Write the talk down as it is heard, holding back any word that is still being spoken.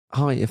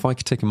Hi, if I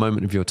could take a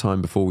moment of your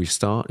time before we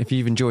start, if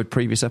you've enjoyed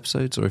previous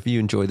episodes or if you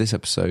enjoy this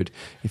episode,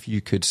 if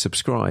you could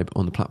subscribe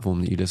on the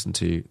platform that you listen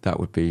to, that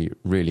would be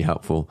really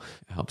helpful.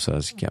 It helps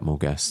us get more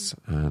guests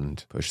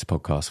and push the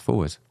podcast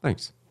forward.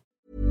 Thanks.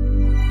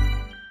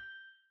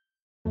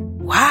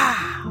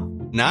 Wow.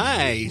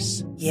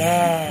 Nice.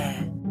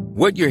 Yeah.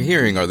 What you're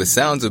hearing are the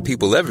sounds of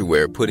people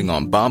everywhere putting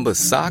on Bombas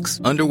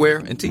socks, underwear,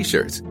 and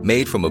T-shirts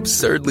made from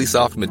absurdly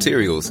soft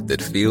materials that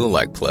feel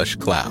like plush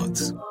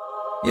clouds.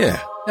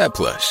 Yeah, that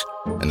plush.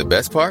 And the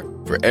best part?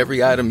 For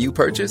every item you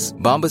purchase,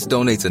 Bombas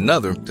donates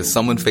another to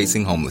someone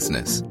facing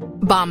homelessness.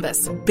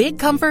 Bombas. Big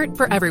comfort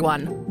for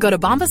everyone. Go to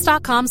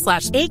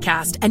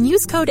bombas.com/ACAST and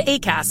use code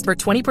ACAST for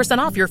 20%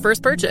 off your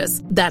first purchase.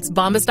 That's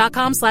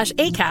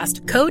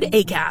bombas.com/ACAST. Code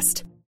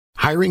ACAST.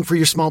 Hiring for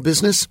your small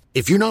business?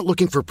 If you're not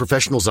looking for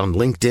professionals on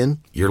LinkedIn,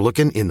 you're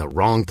looking in the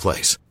wrong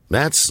place.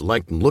 That's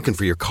like looking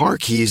for your car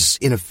keys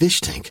in a fish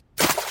tank.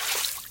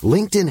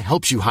 LinkedIn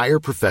helps you hire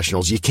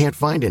professionals you can't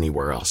find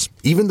anywhere else,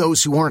 even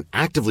those who aren't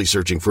actively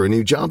searching for a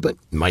new job but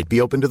might be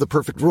open to the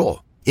perfect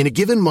role. In a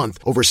given month,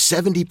 over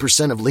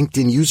 70% of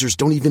LinkedIn users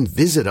don't even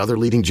visit other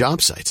leading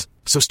job sites.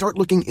 So start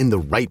looking in the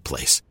right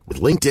place. With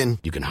LinkedIn,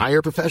 you can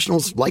hire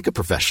professionals like a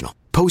professional.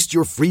 Post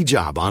your free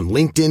job on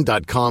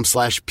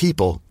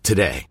linkedin.com/people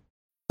today.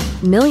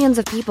 Millions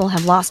of people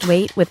have lost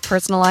weight with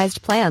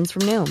personalized plans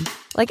from Noom.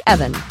 Like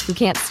Evan, who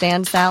can't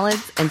stand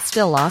salads and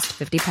still lost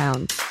 50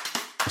 pounds.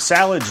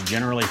 Salads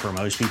generally for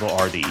most people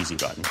are the easy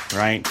button,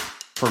 right?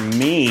 For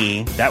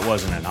me, that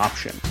wasn't an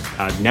option.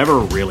 I never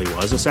really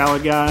was a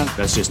salad guy.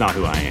 That's just not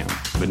who I am.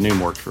 But Noom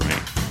worked for me.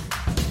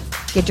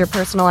 Get your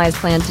personalized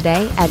plan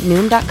today at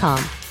Noom.com.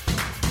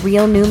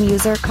 Real Noom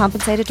user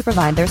compensated to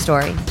provide their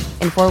story.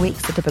 In 4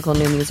 weeks, the typical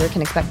Noom user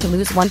can expect to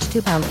lose 1 to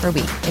 2 pounds per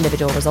week.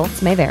 Individual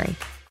results may vary.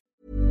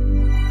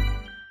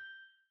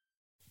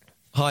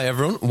 Hi,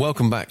 everyone.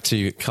 Welcome back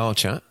to Car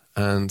Chat.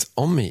 And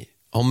on me,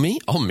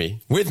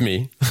 with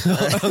me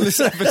on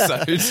this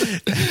episode,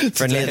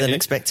 friendlier than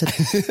expected,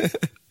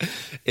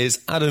 is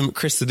Adam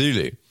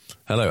Christodoulou.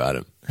 Hello,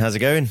 Adam. How's it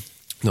going?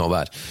 Not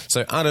bad.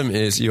 So, Adam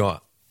you are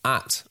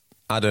at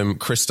Adam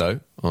Christo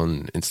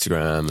on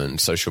Instagram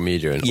and social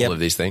media and all of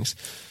these things,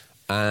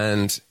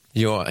 and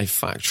you are a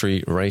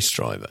factory race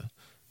driver.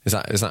 Is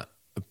that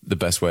the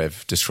best way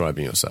of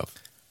describing yourself?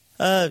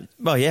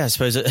 Well, yeah, I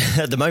suppose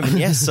at the moment,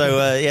 yes.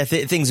 So,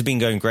 things have been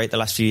going great the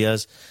last few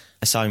years.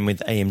 I signed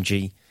with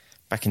AMG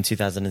back in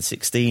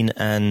 2016,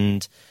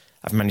 and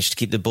I've managed to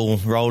keep the ball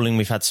rolling.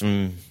 We've had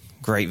some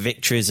great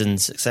victories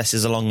and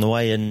successes along the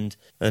way, and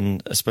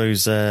I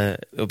suppose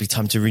it'll be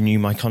time to renew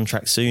my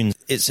contract soon.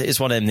 It's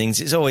one of them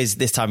things. It's always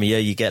this time of year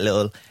you get a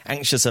little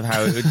anxious of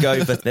how it would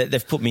go, but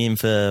they've put me in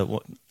for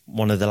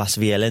one of the last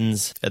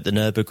VLNs at the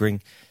Nürburgring,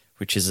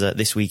 which is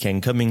this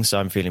weekend coming, so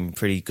I'm feeling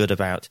pretty good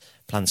about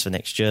plans for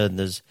next year. And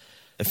there's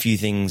a few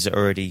things that are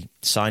already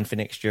signed for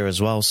next year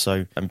as well,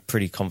 so I'm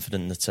pretty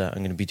confident that I'm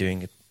going to be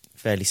doing a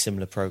fairly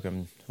similar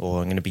program, or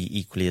I'm going to be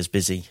equally as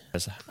busy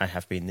as I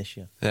have been this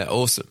year. Yeah,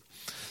 awesome.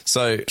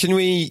 So can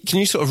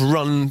you sort of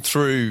run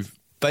through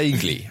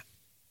vaguely,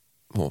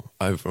 or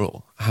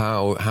overall,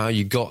 how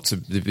you got to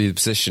the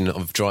position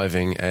of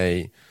driving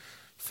a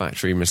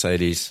factory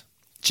Mercedes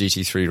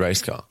GT3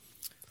 race car?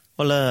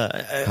 Well,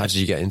 how did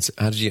you get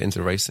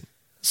into racing?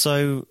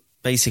 So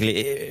basically,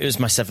 it was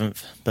my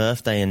 7th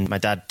birthday, and my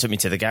dad took me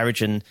to the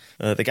garage, and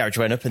the garage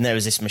went up, and there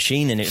was this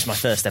machine, and it was my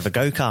first ever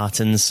go-kart.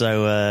 And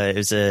so it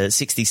was a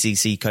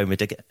 60cc Coma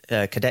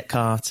cadet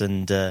kart,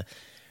 and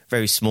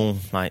very small,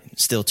 like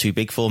still too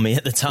big for me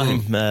at the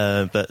time,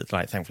 but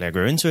like thankfully I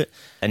grew into it.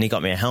 And he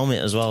got me a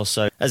helmet as well.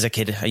 So as a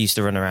kid, I used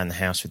to run around the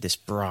house with this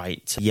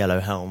bright yellow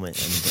helmet,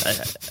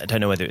 and I don't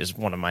know whether it was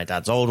one of my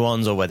dad's old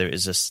ones or whether it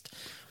was just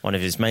one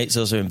of his mates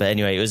or something, but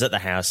anyway, it was at the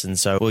house, and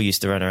so we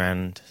used to run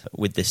around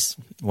with this,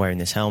 wearing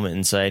this helmet.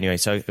 And so anyway,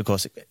 so of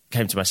course it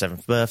came to my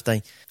 7th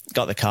birthday,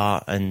 got the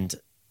car, and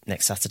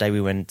next Saturday we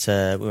went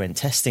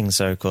testing.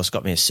 So of course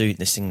got me a suit, and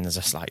this thing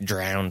just like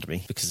drowned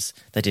me because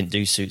they didn't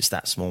do suits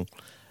that small.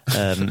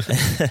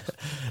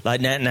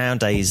 Like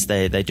nowadays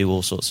they do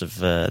all sorts of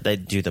they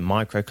do the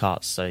micro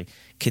karts, so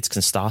kids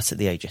can start at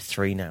the age of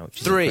 3 now. Which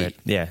is 3?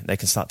 Yeah, they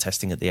can start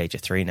testing at the age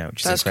of 3 now,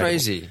 which That's is incredible.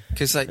 crazy,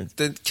 because like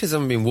the kids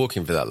haven't been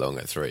walking for that long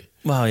at 3.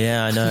 Well,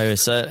 yeah, I know.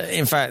 So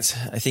in fact,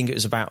 I think it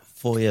was about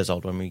 4 years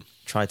old when we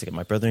tried to get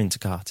my brother into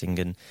karting,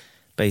 and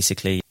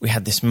basically we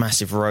had this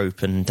massive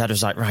rope, and Dad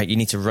was like, right, you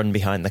need to run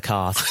behind the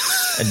cart.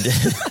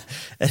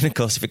 And of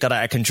course, if it got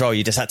out of control,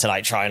 you just had to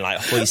like try and like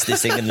hoist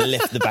this thing and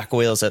lift the back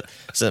wheels so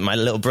that my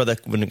little brother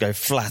wouldn't go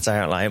flat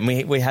out. Like, and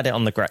we had it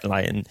on the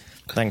like, and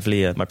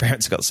thankfully my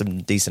parents got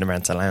some decent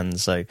amount of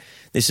land, so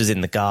this was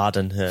in the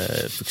garden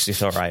because we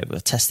thought, right, we'll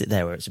test it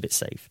there where it's a bit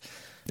safe.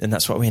 And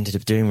that's what we ended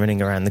up doing,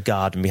 running around the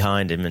garden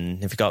behind him.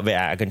 And if it got a bit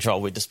out of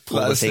control, we'd just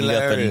pull the thing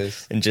up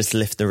and just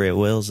lift the rear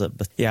wheels up.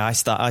 But yeah, I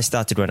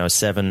started when I was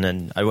 7,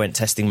 and I went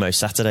testing most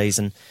Saturdays.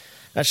 And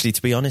actually,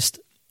 to be honest,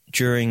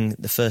 during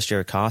the first year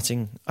of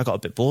karting, I got a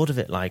bit bored of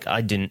it. Like,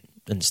 I didn't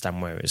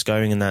understand where it was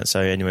going and that. So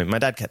anyway, my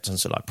dad kept on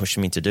sort of like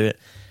pushing me to do it.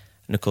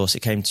 And of course,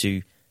 it came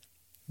to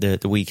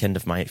the weekend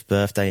of my 8th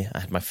birthday. I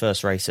had my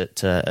first race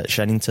at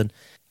Shenington,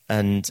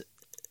 and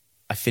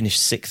I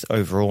finished 6th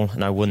overall,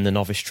 and I won the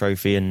novice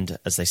trophy. And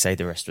as they say,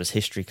 the rest was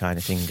history, kind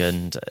of thing.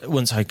 And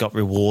once I got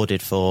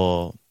rewarded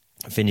for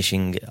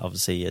finishing,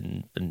 obviously,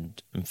 and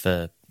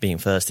for being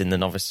first in the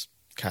novice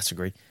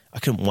category, I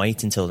couldn't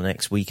wait until the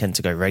next weekend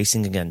to go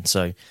racing again.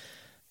 So,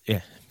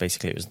 yeah,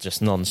 basically it was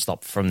just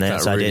non-stop from there.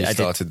 That so really I did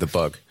started the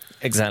bug.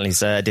 Exactly.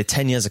 So I did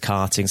 10 years of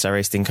karting. So I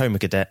raced in Coma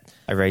Cadet.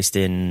 I raced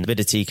in a bit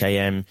of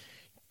TKM,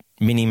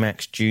 Mini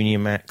Max, Junior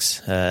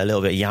Max, a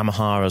little bit of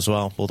Yamaha as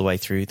well, all the way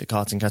through the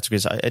karting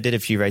categories. I did a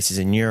few races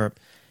in Europe,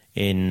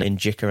 in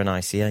JICA and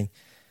ICA,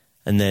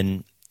 and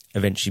then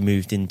eventually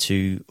moved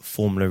into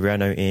Formula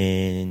Renault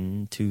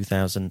in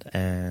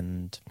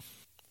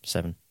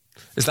 2007.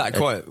 Is that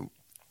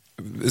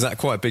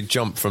quite a big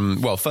jump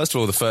from, well, first of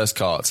all, the first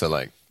karts are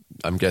like,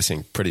 I'm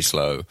guessing, pretty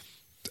slow.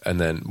 And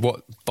then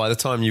by the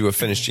time you were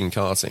finishing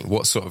karting,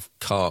 what sort of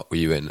kart were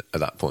you in at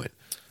that point?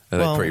 Are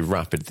they pretty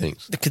rapid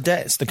things?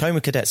 The Coma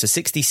Cadets are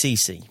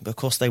 60cc, but of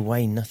course they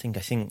weigh nothing.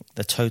 I think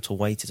the total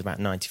weight is about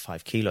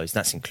 95 kilos.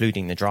 That's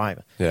including the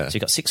driver. Yeah. So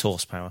you've got 6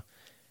 horsepower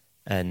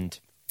and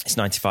it's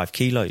 95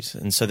 kilos.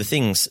 And so the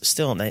things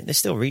still, they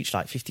still reach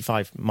like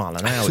 55 mile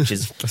an hour, which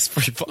is that's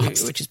pretty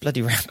fast. Which is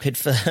bloody rapid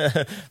for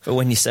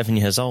when you're 7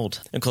 years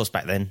old. And of course,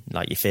 back then,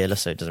 like, you're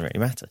fearless, so it doesn't really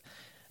matter.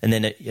 And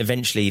then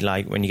eventually,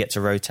 like, when you get to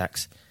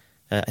Rotax,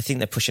 I think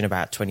they're pushing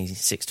about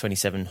 26,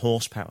 27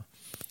 horsepower.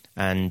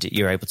 And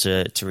you're able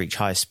to reach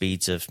higher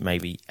speeds of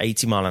maybe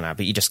 80 mile an hour,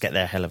 but you just get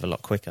there a hell of a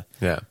lot quicker.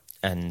 Yeah.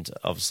 And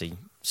obviously,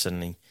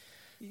 suddenly,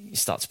 you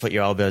start to put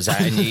your elbows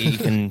out and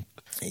you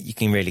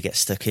can really get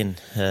stuck in,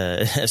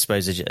 I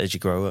suppose, as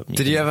you grow up.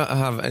 Did you ever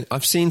have...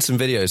 I've seen some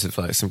videos of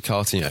like some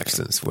karting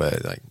accidents where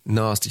like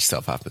nasty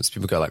stuff happens.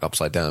 People go like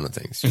upside down and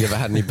things. You ever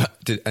had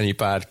any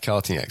bad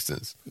karting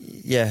accidents?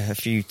 Yeah, a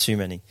few too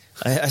many.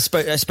 I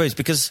suppose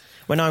because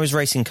when I was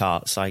racing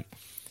karts, like,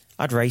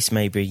 I'd race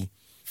maybe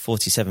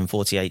 47,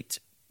 48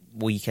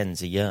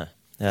 weekends a year.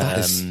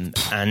 And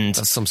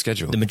that's some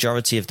schedule. The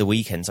majority of the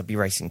weekends, I'd be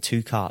racing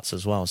 2 karts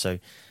as well. So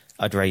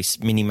I'd race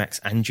Mini Max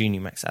and Junior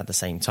Max at the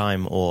same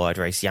time, or I'd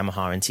race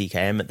Yamaha and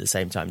TKM at the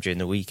same time during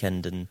the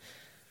weekend. And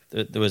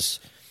I was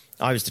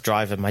the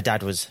driver, my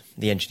dad was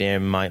the engineer,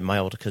 and my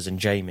older cousin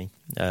Jamie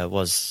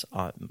was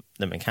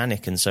the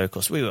mechanic. And so, of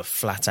course, we were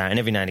flat out. And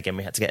every now and again,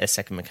 we had to get a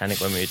second mechanic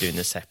when we were doing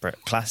the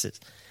separate classes.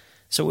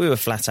 So we were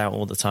flat out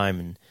all the time.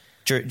 And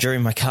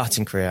during my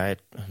karting career, I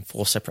had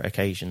 4 separate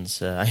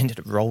occasions. I ended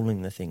up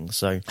rolling the thing.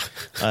 So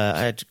I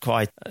had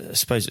I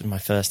suppose it was my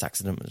first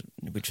accident,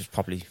 which was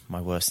probably my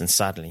worst. And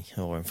sadly,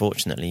 or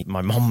unfortunately,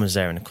 my mom was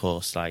there. And of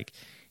course, like,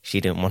 she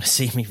didn't want to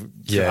see me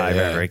drive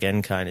ever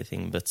again, kind of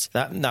thing. But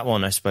that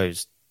one, I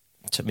suppose,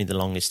 took me the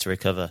longest to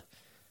recover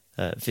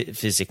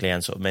physically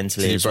and sort of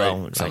mentally as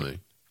well. Something?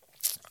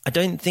 I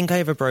don't think I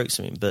ever broke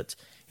something, but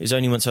it was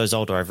only once I was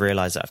older I've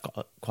realised that I've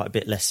got quite a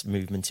bit less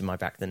movement in my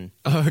back than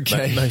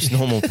most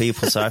normal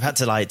people. So I've had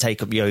to like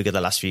take up yoga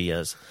the last few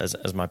years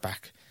as my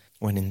back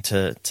went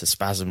into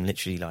spasm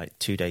literally like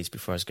 2 days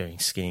before I was going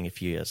skiing a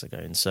few years ago.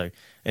 And so I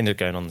ended up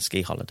going on the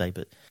ski holiday,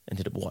 but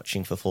ended up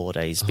watching for 4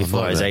 days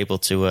before I was able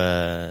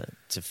to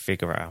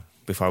figure out,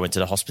 before I went to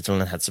the hospital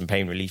and had some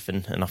pain relief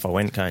and off I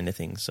went, kind of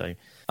thing. So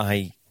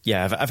I've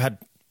had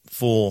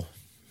 4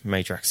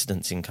 major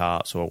accidents in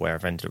karts, or where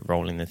I've ended up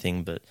rolling the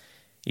thing, but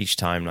each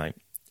time, like,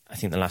 I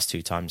think the last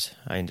 2 times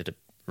I ended up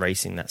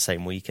racing that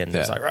same weekend.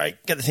 It's like, right,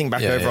 get the thing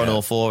back over on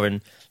all 4 and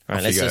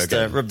right, let's just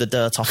rub the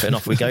dirt off it and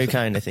off we go,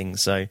 kind of thing.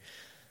 So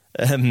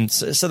that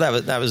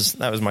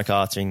was my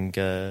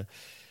karting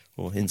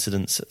or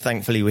incidents.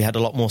 Thankfully, we had a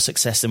lot more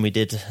success than we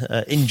did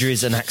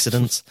injuries and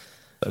accidents.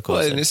 But of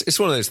course, it's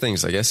one of those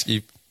things, I guess.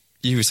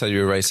 You said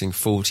you were racing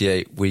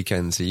 48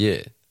 weekends a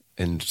year,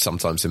 and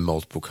sometimes in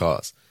multiple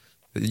cars.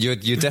 You're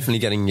definitely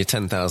getting your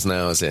 10,000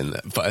 hours in.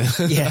 But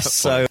yes,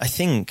 so I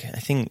think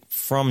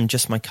from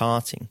just my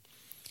karting,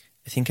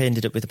 I think I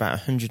ended up with about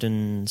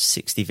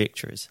 160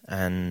 victories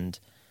and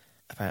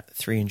about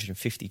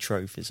 350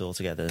 trophies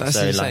altogether. That's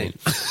insane.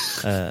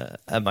 Like,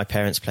 at my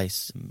parents'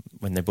 place,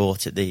 when they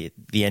bought it, the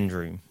end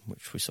room,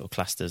 which we sort of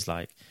classed as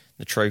like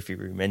the trophy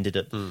room, we ended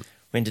up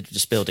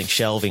just building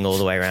shelving all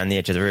the way around the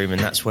edge of the room,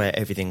 and that's where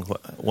everything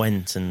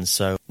went. And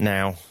so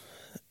now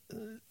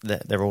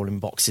they're all in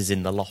boxes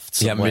in the loft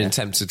somewhere. You haven't been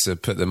tempted to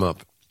put them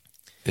up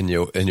in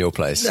your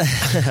place?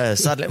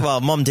 Sadly,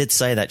 well, Mom did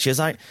say that. She was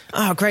like,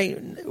 "Oh, great!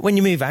 When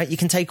you move out, you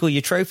can take all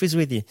your trophies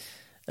with you."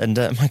 And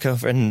my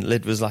girlfriend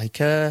Lyd was like,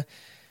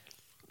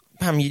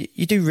 "Pam,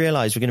 you do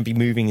realise we're going to be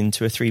moving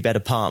into a 3-bed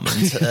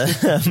apartment,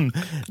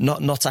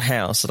 not a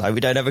house. Like, we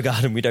don't have a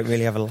garden, we don't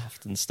really have a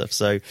loft and stuff."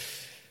 So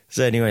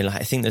anyway, like,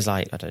 I think there's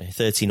like, I don't know,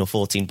 13 or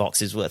 14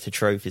 boxes worth of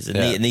trophies.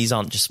 And these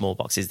aren't just small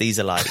boxes.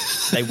 These are like,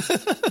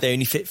 they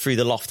only fit through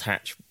the loft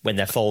hatch when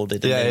they're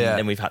folded. And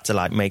then we've had to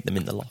like make them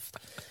in the loft.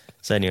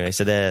 So anyway,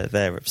 so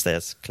they're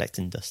upstairs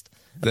collecting dust.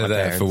 They're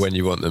there for when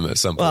you want them at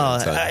some point.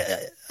 Well,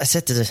 I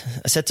said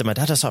to my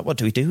dad, I was like, "What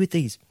do we do with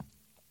these?"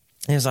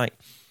 And he was like,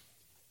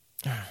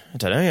 "I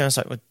don't know." I was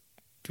like, "Well,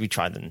 we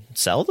try and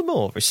sell them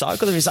or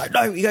recycle them? He's like,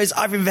 no. He goes,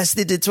 I've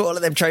invested into all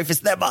of them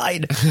trophies. They're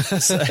mine.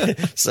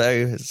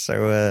 so they're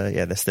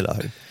still at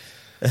home.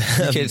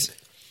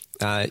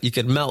 You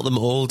could melt them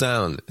all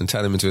down and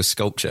turn them into a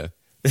sculpture.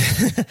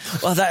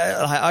 Well,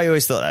 I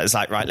always thought that. It's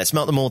like, right, let's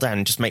melt them all down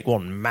and just make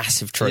one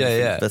massive trophy.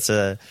 Yeah.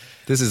 But,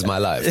 this is my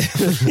life.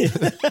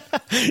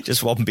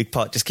 Just one big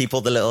part. Just keep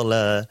all the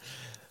little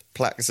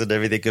plaques and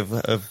everything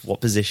of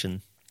what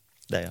position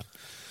they are.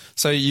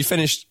 So you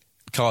finished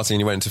karting and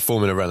you went into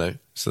Formula Renault.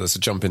 So that's a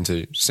jump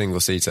into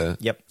single-seater.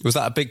 Yep. Was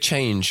that a big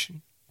change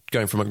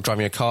going from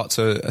driving a kart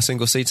to a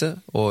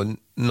single-seater or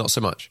not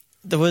so much?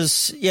 There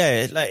was,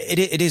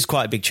 it is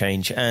quite a big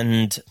change.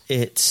 And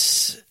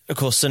it's, of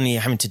course, suddenly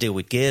you're having to deal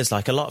with gears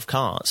like a lot of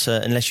karts,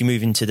 unless you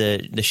move into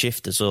the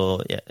shifters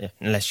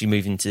unless you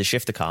move into the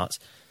shifter karts,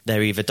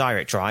 they're either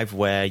direct drive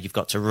where you've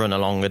got to run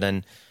along and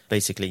then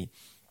basically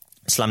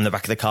slam the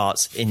back of the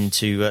carts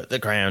into the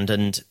ground,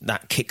 and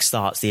that kick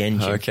starts the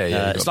engine. Okay,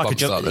 yeah, it's like a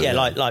jump,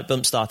 like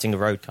bump starting a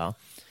road car.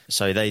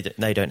 So they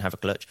don't have a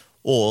clutch.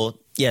 Or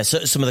so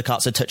some of the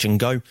karts are touch and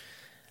go,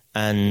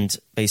 and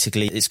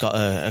basically it's got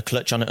a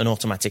clutch on it, an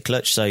automatic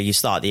clutch. So you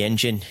start the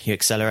engine, you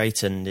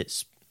accelerate, and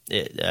it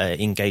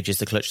engages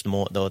the clutch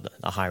the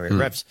higher it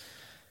revs.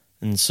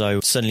 And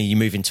so suddenly you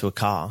move into a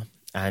car.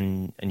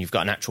 And you've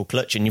got an actual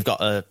clutch, and you've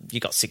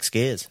got 6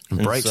 gears,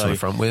 and brakes on the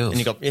front wheels, and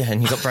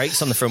you've got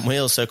brakes on the front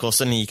wheels. So of course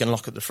suddenly you can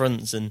lock up the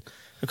fronts, and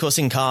of course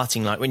in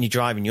karting, like when you're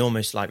driving, you're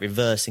almost like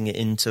reversing it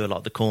into a lot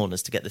of the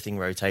corners to get the thing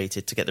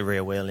rotated, to get the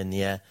rear wheel in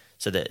the air,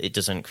 so that it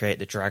doesn't create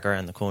the drag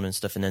around the corner and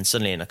stuff. And then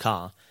suddenly in a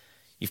car,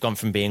 you've gone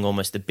from being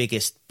almost the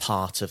biggest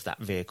part of that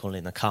vehicle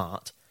in a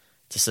kart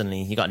to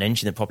suddenly you got an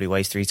engine that probably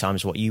weighs 3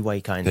 times what you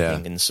weigh, kind of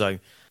thing, and so.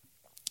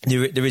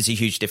 There is a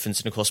huge difference,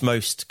 and of course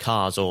most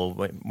cars, or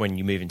when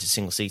you move into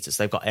single-seaters,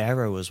 they've got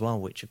aero as well,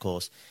 which of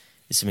course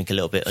is something a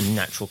little bit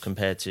unnatural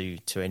compared to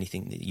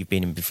anything that you've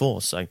been in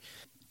before. So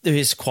there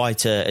is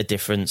quite a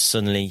difference.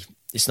 Suddenly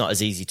it's not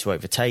as easy to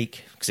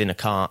overtake, because in a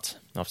kart,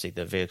 obviously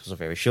the vehicles are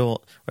very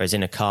short, whereas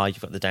in a car you've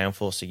got the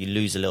downforce, so you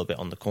lose a little bit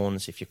on the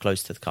corners if you're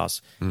close to the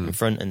cars in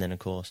front, and then of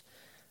course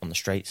on the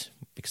straights,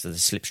 because of the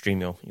slipstream,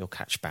 you'll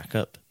catch back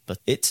up. But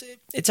it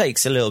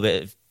takes a little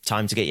bit of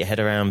time to get your head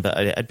around, but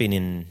I'd been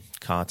in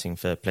karting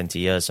for plenty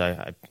of years,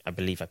 so I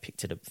believe I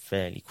picked it up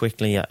fairly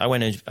quickly. I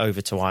went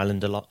over to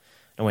Ireland a lot.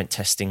 I went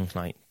testing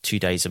like 2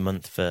 days a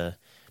month for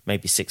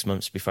maybe 6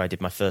 months before I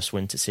did my first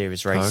Winter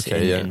Series race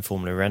in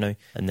Formula Renault.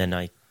 And then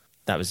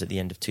that was at the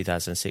end of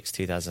 2006,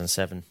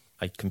 2007.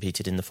 I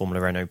competed in the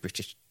Formula Renault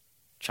British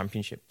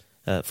Championship.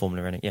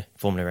 Formula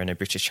Renault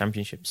British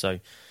Championship. So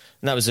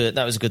that was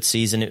a good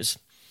season. It was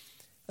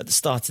at the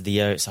start of the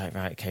year, it's like,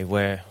 right,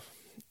 okay,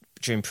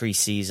 during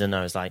pre-season,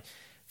 I was like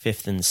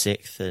 5th and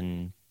 6th,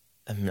 and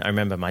I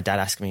remember my dad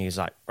asking me, he was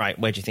like, right,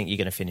 where do you think you're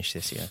going to finish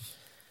this year? And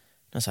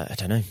I was like, I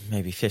don't know,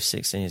 maybe 5th,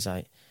 6th, and he's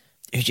like,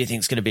 who do you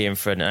think's going to be in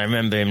front? And I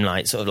remember him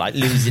like sort of like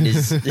losing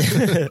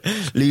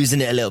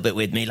it a little bit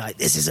with me, like,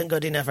 this isn't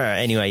good enough.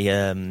 Anyway,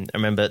 I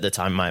remember at the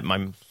time my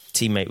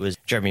teammate was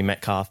Jeremy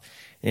Metcalf,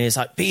 and he was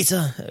like,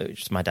 Peter,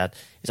 which is my dad,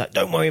 he's like,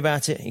 don't worry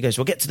about it. He goes,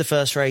 we'll get to the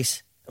first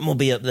race and we'll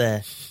be up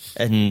there.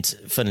 And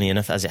funnily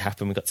enough, as it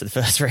happened, we got to the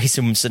first race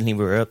and suddenly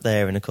we were up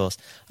there. And of course,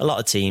 a lot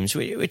of teams,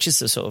 which is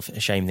the sort of a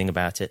shame thing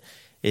about it,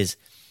 is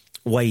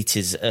weight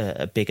is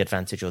a big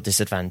advantage or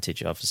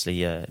disadvantage.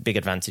 Obviously, a big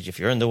advantage if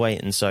you're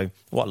underweight. And so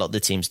what a lot of the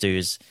teams do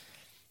is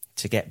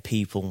to get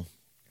people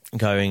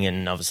going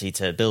and obviously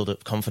to build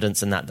up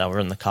confidence and that, they'll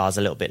run the cars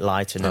a little bit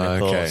lighter. And then, of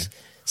course,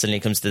 suddenly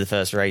it comes to the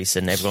first race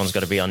and everyone's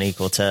got to be on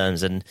equal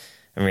terms and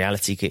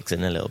reality kicks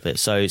in a little bit.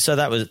 So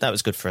that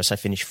was good for us. I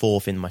finished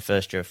 4th in my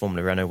first year of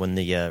Formula Renault, won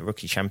the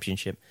rookie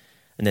championship.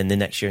 And then the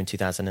next year in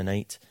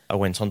 2008, I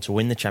went on to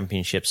win the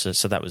championship.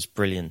 So that was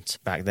brilliant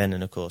back then.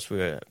 And of course, we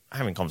were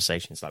having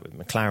conversations like with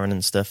McLaren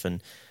and stuff.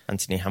 And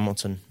Anthony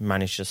Hamilton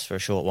managed us for a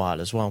short while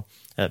as well,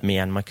 me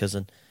and my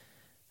cousin.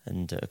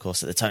 And of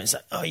course, at the time, it's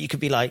like, oh, you could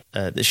be like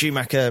the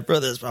Schumacher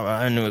brothers. Blah,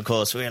 blah. And of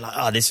course, we were like,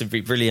 oh, this would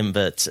be brilliant.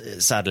 But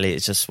sadly,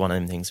 it's just one of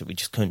them things that we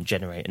just couldn't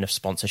generate enough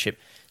sponsorship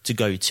to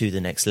go to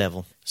the next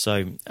level.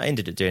 So I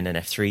ended up doing an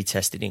F3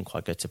 test. It didn't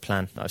quite go to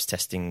plan. I was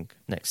testing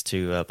next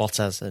to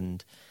Bottas,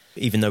 and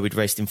even though we'd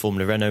raced in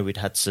Formula Renault, we'd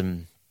had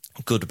some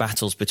good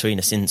battles between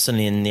us. And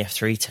suddenly in the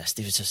F3 test,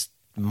 it was just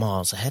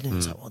miles ahead. And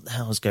it's like, what the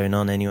hell is going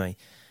on anyway?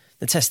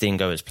 The test didn't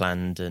go as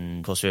planned, and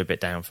of course we were a bit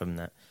down from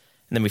that.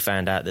 And then we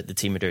found out that the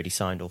team had already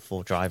signed all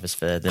 4 drivers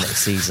for the next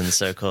season.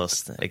 So, of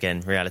course,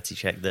 again, reality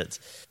check that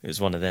it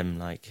was one of them.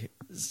 Like,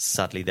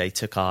 sadly, they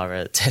took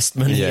our test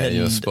money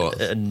your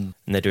spot. And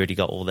they'd already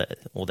got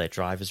all their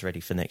drivers ready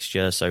for next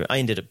year. So I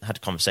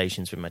had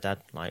conversations with my dad,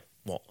 like,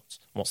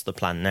 what's the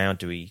plan now?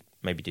 Do we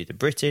maybe do the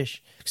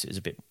British? Because it was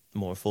a bit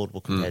more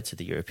affordable compared to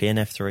the European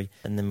F3.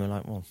 And then we're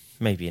like, well,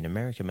 maybe in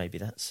America, maybe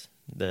that's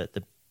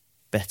the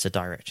better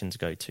direction to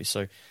go to.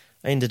 So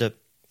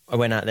I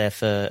went out there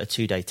for a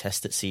 2-day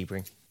test at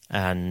Sebring,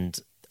 and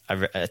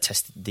I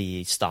tested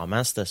the Star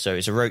Mazda. So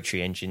it's a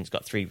rotary engine. It's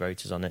got 3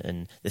 rotors on it,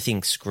 and the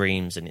thing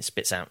screams and it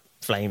spits out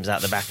flames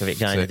out the back of it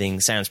kind of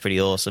thing. Sounds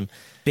pretty awesome.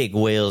 Big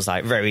wheels,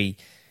 like very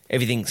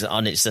everything's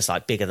on it's just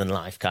like bigger than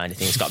life kind of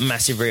thing. It's got a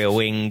massive rear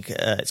wing,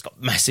 it's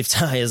got massive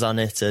tyres on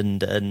it,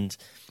 and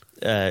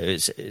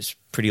it's a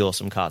pretty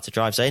awesome car to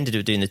drive. So I ended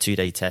up doing the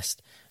 2-day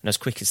test, and I was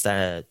quickest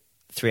there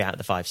 3 out of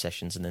the 5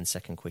 sessions, and then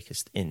second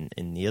quickest in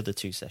the other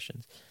 2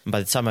 sessions. And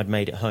by the time I'd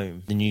made it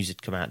home, the news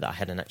had come out that I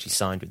hadn't actually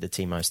signed with the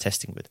team I was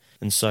testing with.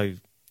 And so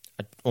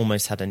I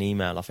almost had an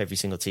email off every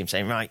single team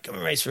saying, right, come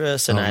and race for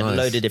us. And I had a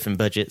load of different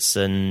budgets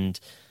and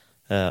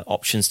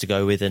options to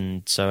go with.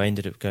 And so I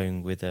ended up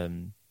going with,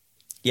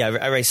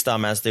 I raced Star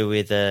Mazda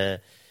with,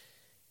 what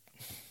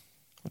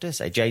did I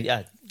say?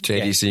 JDC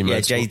Motorsport. Yeah,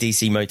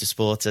 JDC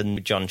Motorsport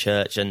and John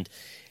Church. And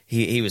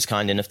he was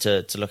kind enough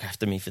to look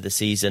after me for the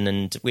season.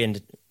 And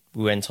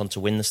we went on to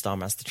win the Star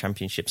Mazda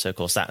Championship. So, of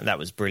course, that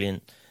was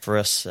brilliant for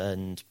us.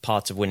 And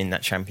part of winning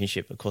that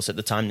championship, of course, at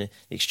the time, the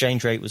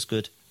exchange rate was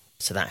good.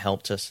 So that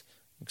helped us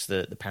because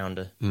the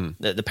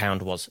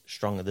pound was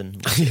stronger than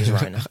what it is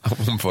right now. At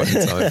one point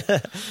in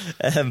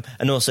time.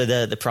 And also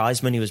the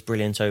prize money was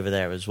brilliant over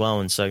there as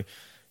well. And so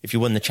if you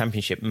won the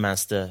championship,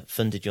 Mazda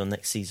funded your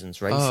next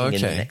season's racing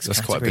in the next That's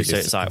category. Quite a big so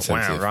it's like,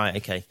 incentive. wow, right,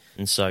 okay.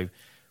 And so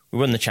we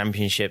won the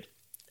championship,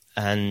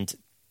 and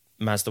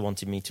Mazda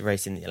wanted me to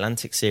race in the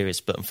Atlantic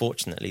Series, but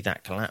unfortunately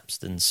that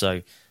collapsed. And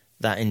so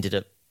that ended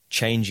up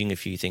changing a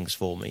few things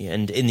for me.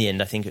 And in the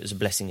end, I think it was a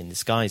blessing in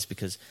disguise,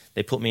 because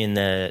they put me in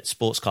their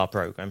sports car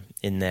program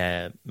in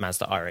their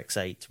Mazda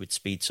RX-8 with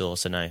Speed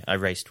Source. And I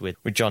raced with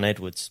John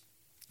Edwards,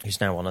 who's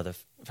now one of the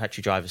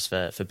factory drivers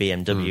for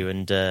BMW.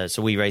 And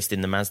so we raced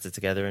in the Mazda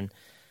together, and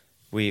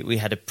we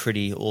had a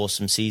pretty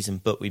awesome season,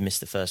 but we missed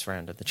the first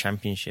round of the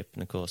championship.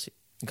 And of course, it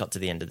got to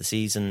the end of the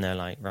season. They're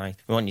like, right,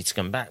 we want you to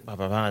come back, blah,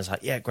 blah, blah. I was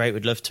like, yeah, great,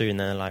 we'd love to. And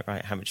they're like,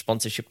 right, how much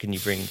sponsorship can you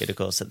bring? And of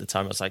course, at the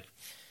time, I was like,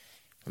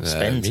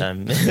 spend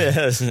time.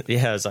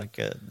 Yeah, I was like,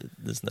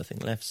 there's nothing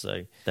left.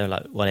 So they were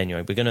like, well,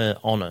 anyway, we're going to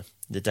honour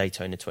the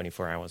Daytona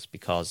 24 hours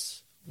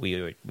because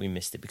we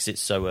missed it, because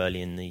it's so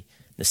early in the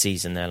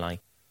season. They're like,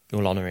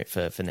 we'll honour it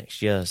for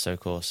next year. So, of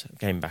course, I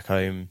came back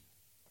home,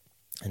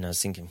 and I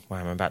was thinking, wow,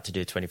 I'm about to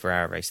do a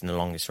 24-hour race, and the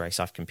longest race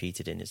I've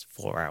competed in is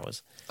 4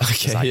 hours.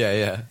 Okay, like,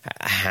 yeah.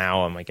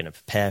 How am I going to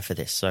prepare for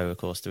this? So, of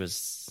course, there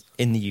was,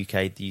 in the UK,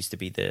 there used to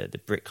be the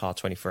Brit Car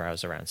 24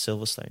 hours around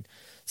Silverstone.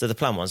 So the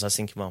plan was, I was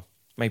thinking, well,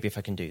 maybe if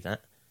I can do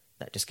that,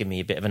 that just give me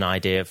a bit of an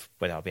idea of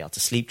whether I'll be able to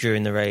sleep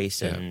during the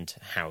race and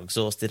how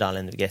exhausted I'll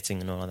end up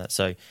getting and all of that.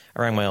 So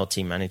I rang my old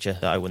team manager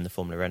that I won the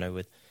Formula Renault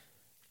with,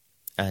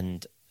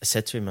 and I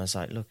said to him, I was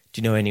like, look,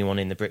 do you know anyone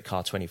in the Brit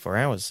Car 24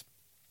 hours?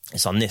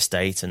 It's on this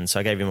date. And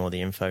so I gave him all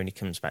the info, and he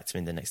comes back to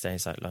me the next day.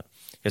 He's like, look,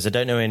 because I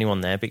don't know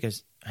anyone there,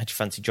 because how'd you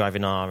fancy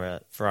driving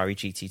our Ferrari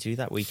GT2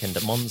 that weekend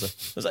at Monza?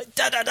 I was like,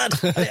 Dad,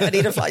 I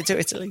need a flight to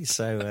Italy.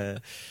 So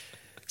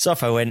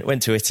off I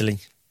went to Italy,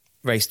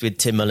 raced with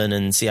Tim Mullen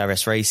and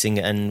CRS Racing,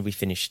 and we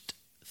finished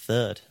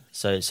third.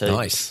 So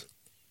nice.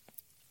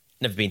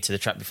 Never been to the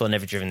track before,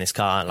 never driven this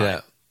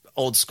car.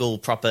 Old school,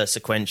 proper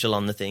sequential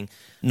on the thing,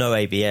 no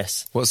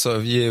ABS. What sort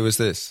of year was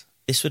this?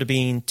 This would have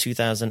been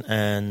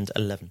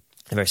 2011.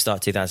 The very start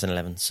of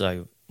 2011.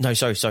 So, no,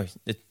 sorry.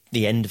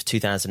 The end of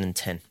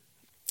 2010.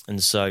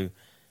 And so I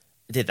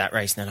did that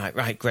race, and they're like,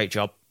 right, great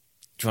job.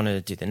 Do you want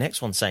to do the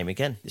next one? Same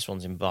again. This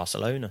one's in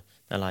Barcelona.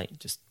 They're like,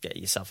 just get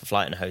yourself a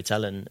flight and a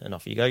hotel and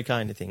off you go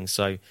kind of thing.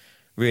 So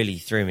really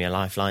threw me a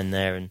lifeline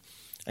there. And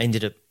I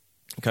ended up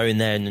going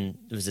there, and then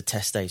there was a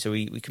test day. So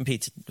we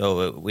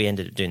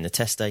ended up doing the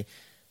test day.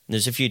 And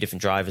there's a few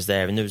different drivers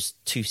there, and there was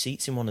 2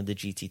 seats in one of the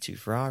GT2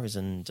 Ferraris.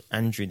 And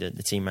Andrew,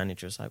 the team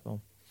manager, was like,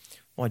 well,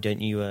 why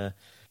don't you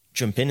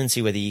jump in and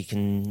see whether you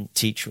can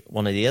teach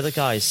one of the other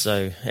guys?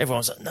 So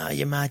everyone's like, no,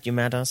 you're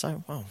mad. I was like,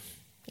 well,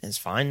 it's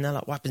fine. They're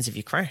like, what happens if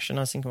you crash? And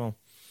I was thinking, well,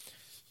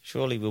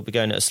 surely we'll be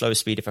going at a slower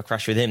speed if I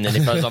crash with him than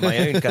if I was on my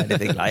own kind of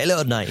thing, like a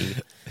little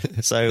naive.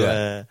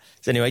 So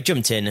anyway,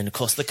 jumped in, and of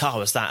course the car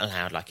was that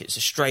loud, like it's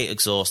a straight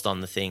exhaust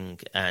on the thing,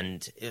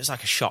 and it was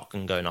like a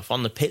shotgun going off.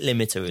 On the pit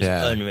limiter, it was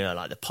unreal,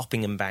 like the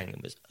popping and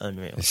banging was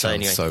unreal. It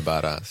sounds so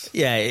badass.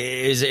 Yeah,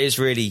 it's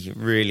really,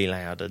 really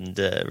loud and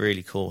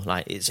really cool.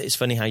 Like it's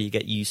funny how you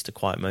get used to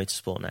quiet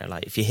motorsport now.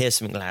 Like if you hear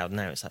something loud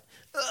now, it's like,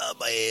 oh,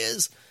 my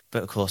ears.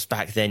 But of course,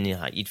 back then,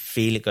 you'd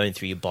feel it going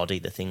through your body.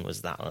 The thing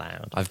was that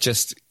loud. I've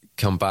just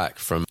come back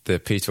from the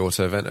Peter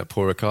Auto event at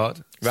Paul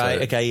Ricard.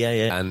 Right, okay,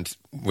 yeah. And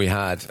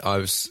I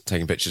was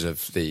taking pictures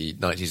of the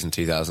 90s and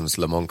 2000s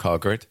Le Mans car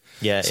grid.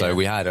 Yeah, So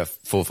we had a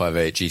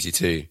 458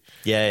 GT2.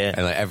 Yeah.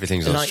 And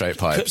everything's on straight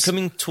pipes.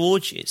 Coming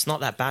towards you, it's not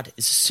that bad.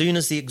 It's as soon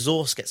as the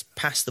exhaust gets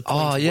past the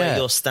point where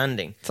you're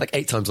standing. It's like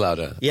 8 times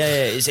louder. Yeah,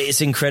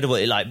 it's incredible.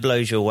 It like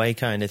blows you away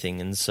kind of thing.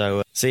 And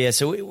so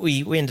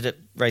we ended up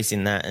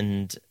racing that,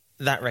 and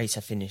that race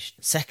I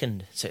finished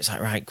second. So it's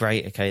like, right,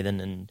 great, okay then.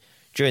 And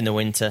during the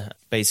winter,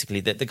 basically,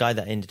 the guy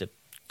that ended up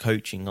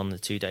coaching on the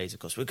 2 days,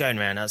 of course, we're going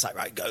around. I was like,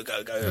 right, go.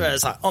 I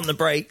was like, on the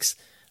brakes.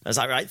 I was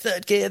like, right,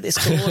 third gear, this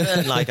corner,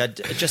 and like I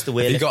adjust the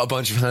wheel. You got a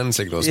bunch of hand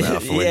signals now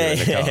for when you're in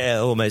the car. Yeah,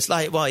 almost.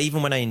 Like, well,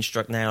 even when I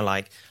instruct now,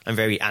 like I'm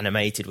very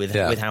animated with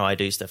how I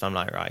do stuff. I'm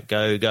like, right,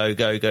 go,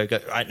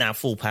 right now,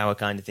 full power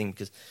kind of thing.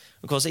 Because,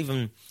 of course,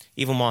 even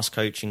whilst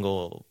coaching,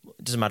 or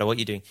it doesn't matter what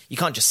you're doing, you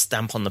can't just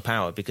stamp on the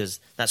power, because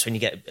that's when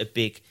you get a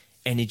big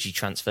energy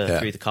transfer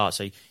through the car.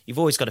 So you've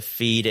always got to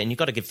feed it, and you've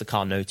got to give the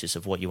car notice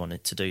of what you want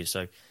it to do.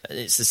 So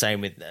it's the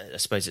same with, I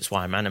suppose it's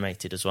why I'm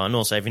animated as well. And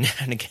also every now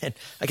and again,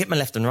 I get my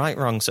left and right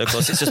wrong. So of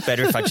course it's just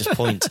better if I just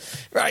point,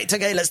 right,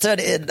 okay, let's turn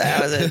it in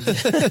now.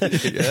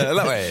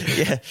 That way.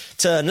 Yeah,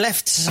 turn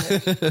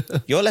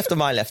left. Your left or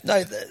my left?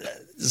 No.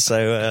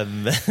 So...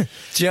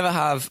 Do you ever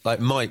have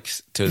like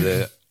mics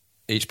to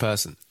each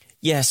person?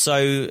 Yeah,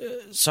 so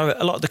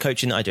a lot of the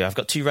coaching that I do, I've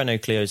got 2 Renault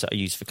Clios that I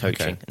use for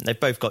coaching. Okay. And they've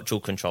both got dual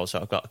control, so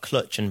I've got a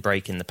clutch and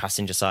brake in the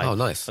passenger side. Oh,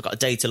 nice. I've got a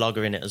data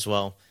logger in it as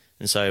well.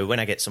 And so when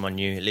I get someone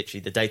new,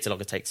 literally the data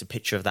logger takes a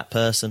picture of that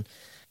person,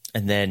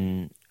 and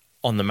then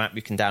on the map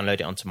you can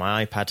download it onto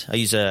my iPad. I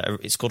use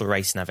it's called a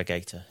Race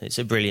Navigator. It's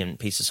a brilliant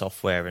piece of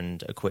software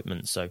and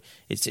equipment, so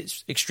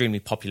it's extremely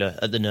popular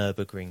at the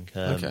Nürburgring.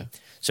 Okay.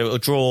 So it'll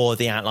draw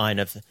the outline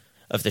of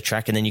the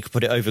track, and then you can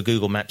put it over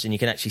Google Maps, and you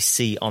can actually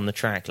see on the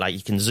track, like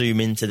you can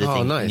zoom into the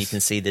thing, nice. and you can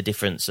see the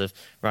difference of,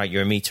 right,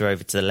 you're a metre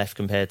over to the left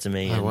compared to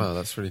me. Oh, wow,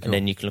 that's really cool. And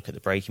then you can look at the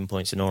braking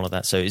points and all of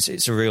that. So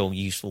it's a real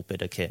useful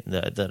bit of kit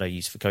that I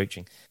use for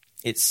coaching.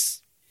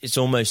 It's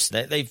almost,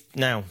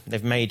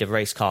 they've made a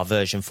race car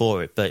version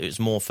for it, but it was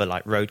more for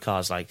like road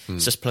cars. Like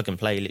it's just plug and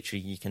play.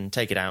 Literally, you can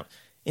take it out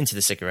into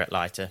the cigarette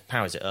lighter,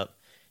 powers it up.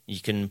 You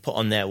can put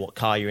on there what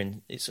car you're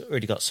in. It's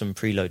already got some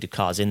preloaded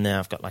cars in there.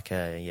 I've got like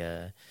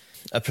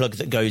a plug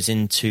that goes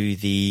into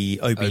the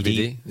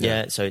OBD.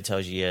 Yeah, so it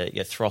tells you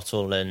your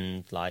throttle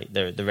and like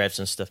the revs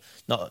and stuff.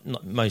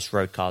 Not most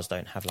road cars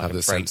don't have like a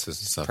brake sensors and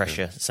stuff,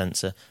 pressure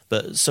sensor,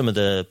 but some of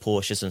the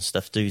Porsches and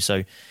stuff do.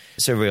 So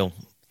it's a real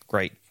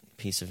great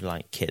piece of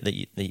like kit that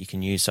you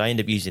can use. So I end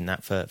up using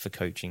that for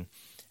coaching,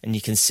 and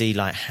you can see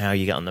like how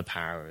you get on the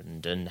power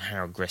and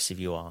how aggressive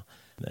you are.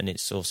 And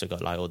it's also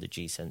got like all the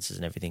G sensors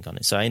and everything on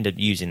it. So I end up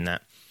using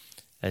that.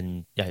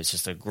 And yeah, it's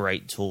just a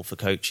great tool for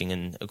coaching.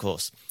 And of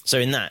course, so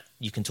in that,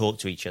 you can talk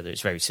to each other.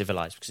 It's very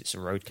civilized because it's a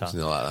road car.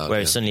 Like that,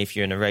 whereas suddenly if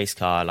you're in a race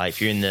car, like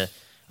if you're in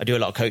I do a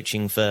lot of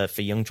coaching for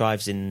young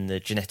drivers in the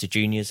Ginetta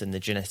Juniors and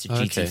the Ginetta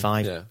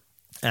GT5. Yeah.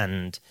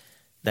 And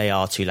they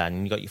are too loud.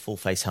 And you've got your full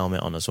face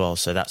helmet on as well.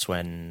 So that's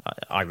when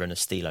I run a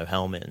Stilo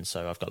helmet. And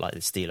so I've got like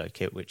the Stilo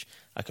kit, which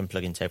I can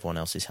plug into everyone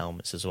else's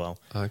helmets as well.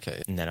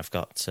 Okay. And then I've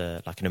got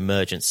like an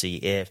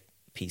emergency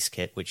earpiece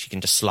kit, which you can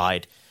just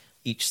slide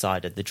each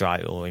side of the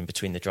driver or in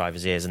between the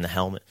driver's ears and the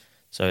helmet.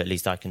 So at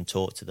least I can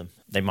talk to them.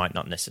 They might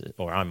not necessarily,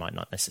 or I might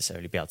not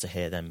necessarily be able to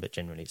hear them, but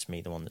generally it's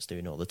me, the one that's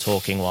doing all the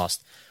talking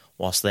whilst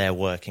they're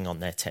working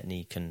on their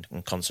technique and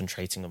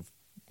concentrating on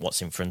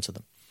what's in front of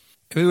them.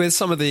 With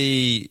some of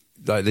the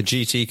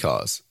GT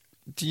cars,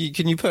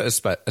 can you put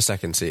a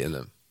second seat in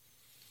them?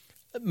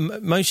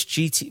 Most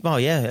GT, well,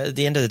 yeah. At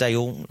the end of the day,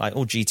 all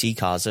GT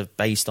cars are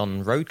based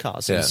on road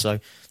cars, and so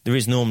there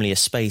is normally a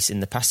space in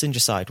the passenger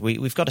side.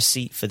 We've got a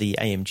seat for the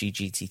AMG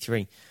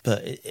GT3,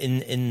 but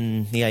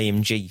in the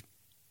AMG,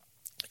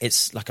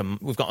 it's like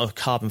we've got a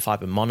carbon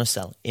fiber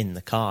monocell in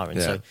the car,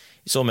 and so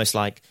it's almost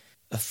like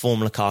a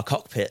Formula car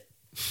cockpit,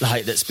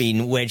 like that's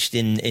been wedged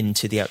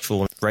into the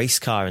actual race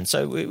car, and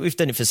so we've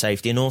done it for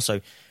safety, and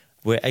also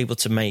we're able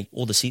to make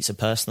all the seats are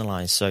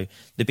personalised. So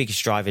the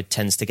biggest driver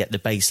tends to get the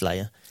base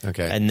layer.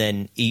 Okay. And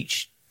then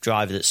each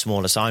driver that's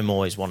smaller, so I'm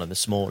always one of the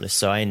smallest.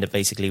 So I end up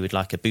basically with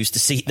like a booster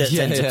seat that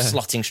ends up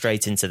slotting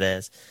straight into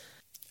theirs.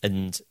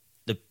 And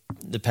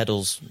the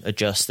pedals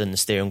adjust and the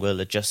steering wheel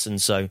adjusts.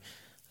 And so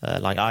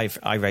like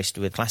I raced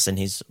with Klassen,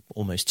 he's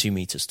almost 2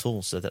 meters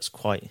tall. So that's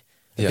quite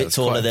a bit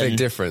taller than... big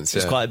difference.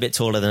 It's quite a bit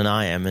taller than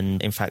I am.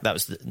 And in fact, that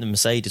was the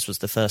Mercedes was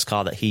the first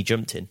car that he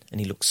jumped in,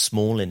 and he looked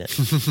small in it,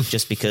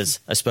 just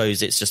because I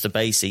suppose it's just a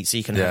base seat, so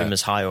you can have him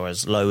as high or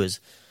as low as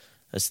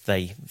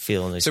they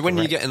feel. So when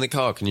you get in the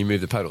car, can you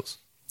move the pedals?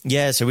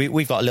 Yeah, so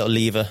we've got a little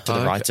lever to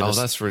the right of us.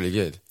 Oh, that's really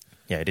good.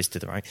 Yeah, it is to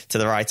the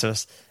right of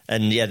us.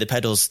 And yeah, the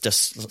pedals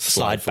just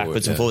slide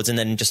backwards and forwards, and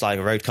then just like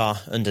a road car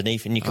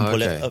underneath, and you can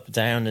pull it up,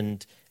 down,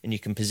 and you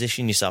can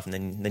position yourself,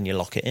 and then you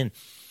lock it in.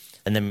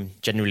 And then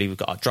generally we've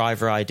got our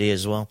driver ID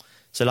as well.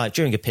 So like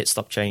during a pit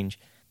stop change,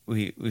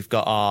 we've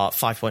got our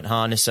 5-point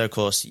harness. So of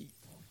course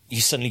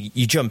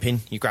you jump in,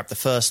 you grab the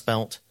first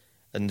belt,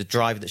 and the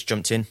driver that's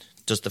jumped in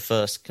does the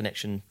first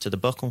connection to the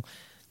buckle.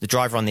 The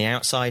driver on the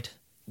outside,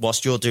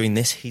 whilst you're doing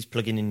this, he's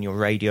plugging in your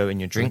radio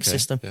and your drink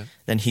system. Yeah.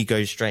 Then he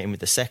goes straight in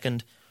with the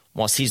second.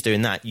 Whilst he's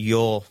doing that,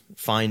 you're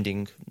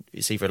finding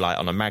it's either like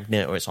on a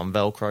magnet or it's on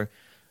Velcro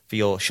for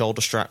your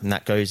shoulder strap, and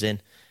that goes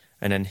in.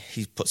 And then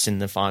he puts in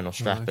the final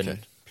strap and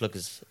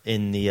plugs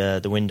in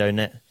the window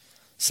net,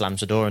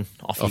 slams the door, and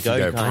off you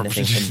go kind of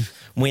thing. And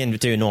we end up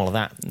doing all of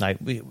that. Like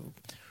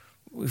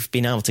we've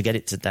been able to get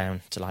it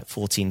down to like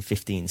 14,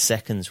 15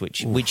 seconds,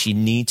 which you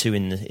need to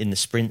in the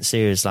sprint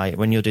series. Like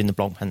when you're doing the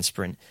Blancpain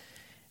sprint,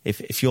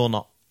 if you're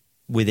not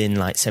within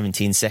like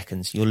 17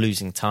 seconds, you're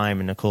losing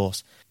time. And of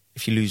course,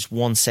 if you lose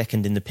 1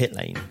 second in the pit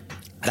lane,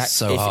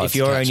 if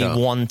you're only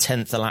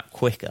 1/10 a lap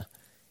quicker,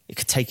 it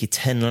could take you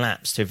 10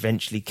 laps to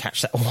eventually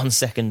catch that 1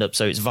 second up.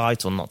 So it's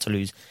vital not to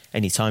lose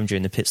any time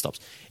during the pit stops.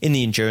 In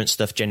the endurance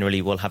stuff,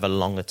 generally we'll have a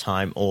longer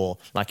time, or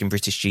like in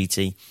British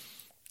GT,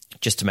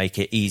 just to make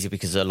it easy,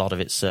 because a lot of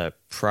it's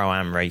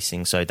pro-am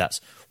racing. So that's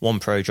one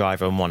pro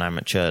driver and one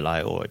amateur,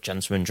 or a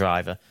gentleman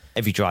driver.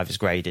 Every driver's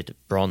graded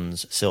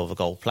bronze, silver,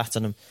 gold,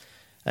 platinum.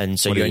 And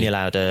so you're only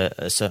allowed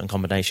a certain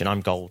combination.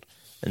 I'm gold.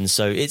 And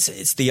so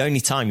it's the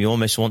only time you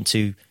almost want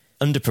to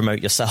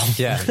under-promote yourself.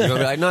 Yeah, you're going to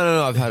be like,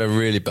 no, I've had a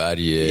really bad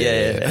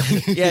year.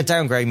 Yeah,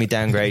 downgrade me.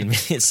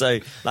 So,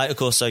 of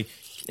course, so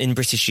in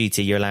British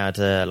GT, you're allowed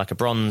a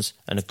bronze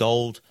and a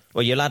gold.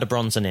 Well, you're allowed a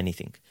bronze and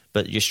anything,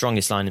 but your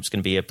strongest lineup's going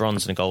to be a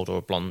bronze and a gold, or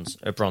a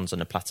bronze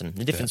and a platinum.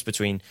 The difference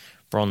between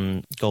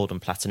bronze, gold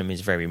and platinum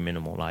is very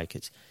minimal.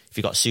 It's if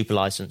you've got a super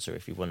license, or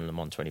if you've won Le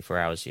Mans 24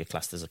 hours, you're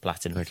classed as a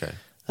platinum. Okay.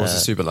 What's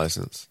a super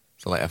license?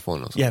 So like F1 or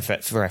something? Yeah, for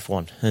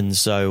F1. And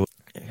so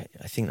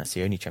I think that's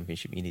the only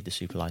championship you need the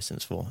super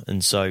license for.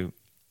 And so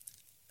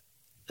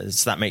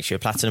that makes you a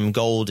platinum.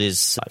 Gold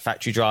is like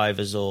factory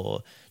drivers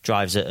or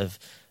drivers that have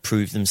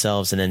proved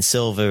themselves. And then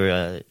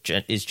silver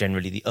is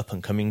generally the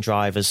up-and-coming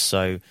drivers.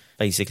 So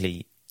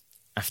basically,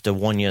 after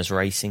 1 year's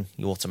racing,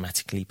 you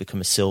automatically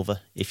become a silver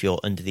if you're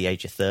under the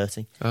age of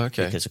 30. Oh,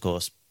 okay. Because, of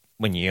course,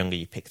 when you're younger,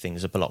 you pick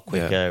things up a lot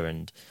quicker,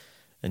 and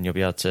you'll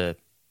be able to...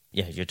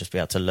 Yeah, you'll just be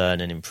able to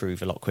learn and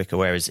improve a lot quicker.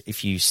 Whereas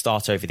if you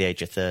start over the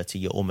age of 30,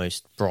 you're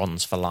almost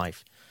bronze for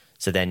life.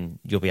 So then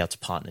you'll be able to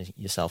partner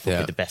yourself up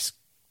with the best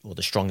or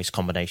the strongest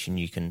combination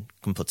you can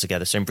put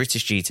together. So in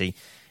British GT,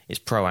 it's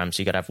pro-am.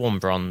 So you got to have one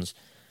bronze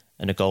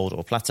and a gold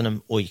or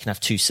platinum, or you can have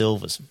two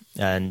silvers.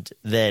 And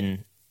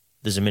then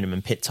there's a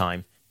minimum pit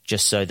time,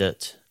 just so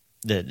that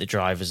the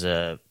drivers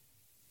are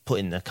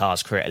putting the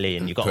cars correctly,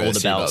 and you've got all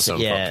the belts.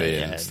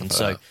 And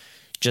so...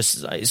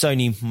 it's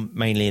only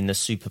mainly in the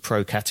super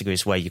pro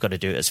categories where you've got to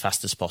do it as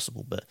fast as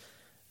possible. But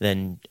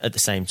then at the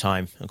same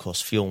time, of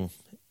course, fuel,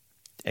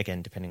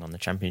 again, depending on the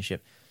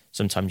championship,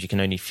 sometimes you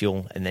can only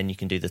fuel and then you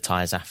can do the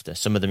tyres after.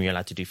 Some of them you're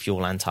allowed to do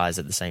fuel and tyres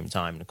at the same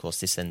time. And of course,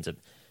 this ends up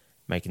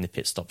making the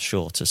pit stops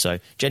shorter. So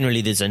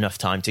generally there's enough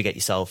time to get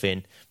yourself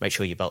in, make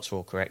sure your belts are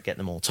all correct, get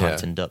them all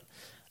tightened up,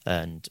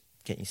 and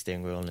get your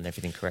steering wheel and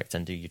everything correct,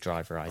 and do your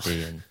driver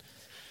ID. And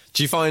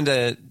do you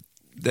find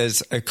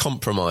there's a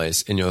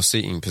compromise in your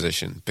seating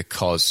position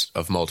because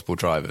of multiple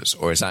drivers,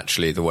 or is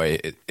actually the way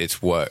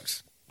it's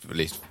worked, at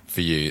least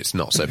for you, it's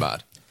not so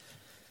bad?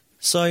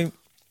 So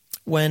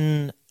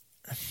at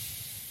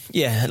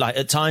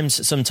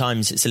times,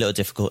 sometimes it's a little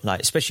difficult,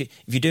 especially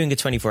if you're doing a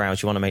 24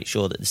 hours, you want to make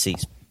sure that the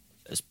seat's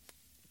as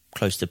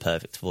close to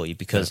perfect for you,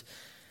 because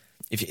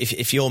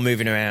if you're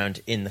moving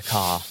around in the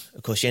car,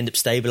 of course, you end up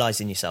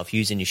stabilising yourself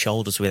using your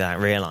shoulders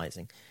without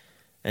realising,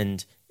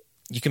 and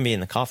you can be in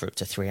the car for up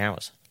to 3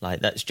 hours.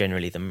 That's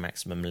generally the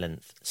maximum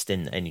length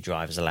stint that any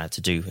driver's allowed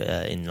to do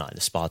in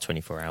the Spa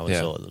 24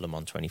 hours or the Le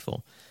Mans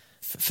 24.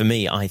 For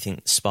me, I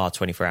think Spa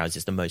 24 hours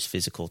is the most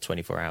physical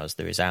 24 hours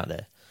there is out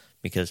there,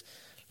 because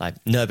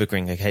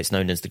Nürburgring, it's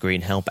known as the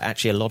Green Hell, but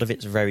actually a lot of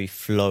it's very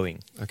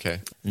flowing. Okay.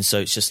 And so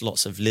it's just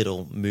lots of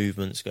little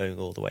movements going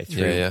all the way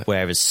through. Yeah.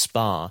 Whereas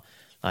Spa,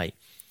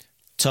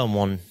 turn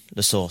one,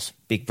 the source,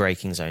 big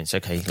braking zones.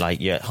 Okay,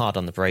 you're hard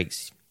on the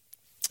brakes,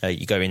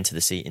 you go into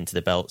the seat, into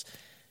the belt,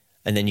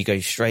 and then you go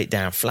straight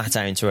down, flat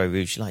out into Eau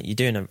Rouge. You're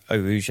doing Eau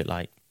Rouge at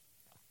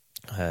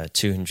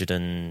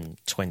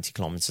 220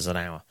 kilometres an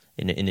hour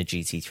in a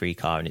GT3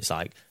 car, and it's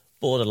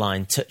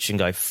borderline touch and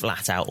go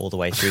flat out all the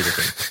way through the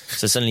thing.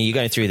 So suddenly you're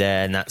going through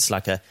there, and that's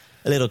a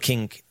little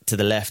kink to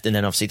the left, and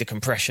then obviously the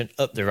compression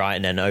up the right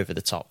and then over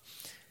the top.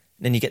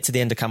 And then you get to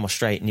the end of Camel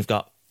Straight, and you've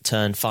got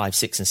turn 5,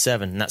 6 and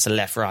 7, and that's a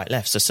left, right,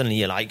 left. So suddenly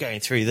you're going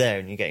through there,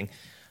 and you're getting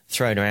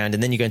thrown around,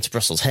 and then you go into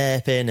Brussels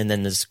Hairpin, and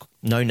then there's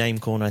No Name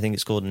Corner, I think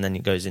it's called, and then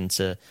it goes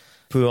into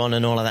Pouhon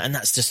and all of that, and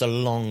that's just a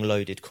long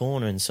loaded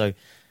corner, and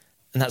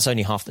that's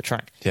only half the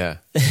track. Yeah.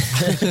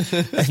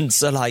 And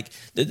so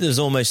there's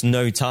almost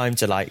no time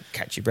to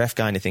catch your breath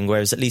kind of thing,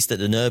 whereas at least at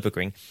the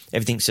Nürburgring,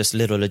 everything's just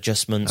little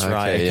adjustments,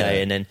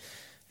 and then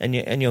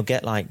you'll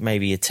get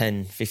maybe a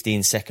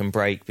 10-15 second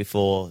break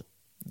before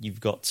you've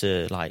got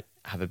to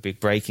have a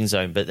big braking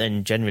zone, but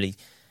then generally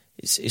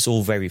it's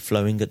all very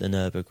flowing at the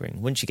Nürburgring.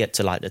 Once you get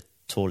to the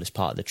tallest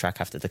part of the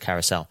track after the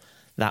carousel,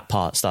 that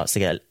part starts to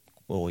get,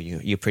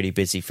 you're pretty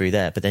busy through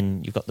there. But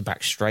then you've got the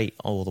back straight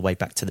all the way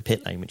back to the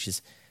pit lane, which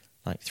is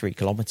 3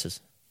 kilometres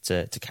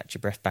to catch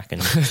your breath back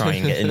and try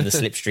and get in the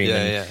slipstream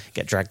and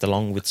get dragged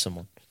along with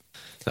someone.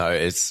 No,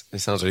 it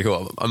sounds really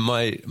cool.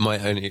 My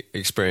only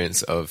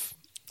experience of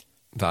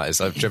that is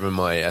I've driven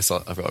my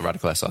SR. I've got a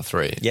Radical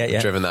SR3.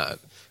 I've driven that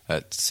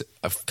at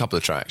a couple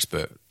of tracks,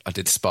 but I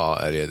did Spa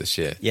earlier this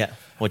year. Yeah.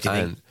 What do you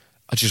think?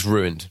 I just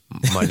ruined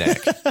my neck.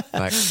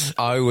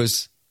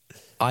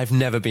 I've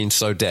never been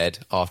so dead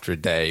after a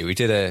day. We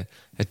did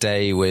a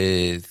day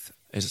with,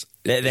 it's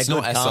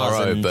not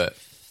SRO, but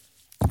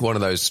one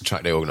of those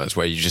track day organisers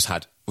where you just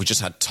had we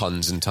just had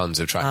tons and tons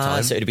of track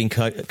time. So it would have been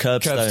Curbstone.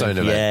 Curbstone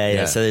event,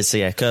 Yeah. So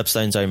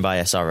Curbstone's owned by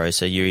SRO,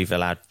 so you're either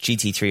allowed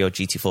GT3 or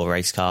GT4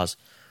 race cars,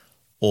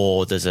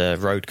 or there's a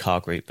road car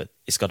group, but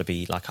it's got to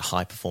be like a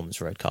high performance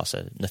road car,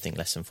 so nothing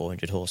less than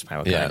 400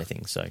 horsepower kind of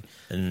thing. So,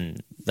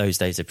 and those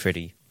days are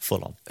pretty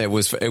full on. It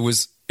was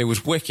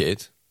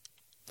wicked,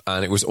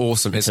 and it was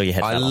awesome. Until your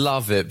head I fell off.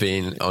 love it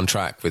being on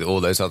track with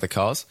all those other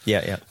cars.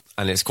 Yeah.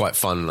 And it's quite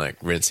fun, like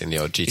rinsing the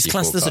old GT4 It's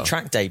classed as a car.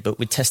 track day, but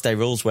with test day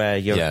rules where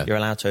you're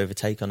allowed to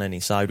overtake on any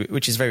side,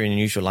 which is very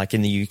unusual. Like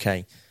in the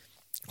UK,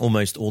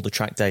 almost all the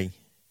track day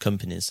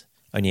companies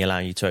only allow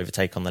you to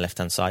overtake on the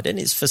left-hand side, and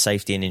it's for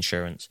safety and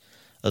insurance.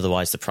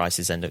 Otherwise, the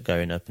prices end up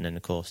going up, and then,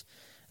 of course,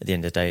 at the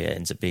end of the day, it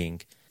ends up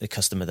being the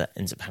customer that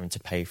ends up having to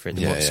pay for it,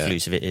 the more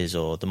exclusive it is,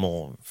 or the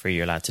more free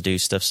you're allowed to do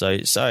stuff. So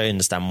I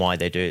understand why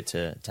they do it,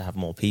 to have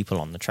more people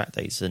on the track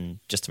days and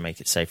just to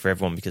make it safe for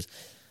everyone, because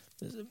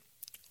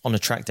on a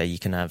track day, you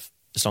can have,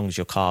 as long as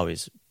your car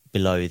is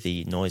below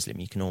the noise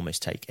limit, you can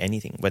almost take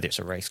anything, whether it's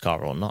a race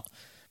car or not.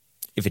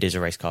 If it is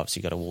a race car,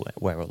 obviously you've got to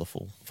wear all the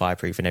full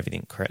fireproof and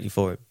everything correctly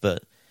for it.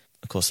 But,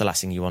 of course, the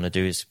last thing you want to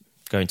do is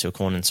go into a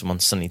corner and someone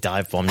suddenly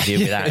dive bombs you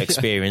without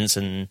experience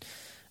and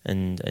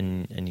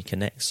you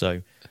connect.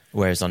 So,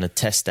 whereas on a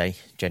test day,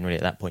 generally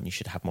at that point you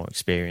should have more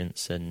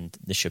experience, and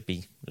there should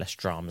be less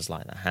dramas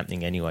like that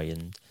happening anyway,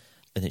 and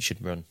it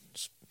should run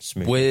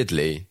smoothly.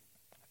 Weirdly,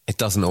 it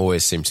doesn't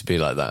always seem to be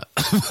like that.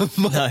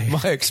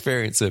 My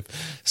experience of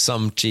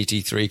some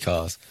GT3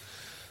 cars,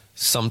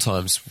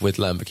 sometimes with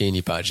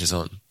Lamborghini badges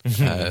on,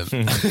 There's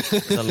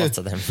a lot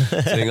of them.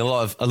 doing a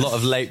lot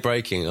of late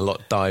braking, a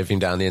lot diving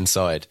down the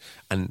inside,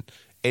 and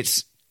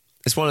it's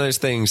one of those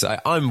things.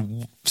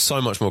 I'm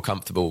so much more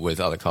comfortable with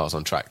other cars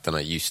on track than I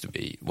used to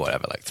be,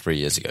 like 3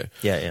 years ago.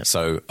 Yeah.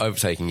 So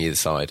overtaking either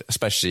side,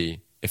 especially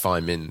if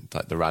I'm in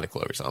like the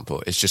Radical, for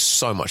example, it's just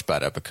so much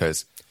better,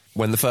 because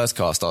when the first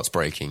car starts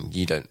braking,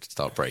 you don't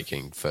start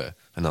braking for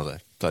another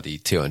bloody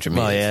 200 metres.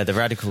 Well, yeah, the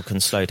Radical can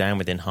slow down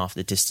within half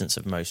the distance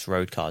of most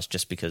road cars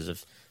just because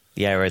of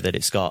the aero that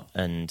it's got,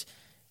 and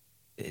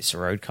it's a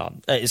road car.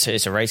 It's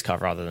a race car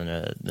rather than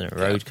a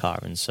road car,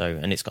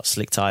 and it's got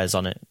slick tyres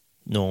on it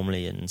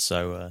normally, and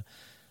so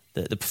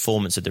the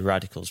performance of the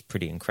Radical is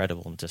pretty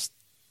incredible, and just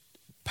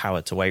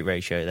power to weight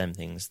ratio, them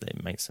things,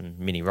 that makes them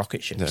mini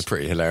rocket ships. They're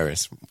pretty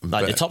hilarious.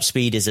 Like the top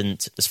speed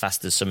isn't as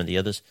fast as some of the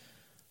others,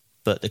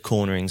 but the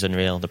cornering's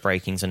unreal, the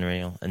braking's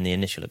unreal, and the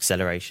initial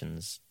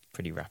acceleration's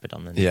pretty rapid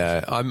on them.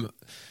 Yeah,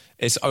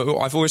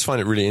 I've always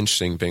found it really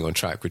interesting being on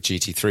track with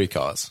GT3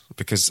 cars,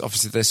 because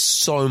obviously they're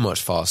so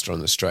much faster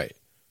on the straight,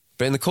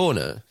 but in the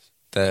corner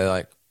they're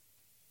like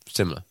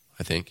similar,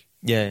 I think.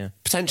 Yeah.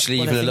 Potentially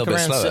even a little bit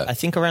slower. I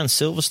think around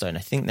Silverstone,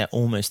 I think they're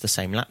almost the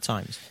same lap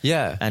times.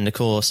 Yeah. And of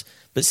course,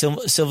 but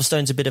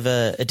Silverstone's a bit of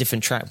a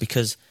different track,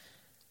 because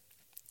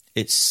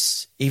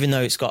it's, even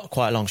though it's got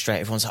quite a long straight,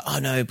 everyone's like, oh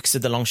no, because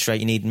of the long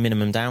straight you need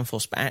minimum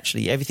downforce, but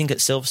actually everything at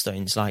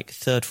Silverstone is like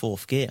third,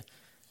 fourth gear,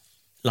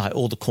 like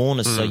all the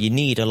corners, so you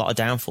need a lot of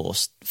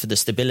downforce for the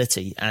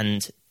stability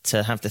and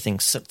to have the thing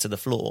sucked to the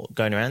floor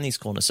going around these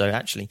corners. So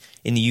actually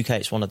in the UK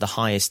it's one of the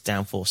highest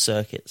downforce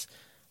circuits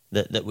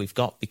that we've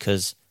got,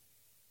 because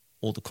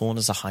all the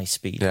corners are high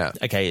speed. Yeah.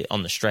 Okay,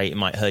 on the straight it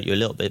might hurt you a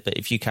little bit, but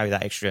if you carry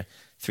that extra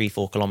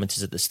 3-4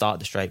 kilometres at the start of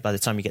the straight, by the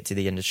time you get to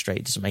the end of the straight,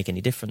 it doesn't make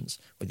any difference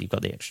whether you've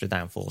got the extra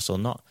downforce or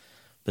not.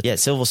 But yeah,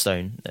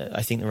 Silverstone,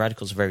 I think the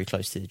Radicals are very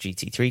close to the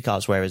GT3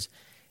 cars, whereas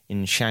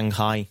in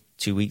Shanghai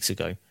 2 weeks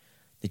ago,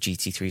 the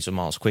GT3s were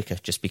miles quicker,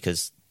 just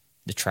because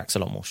the track's a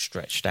lot more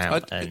stretched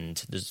out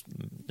and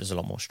there's a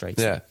lot more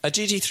straights. Yeah. Are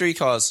GT3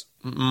 cars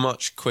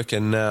much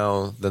quicker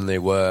now than they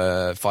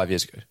were 5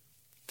 years ago?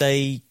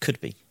 They could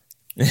be.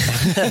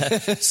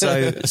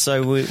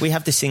 So we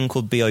have this thing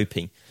called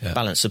BOP,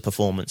 balance of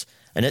performance,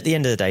 and at the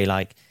end of the day,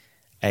 like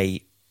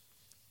a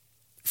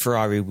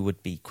Ferrari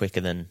would be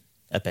quicker than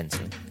a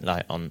Bentley,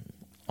 like on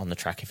the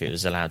track, if it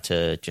was allowed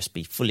to just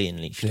be fully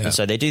unleashed. And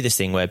so they do this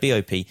thing where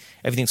BOP,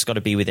 everything's got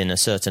to be within a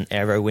certain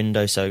aero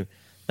window, so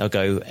they'll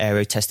go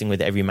aero testing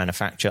with every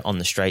manufacturer on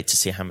the straight to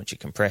see how much it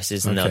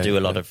compresses, and they'll do a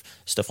lot of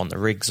stuff on the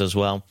rigs as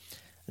well,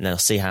 and they'll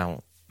see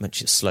how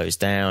much it slows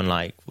down,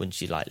 like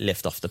once you like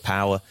lift off the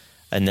power.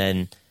 And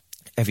then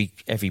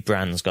every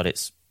brand's got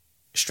its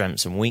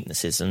strengths and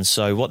weaknesses. And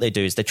so what they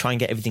do is they try and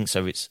get everything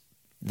so it's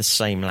the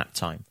same lap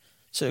time.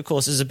 So, of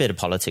course, there's a bit of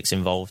politics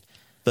involved.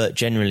 But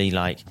generally,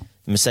 like,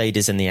 the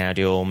Mercedes and the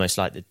Audi are almost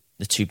like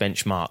the two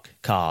benchmark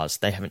cars.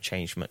 They haven't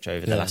changed much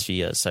over the last few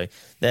years. So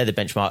they're the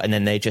benchmark. And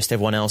then they adjust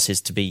everyone else's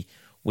to be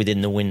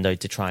within the window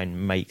to try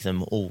and make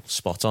them all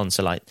spot on.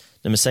 So, like,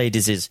 the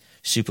Mercedes is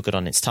super good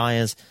on its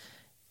tyres.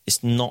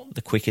 It's not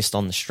the quickest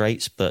on the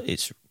straights, but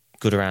it's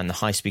good around the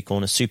high-speed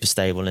corner, super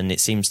stable, and it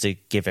seems to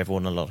give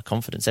everyone a lot of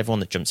confidence. Everyone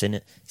that jumps in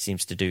it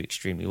seems to do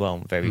extremely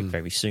well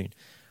very soon.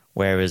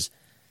 Whereas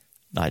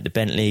like the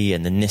Bentley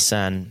and the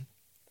Nissan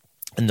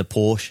and the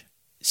Porsche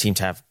seem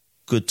to have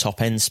good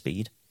top-end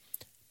speed,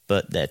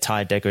 but their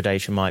tyre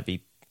degradation might be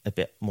a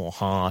bit more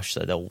harsh, so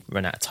they'll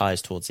run out of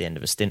tyres towards the end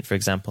of a stint, for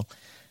example.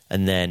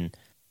 And then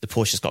the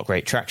Porsche's got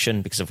great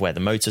traction because of where the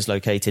motor's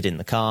located in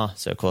the car.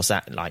 So, of course,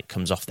 that like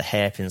comes off the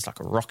hairpins like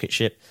a rocket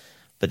ship.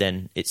 But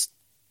then its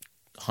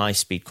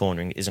high-speed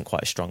cornering isn't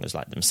quite as strong as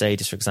like the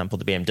Mercedes, for example.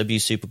 The BMW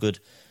is super good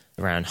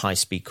around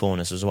high-speed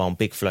corners as well. And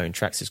big flowing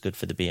tracks is good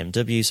for the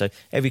BMW. So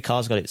every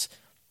car's got its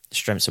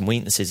strengths and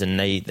weaknesses, and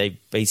they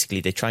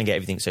basically try and get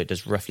everything so it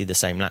does roughly the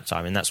same lap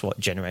time. And that's what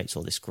generates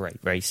all this great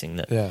racing,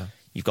 that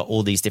you've got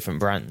all these different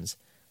brands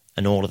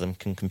and all of them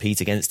can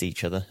compete against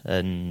each other.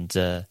 And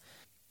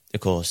of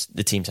course,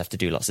 the teams have to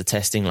do lots of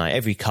testing. Like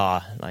every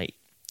car, like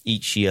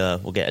each year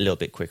will get a little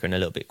bit quicker and a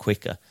little bit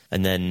quicker,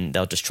 and then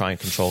they'll just try and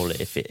control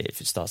it if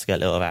it starts to get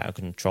a little out of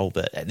control.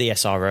 But the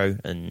SRO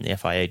and the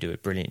FIA do a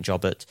brilliant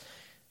job at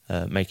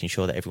making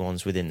sure that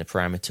everyone's within the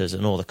parameters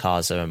and all the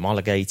cars are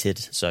homologated.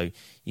 So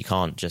you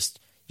can't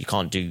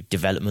do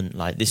development.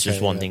 Like this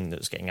was one thing that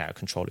was getting out of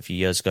control a few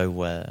years ago,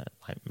 where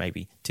like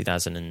maybe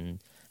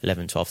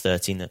 2011, 12,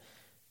 13, that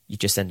you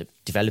just end up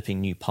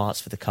developing new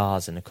parts for the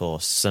cars, and of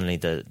course suddenly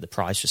the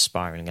price was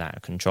spiraling out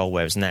of control.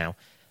 Whereas now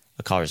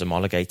a car is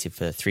homologated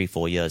for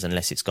 3-4 years,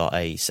 unless it's got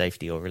a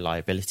safety or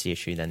reliability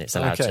issue, then it's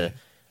allowed to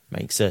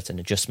make certain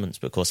adjustments.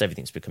 But of course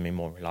everything's becoming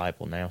more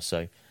reliable now,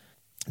 so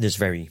there's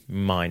very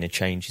minor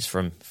changes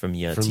from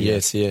year to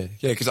year.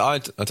 Yeah, because I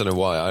don't know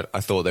why I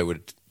thought they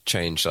would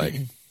change like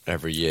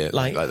every year,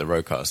 like the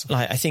road cars.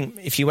 Like I think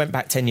if you went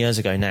back 10 years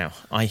ago now,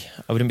 I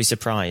wouldn't be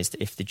surprised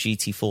if the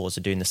GT4s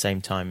are doing the same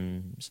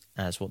times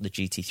as what the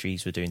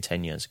GT3s were doing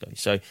 10 years ago.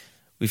 So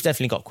we've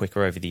definitely got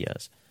quicker over the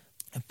years.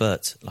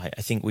 But like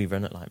I think we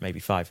run at like maybe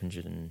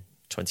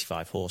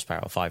 525 horsepower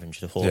or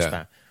 500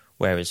 horsepower,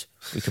 whereas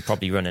we could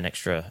probably run an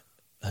extra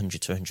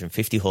 100 to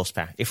 150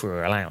 horsepower if we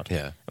were allowed.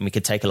 Yeah. And we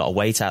could take a lot of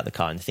weight out of the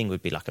car, and the thing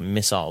would be like a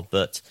missile.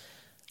 But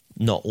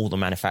not all the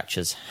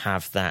manufacturers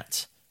have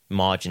that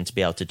margin to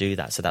be able to do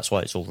that, so that's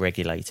why it's all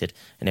regulated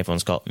and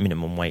everyone's got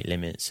minimum weight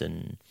limits,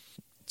 and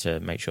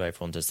to make sure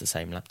everyone does the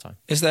same lap time.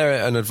 Is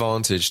there an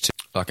advantage to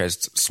like a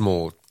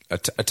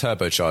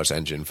turbocharged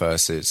engine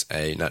versus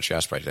a naturally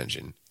aspirated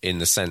engine, in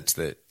the sense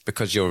that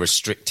because you're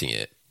restricting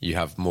it, you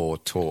have more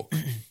torque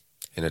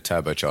in a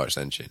turbocharged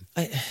engine?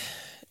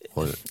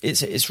 Well,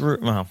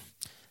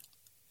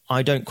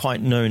 I don't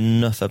quite know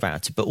enough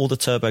about it, but all the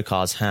turbo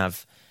cars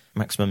have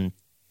maximum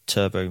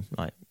turbo,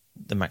 like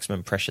the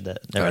maximum pressure that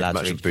they're allowed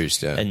to reach.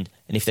 Boost, yeah. And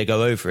if they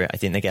go over it, I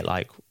think they get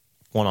like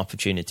one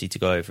opportunity to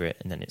go over it,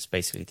 and then it's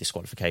basically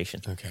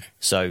disqualification. Okay.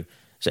 So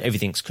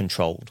everything's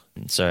controlled.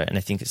 And I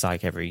think it's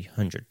like every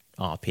 100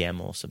 RPM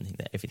or something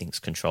that everything's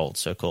controlled.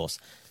 So of course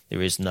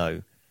there is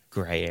no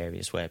grey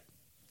areas where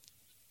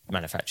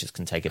manufacturers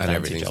can take advantage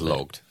of it. And everything's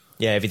logged.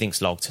 Yeah,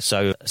 everything's logged.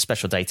 So a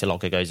special data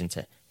logger goes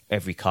into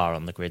every car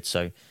on the grid.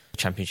 So the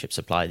championship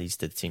supply these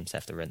to the teams,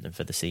 have to rent them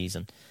for the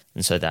season.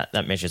 And so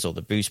that measures all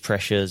the boost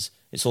pressures.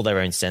 It's all their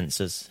own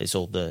sensors. It's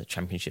all the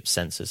championship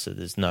sensors. So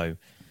there's no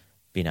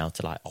being able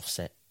to like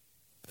offset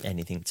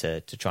anything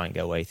to try and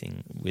go away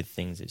with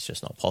things. It's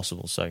just not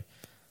possible. So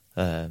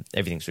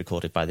everything's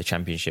recorded by the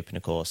championship. And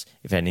of course,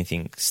 if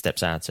anything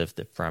steps out of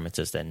the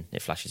parameters, then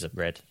it flashes up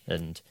red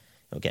and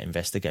it'll get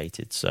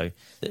investigated. So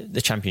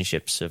the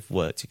championships have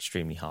worked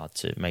extremely hard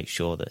to make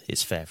sure that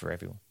it's fair for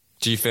everyone.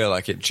 Do you feel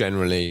like it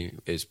generally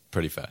is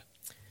pretty fair?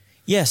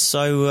 Yes.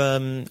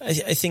 So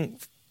I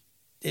think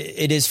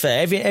it is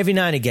fair. Every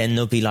now and again,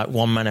 there'll be like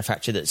one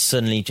manufacturer that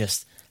suddenly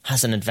just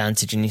has an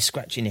advantage, and you're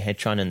scratching your head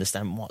trying to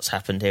understand what's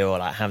happened here, or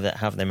like how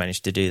have they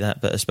managed to do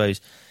that. But I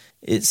suppose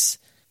it's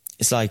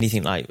like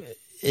anything. Like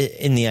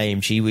in the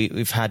AMG,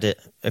 we've had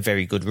a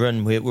very good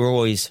run. We're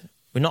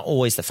not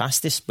always the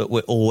fastest, but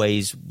we're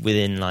always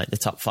within like the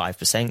top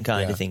 5%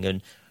 kind of thing,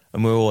 and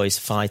we're always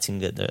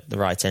fighting at the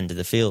right end of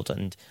the field.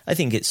 And I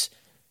think it's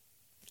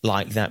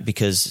like that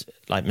because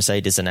like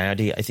Mercedes and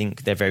Audi, I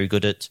think they're very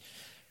good at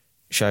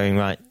showing,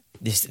 right,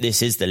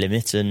 this is the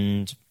limit.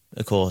 And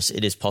of course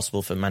it is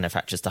possible for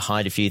manufacturers to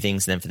hide a few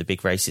things, and then for the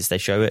big races they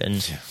show it.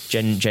 And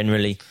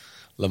generally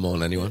Le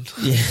Mans, anyone?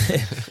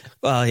 Yeah.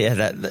 Well,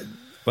 yeah,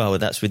 well,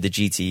 that's with the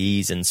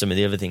GTEs and some of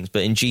the other things.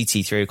 But in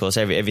GT3, of course,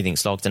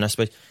 everything's logged. And I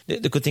suppose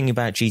the good thing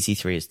about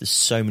GT3 is there's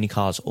so many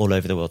cars all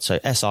over the world. So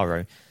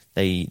SRO,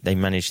 they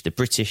manage the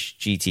British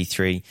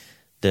GT3,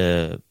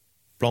 the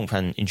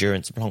Blancpain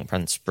Endurance, the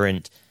Blancpain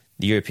Sprint,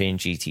 the European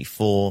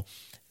GT4,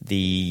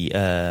 the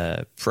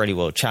Pirelli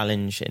World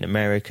Challenge in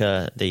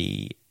America,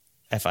 the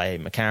FIA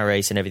Macau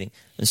race and everything.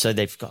 And so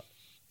they've got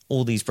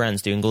all these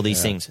brands doing all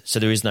these things. So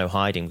there is no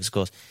hiding. Because, of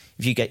course,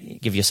 if you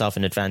give yourself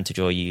an advantage,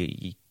 or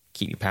you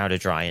keep your powder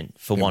dry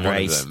for one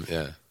race,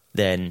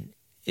 then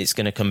it's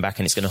going to come back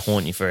and it's going to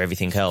haunt you for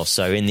everything else.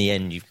 So in the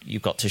end,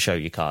 you've got to show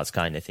your cards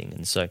kind of thing.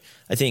 And so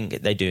I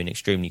think they do an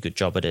extremely good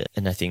job at it.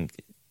 And I think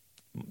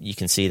you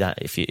can see that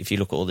if you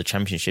look at all the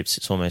championships,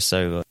 it's almost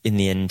so in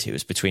the end, it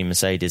was between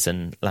Mercedes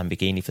and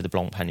Lamborghini for the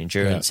Blancpain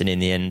Endurance. Yeah. And in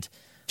the end,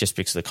 just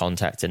because of the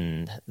contact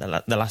and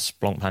the last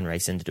Blancpain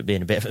race ended up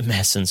being a bit of a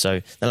mess. And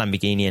so the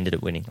Lamborghini ended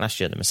up winning. Last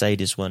year, the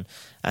Mercedes won.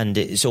 And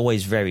it's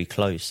always very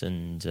close.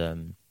 And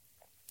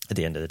at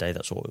the end of the day,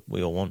 that's what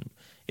we all want.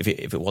 If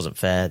it wasn't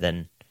fair,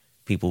 then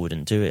people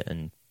wouldn't do it.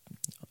 And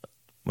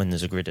when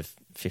there's a grid of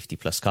 50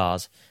 plus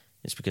cars,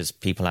 It's because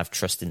people have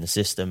trust in the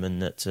system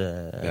and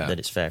that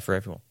it's fair for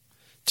everyone.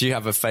 Do you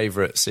have a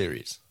favourite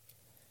series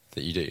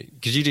that you do?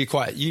 Because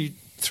you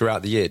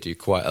throughout the year do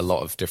quite a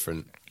lot of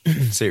different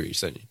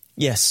series, don't you?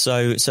 Yes.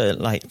 So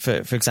like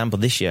for example,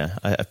 this year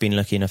I've been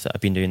lucky enough that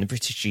I've been doing the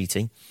British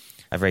GT.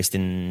 I've raced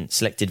in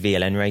selected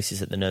VLN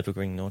races at the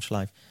Nürburgring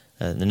Nordschleife,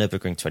 the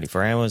Nürburgring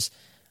 24 Hours.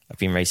 I've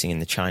been racing in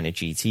the China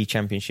GT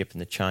Championship and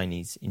the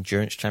Chinese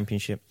Endurance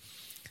Championship.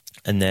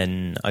 And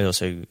then I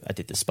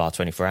did the Spa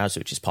 24 Hours,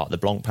 which is part of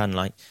the Blancpain.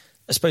 Like,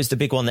 I suppose the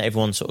big one that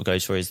everyone sort of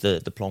goes for is the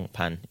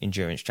Blancpain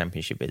Endurance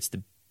Championship. It's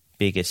the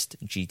biggest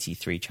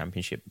GT3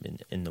 championship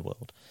in the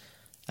world.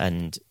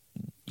 And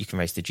you can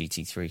race the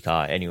GT3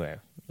 car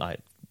anywhere. Like,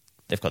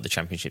 they've got the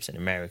championships in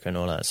America and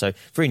all that. So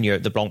for in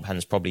Europe, the Blancpain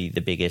is probably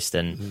the biggest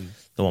and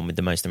the one with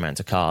the most amount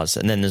of cars.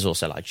 And then there's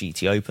also like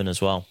GT Open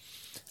as well.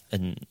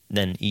 And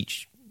then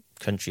each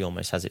country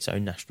almost has its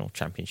own national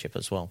championship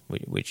as well,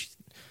 which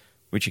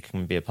you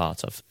can be a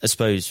part of. I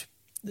suppose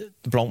the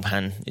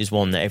Blancpain is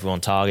one that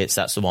everyone targets.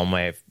 That's the one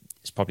where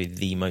it's probably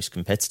the most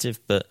competitive.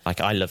 But like,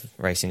 I love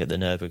racing at the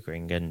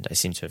Nürburgring, and I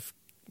seem to have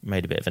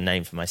made a bit of a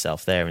name for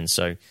myself there. And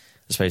so I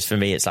suppose for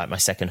me, it's like my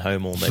second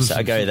home almost.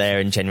 I go there,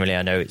 and generally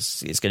I know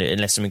it's going to,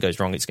 unless something goes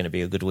wrong, it's going to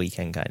be a good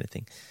weekend kind of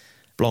thing.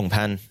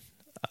 Blancpain,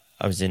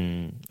 I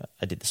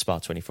did the Spa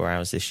 24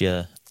 Hours this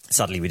year.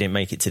 Sadly, we didn't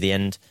make it to the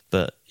end,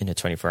 but in a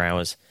 24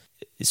 hours,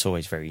 it's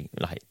always very,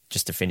 like,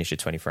 just to finish a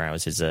 24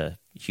 hours is a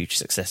huge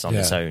success on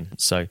its own.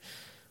 So,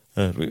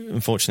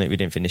 unfortunately, we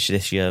didn't finish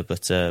this year,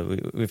 but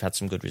we've had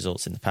some good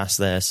results in the past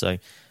there. So,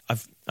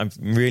 I'm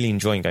really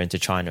enjoying going to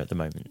China at the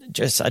moment.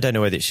 I don't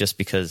know whether it's just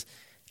because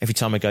every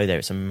time I go there,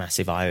 it's a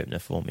massive eye opener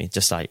for me.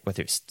 Just like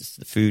whether it's just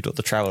the food or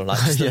the travel, like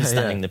just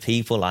understanding the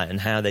people, like, and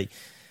how they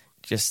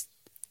just,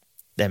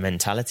 their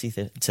mentality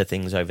to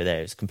things over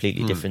there is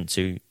completely different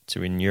to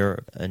in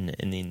Europe and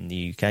in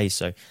the UK.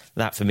 So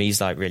that for me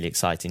is like really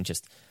exciting,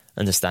 just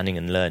understanding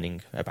and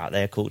learning about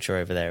their culture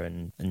over there.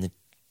 And the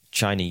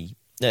Chinese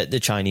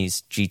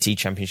GT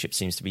Championship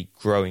seems to be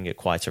growing at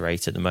quite a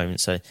rate at the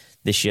moment. So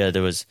this year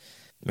there was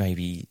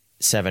maybe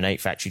 7-8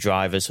 factory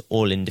drivers,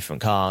 all in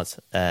different cars.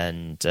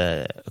 And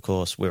of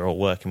course, we're all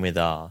working with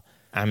our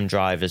AM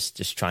drivers,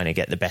 just trying to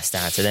get the best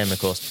out of them. Of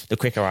course, the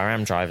quicker our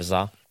AM drivers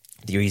are,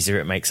 the easier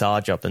it makes our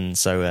job. And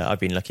so I've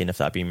been lucky enough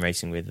that I've been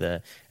racing with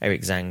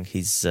Eric Zhang.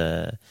 He's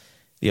the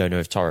owner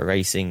of Toro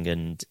Racing,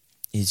 and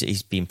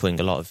he's been putting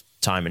a lot of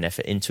time and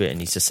effort into it, and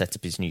he's just set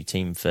up his new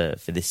team for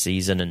this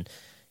season. And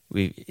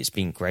it's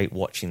been great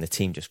watching the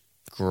team just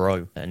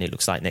grow. And it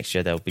looks like next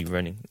year they'll be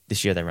running,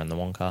 this year they ran the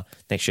one car,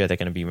 next year they're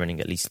going to be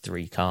running at least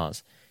 3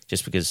 cars,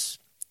 just because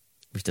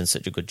we've done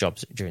such a good job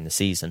during the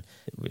season.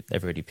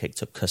 They've already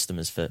picked up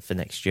customers for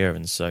next year,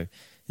 and so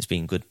it's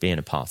been good being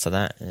a part of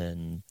that.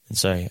 And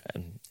so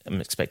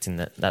I'm expecting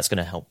that's going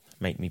to help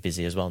make me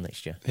busy as well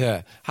next year.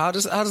 Yeah. How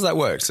does that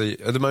work? So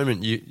at the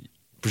moment,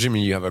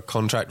 presumably you have a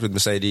contract with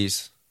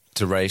Mercedes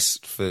to race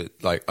for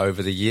like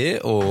over the year,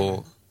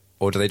 or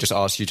do they just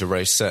ask you to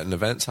race certain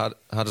events? How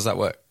does that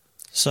work?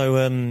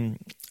 So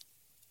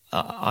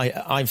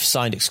I've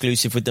signed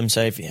exclusive with them,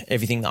 so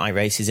everything that I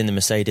race is in the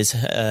Mercedes.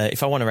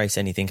 If I want to race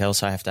anything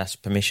else, I have to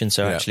ask permission.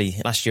 So actually,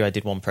 last year I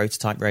did one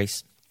prototype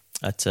race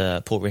at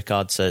Port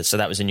Ricard, so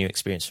that was a new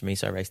experience for me.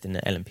 So I raced in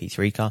the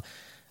LMP3 car,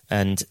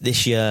 and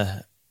this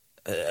year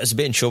I was a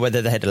bit unsure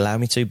whether they had allowed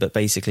me to, but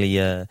basically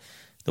the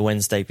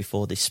Wednesday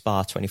before this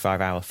Spa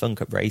 25-hour Fun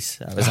Cup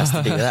race, I was asked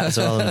to do that as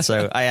well. And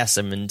so I asked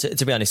them, and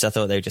to be honest, I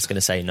thought they were just going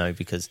to say no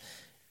because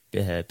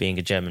being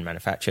a German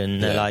manufacturer,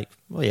 and they're like,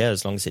 well, yeah,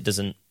 as long as it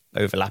doesn't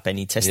overlap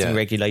any testing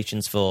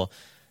regulations for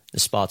the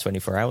Spa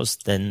 24 Hours,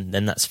 then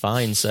that's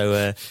fine.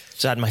 So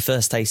I had my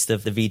first taste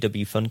of the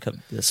VW Fun Cup,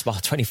 the Spa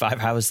 25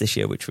 Hours this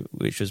year, which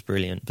was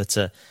brilliant. But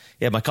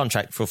my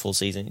contract for a full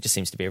season, it just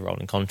seems to be a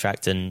rolling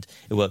contract, and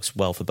it works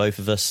well for both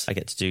of us. I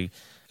get to do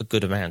a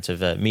good amount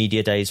of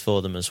media days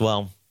for them as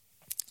well.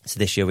 So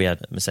this year we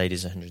had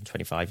Mercedes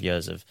 125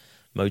 years of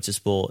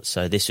motorsport.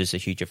 So this was a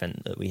huge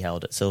event that we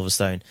held at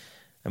Silverstone.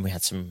 And we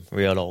had some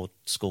real old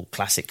school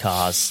classic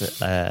cars,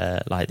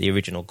 like the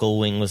original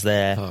Gullwing was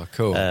there. Oh,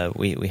 cool.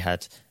 We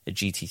had a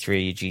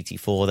GT3, a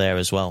GT4 there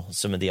as well.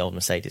 Some of the old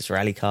Mercedes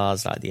rally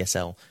cars, like the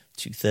SL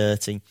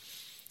 230.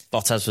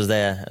 Bottas was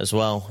there as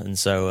well. And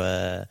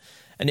so,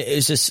 and it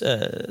was just,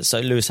 so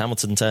Lewis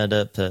Hamilton turned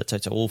up,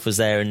 Toto Wolff was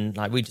there, and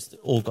like we just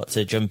all got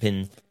to jump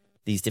in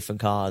these different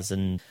cars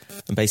and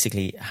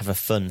basically have a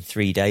fun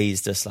 3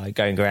 days, just like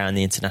going around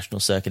the international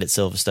circuit at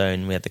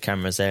Silverstone. We had the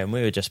cameras there, and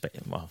we were just,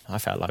 well, I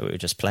felt like we were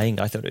just playing.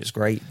 I thought it was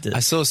great. I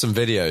saw some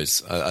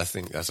videos. I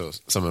think I saw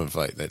some of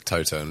like the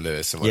Toto and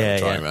Lewis and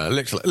driving around.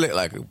 It looked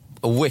like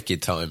a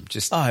wicked time.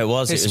 Just it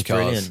was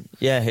brilliant.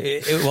 Yeah,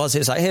 it was.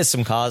 It's like, here's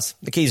some cars.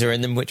 The keys are in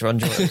them. Which one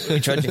do you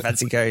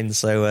fancy going?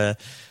 So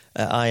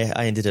I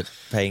ended up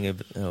playing a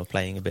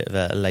bit of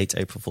a late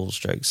April Fool's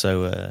joke.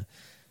 So.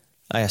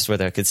 I asked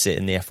whether I could sit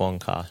in the F1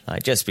 car,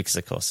 like, just because,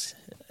 of course,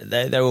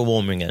 they were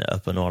warming it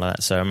up and all of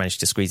that. So I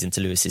managed to squeeze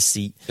into Lewis's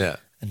seat. Yeah.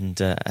 And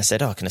I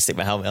said, can I stick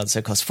my helmet on? So,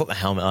 of course, I put my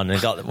helmet on and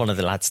I got one of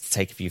the lads to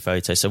take a few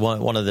photos. So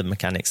one of the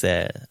mechanics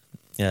there,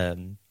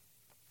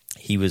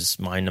 he was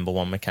my number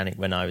one mechanic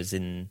when I was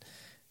in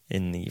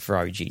the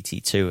Ferrari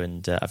GT2,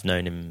 and I've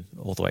known him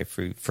all the way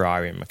through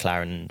Ferrari and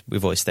McLaren, and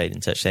we've always stayed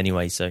in touch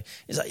anyway. So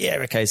he's like, yeah,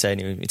 okay. So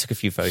anyway, we took a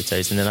few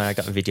photos, and then I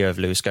got a video of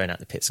Lewis going out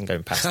the pits and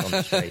going past on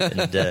the straight.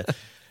 And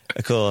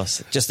of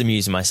course, just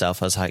amusing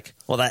myself, I was like,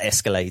 well, that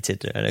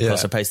escalated. And of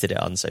course, I posted it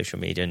on social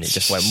media, and it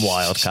just went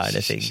wild kind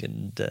of thing.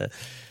 And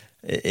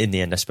in the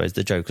end, I suppose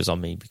the joke was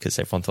on me because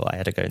everyone thought I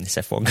had to go in this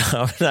F1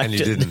 car. And you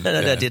didn't.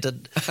 And I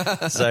didn't.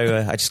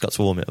 So I just got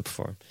to warm it up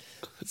for him.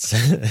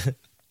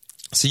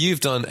 So you've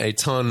done a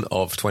ton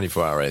of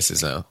 24-hour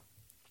races now,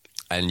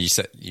 and you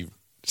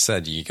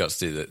said you got to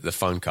do the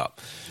Fun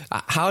Cup.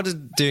 How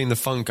did doing the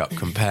Fun Cup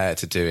compare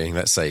to doing,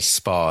 let's say,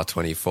 Spa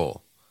 24?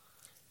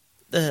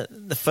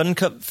 The Fun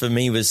Cup for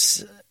me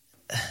was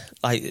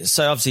like,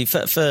 so obviously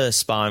for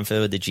Spa and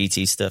for the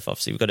GT stuff,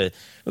 obviously we've got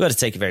to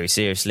take it very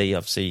seriously.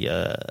 Obviously,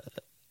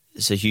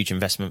 it's a huge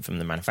investment from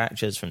the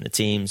manufacturers, from the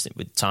teams,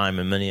 with time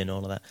and money and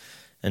all of that.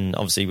 And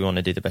obviously we want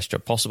to do the best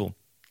job possible.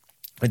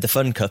 With the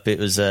Fun Cup, it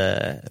was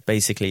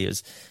basically it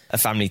was a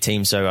family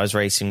team. So I was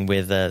racing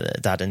with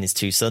Dad and his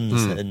two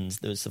sons, and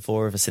there was the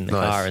four of us in the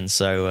car. And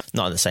so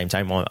not at the same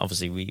time.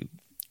 Obviously, we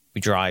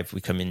drive.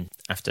 We come in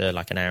after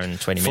like an hour and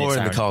 20 minutes.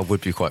 Four in the car would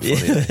be quite funny.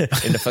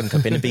 In the Fun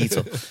Cup, in a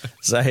Beetle.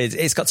 So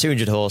it's got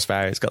 200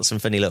 horsepower. It's got some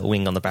funny little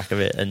wing on the back of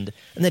it, and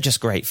they're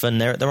just great fun.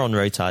 They're on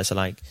road tyres. So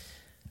like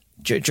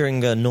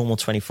during a normal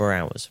 24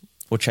 hours,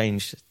 we'll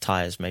change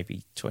tyres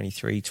maybe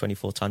 23,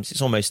 24 times.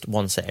 It's almost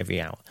one set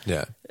every hour.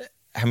 Yeah.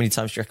 How many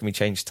times do you reckon we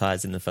changed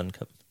tyres in the Fun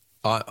Cup?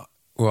 I'm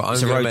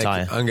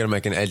going to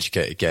make an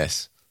educated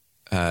guess.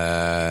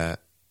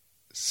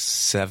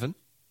 7?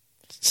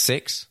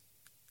 6?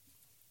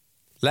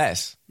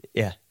 Less?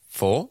 Yeah.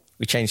 4?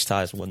 We changed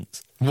tyres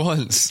once.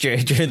 Once?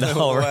 During the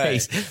whole way.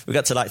 race. We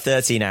got to like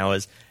 13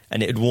 hours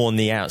and it had worn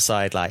the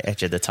outside like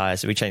edge of the tyre.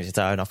 So we changed the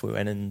tyre and off we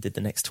went and did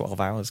the next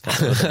 12 hours.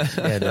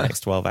 The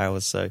next 12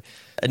 hours. So,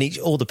 and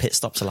all the pit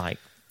stops are like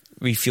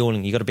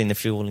refueling. You got to be in the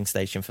fueling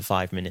station for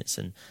 5 minutes.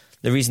 And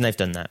the reason they've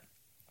done that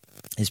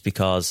is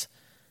because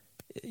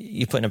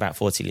you put in about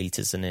 40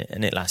 litres in it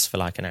and it lasts for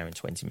like an hour and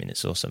 20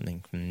 minutes or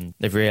something. And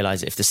they've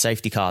realised if the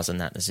safety cars and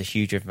that, there's a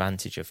huge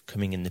advantage of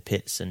coming in the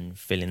pits and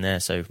filling there.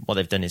 So what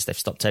they've done is they've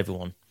stopped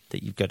everyone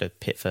that you've got to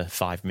pit for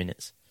 5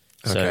 minutes.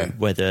 Okay. So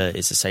whether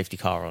it's a safety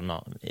car or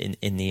not,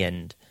 in the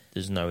end,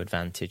 there's no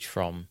advantage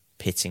from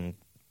pitting.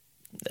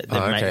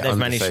 They've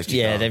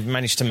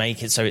managed to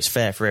make it so it's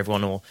fair for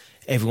everyone, or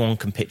everyone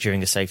can pit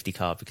during a safety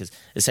car, because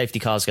the safety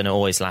car is going to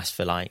always last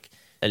for like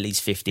at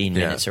least 15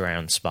 minutes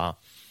around Spa.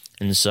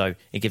 And so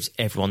it gives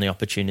everyone the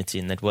opportunity,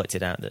 and they'd worked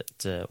it out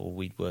that, or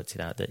we'd worked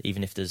it out that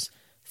even if there's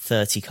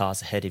 30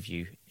 cars ahead of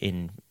you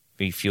in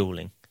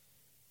refueling,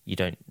 you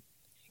don't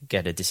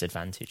get a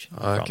disadvantage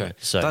from it.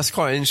 So that's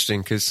quite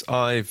interesting, because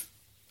and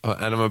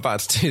I'm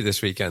about to do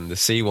this weekend, the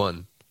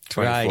C1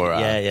 24 hour.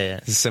 Yeah.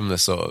 It's a similar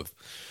sort of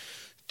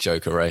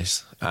Joker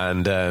race.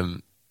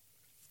 And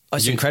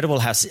it's incredible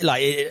how, so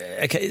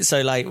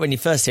when you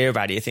first hear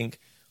about it, you think,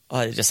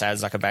 oh, it just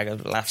sounds like a bag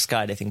of laughs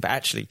kind of thing. But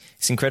actually,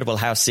 it's incredible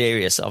how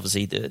serious,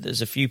 obviously,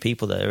 there's a few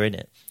people that are in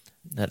it,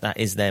 that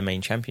is their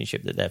main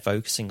championship that they're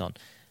focusing on.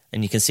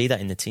 And you can see that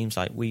in the teams.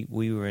 Like, we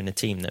were in a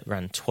team that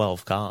ran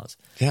 12 cars.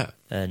 Yeah.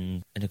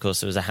 And of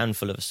course, there was a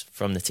handful of us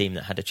from the team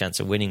that had a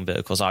chance of winning. But,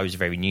 of course, I was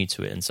very new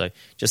to it. And so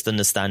just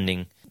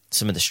understanding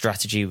some of the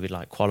strategy with,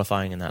 like,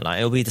 qualifying and that, like,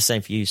 it'll be the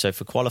same for you. So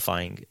for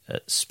qualifying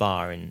at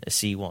Spa in a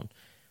C1,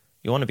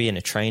 you want to be in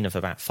a train of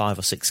about 5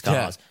 or 6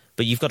 cars. Yeah.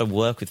 But you've got to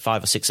work with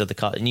 5 or 6 other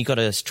cars, and you've got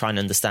to try and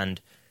understand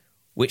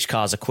which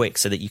cars are quick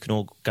so that you can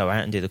all go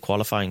out and do the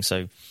qualifying.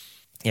 So,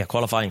 yeah,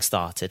 qualifying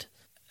started,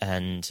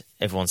 and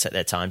everyone set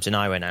their times, and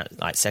I went out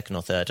like second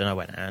or third, and I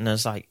went out, and I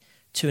was like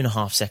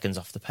 2.5 seconds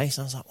off the pace,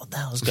 and I was like, what the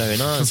hell's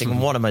going on? I was thinking,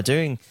 what am I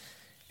doing?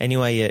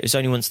 Anyway, it was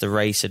only once the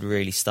race had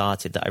really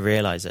started that I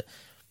realised that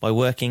by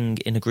working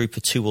in a group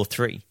of 2 or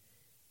 3,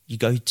 you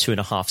go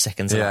 2.5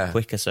 seconds a lot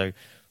quicker. So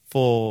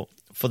for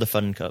the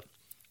Fun Cup,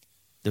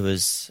 there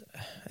was,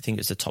 I think it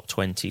was the top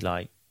 20,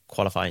 like,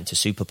 qualifying to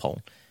Super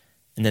Pole.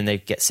 And then they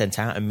get sent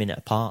out a minute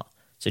apart.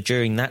 So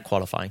during that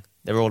qualifying,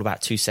 they were all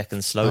about 2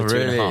 seconds slower,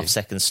 2.5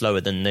 seconds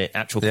slower than the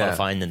actual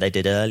qualifying than they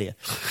did earlier.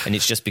 And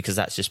it's just because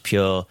that's just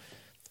pure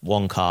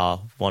one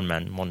car, one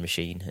man, one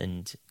machine,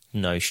 and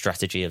no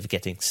strategy of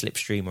getting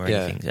slipstream or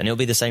anything. And it'll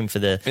be the same for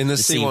the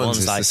C1s.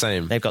 It's the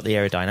same. They've got the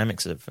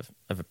aerodynamics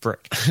of a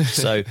brick.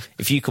 So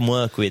if you can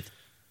work with,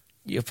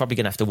 you're probably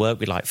going to have to work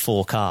with like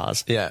 4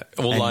 cars. Yeah,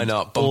 all line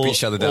up, bump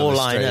each other down the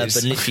line straights.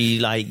 up, and literally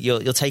like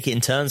you'll take it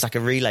in turns like a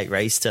relay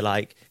race to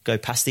like go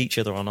past each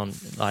other on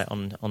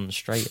the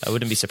straight. I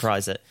wouldn't be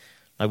surprised that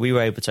like we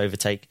were able to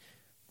overtake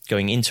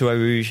going into Eau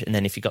Rouge, and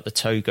then if you got the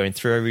tow going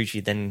through Eau Rouge,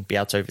 you'd then be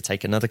able to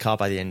overtake another car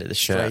by the end of the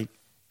straight.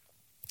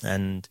 Yeah.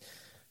 And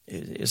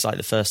it was like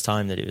the first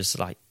time that it was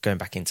like going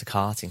back into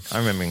karting. I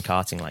remember in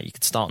karting, like you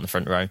could start in the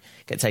front row,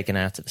 get taken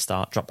out at the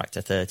start, drop back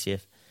to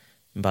 30th.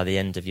 And by the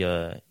end of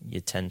your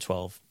 10,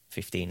 12,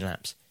 15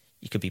 laps,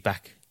 you could be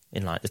back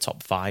in like the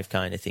top 5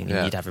 kind of thing,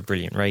 and you'd have a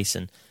brilliant race.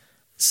 And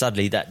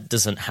sadly, that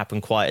doesn't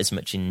happen quite as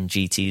much in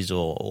GTs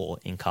or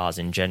in cars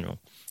in general,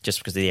 just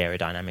because of the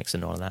aerodynamics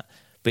and all of that.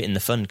 But in the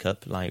Fun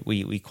Cup, like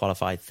we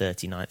qualified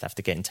 39th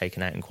after getting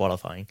taken out in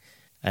qualifying.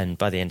 And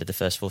by the end of the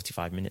first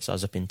 45 minutes, I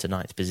was up into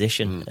 9th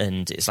position.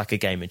 And it's like a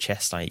game of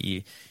chess. Like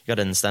you got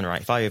to understand,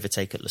 right, if I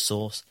overtake at La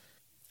Source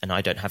and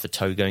I don't have a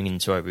tow going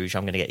into Eau Rouge,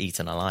 I'm going to get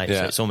eaten alive.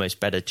 Yeah. So it's almost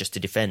better just to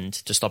defend,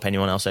 to stop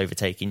anyone else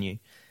overtaking you.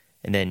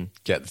 And then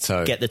get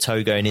the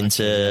tow going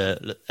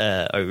into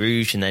Eau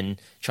Rouge, and then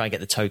try and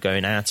get the tow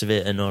going out of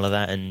it and all of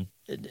that. And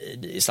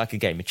it's like a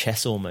game of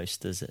chess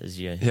almost, as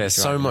you. Yeah,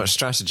 so much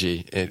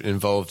strategy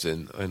involved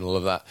in all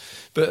of that.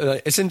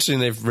 But it's interesting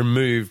they've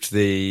removed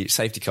the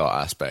safety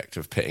car aspect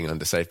of pitting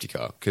under safety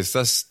car, because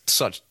that's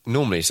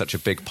normally such a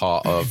big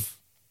part of.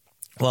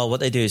 Well, what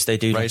they do is they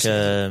do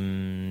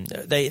racing.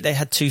 They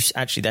had two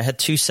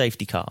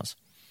safety cars,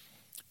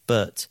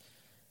 but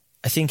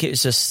I think it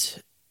was just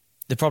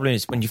the problem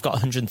is when you've got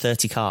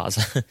 130 cars,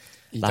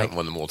 you don't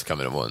want them all to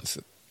come in at once.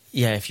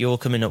 Yeah, if you're all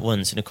coming at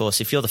once, and of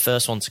course if you're the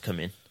first one to come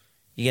in,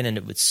 you're going to end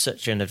up with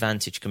such an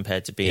advantage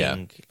compared to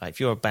being like if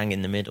you're a bang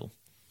in the middle,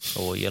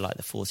 or you're like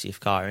the 40th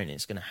car in,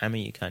 it's going to hammer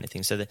you kind of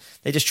thing. So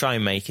they just try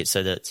and make it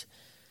so that.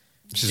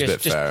 Which is a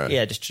bit fair.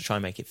 Yeah, just to try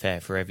and make it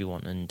fair for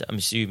everyone. And I'm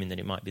assuming that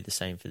it might be the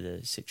same for the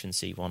Citroen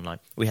C1.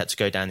 Like, we had to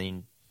go down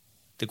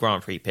the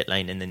Grand Prix pit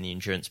lane and then the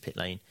endurance pit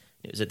lane.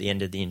 It was at the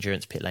end of the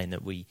endurance pit lane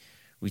that we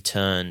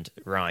turned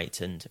right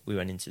and we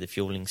went into the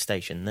fueling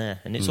station there.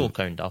 And it's all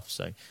coned off,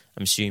 so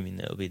I'm assuming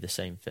that it'll be the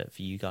same for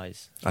you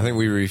guys. I think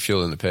we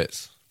refuel in the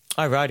pits.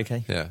 Oh, right,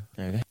 okay. Yeah.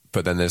 Okay.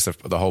 But then there's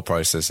the whole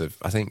process of,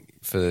 I think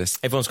for this...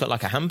 Everyone's got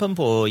like a hand pump,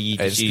 or you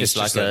just use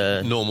like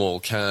a... normal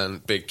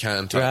big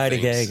can type right,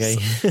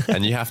 things. Okay.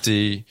 And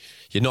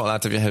you're not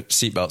allowed to have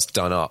seatbelts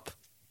done up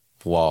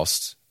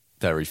whilst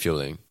they're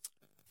refueling.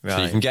 Right.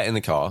 So you can get in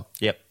the car.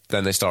 Yep.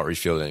 Then they start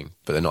refueling,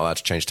 but they're not allowed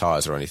to change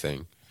tyres or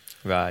anything.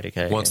 Right,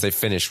 okay. Once they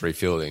finish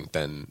refueling,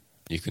 then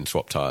you can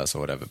swap tyres or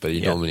whatever. But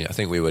normally, I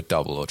think we were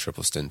double or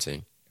triple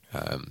stinting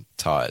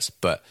tyres.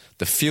 But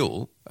the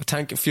fuel, a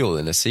tank of fuel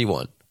in a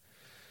C1,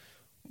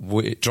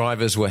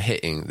 drivers were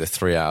hitting the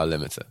 3-hour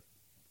limiter.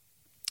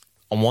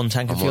 On one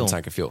tank of fuel? On one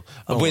tank of fuel.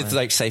 With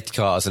like safety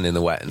cars and in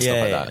the wet and stuff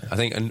like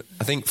that.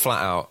 I think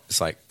flat out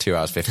it's like 2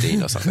 hours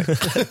 15 or something.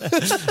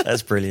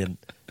 That's brilliant.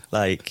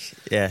 Like,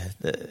 yeah,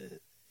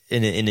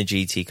 in a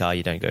GT car,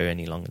 you don't go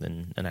any longer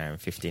than an hour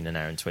and 15, an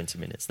hour and 20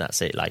 minutes.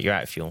 That's it. Like, you're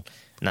out of fuel.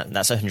 And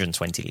that's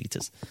 120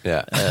 litres.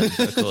 Yeah.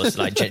 Of course,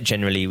 like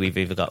generally we've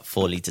either got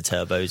 4-litre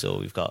turbos or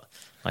we've got,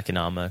 like in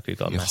our Merc, we've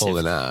got You're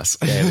hauling ass.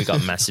 Yeah, we've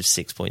got a massive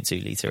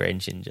 6.2-litre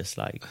engine just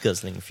like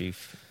guzzling through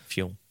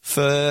fuel.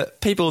 For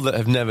people that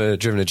have never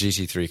driven a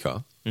GT3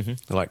 car,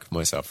 like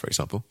myself, for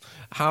example,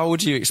 how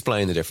would you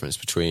explain the difference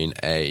between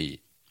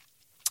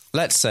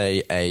let's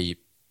say a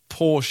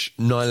Porsche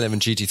 911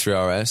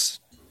 GT3 RS,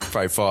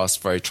 very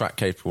fast, very track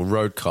capable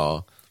road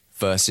car,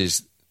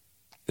 versus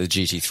the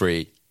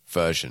GT3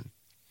 version?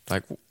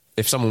 Like,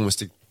 if someone was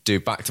to do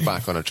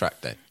back-to-back on a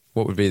track day,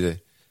 what would be the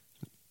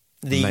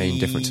main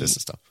differences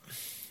and stuff?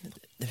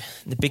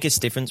 The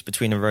biggest difference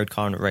between a road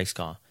car and a race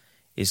car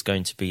is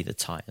going to be the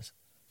tyres.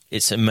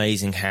 It's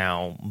amazing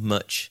how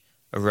much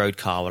a road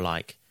car will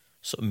like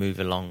sort of move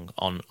along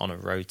on a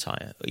road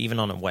tyre, even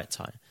on a wet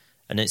tyre.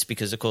 And it's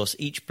because, of course,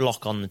 each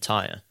block on the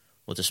tyre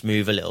will just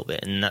move a little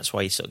bit, and that's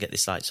why you sort of get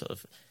this like sort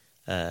of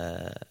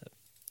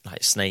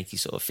like snaky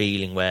sort of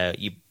feeling where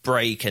you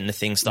brake and the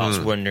thing starts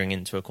wandering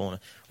into a corner.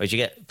 Whereas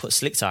you put a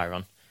slick tyre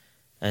on,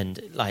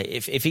 and like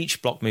if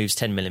each block moves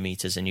 10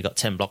 millimetres and you've got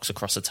 10 blocks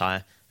across a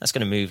tyre, that's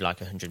going to move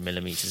like 100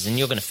 millimetres, and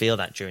you're going to feel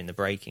that during the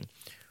braking.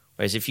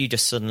 Whereas if you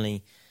just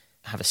suddenly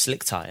have a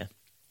slick tyre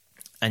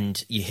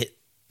and you hit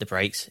the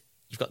brakes,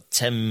 you've got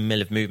 10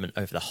 mil of movement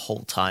over the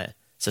whole tyre.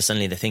 So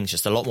suddenly the thing's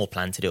just a lot more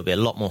planted, it'll be a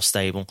lot more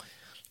stable.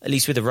 At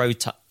least with a road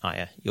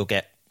tyre, you'll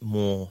get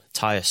more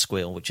tyre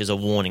squeal, which is a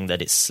warning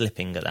that it's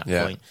slipping at that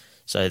point.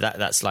 So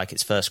that's like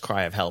its first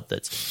cry of help,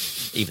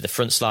 that's either the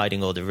front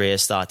sliding or the rear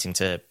starting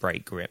to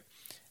break grip.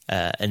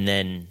 And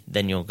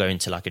then you'll go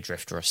into like a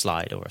drift or a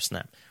slide or a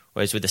snap.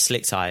 Whereas with a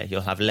slick tyre,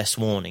 you'll have less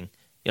warning.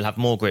 You'll have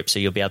more grip, so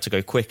you'll be able to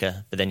go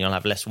quicker, but then you'll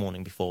have less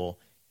warning before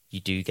you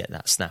do get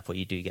that snap or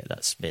you do get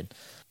that spin.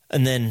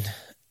 And then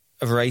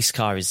a race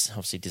car is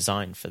obviously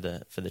designed for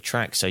the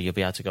track, so you'll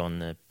be able to go on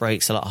the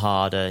brakes a lot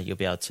harder, you'll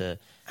be able to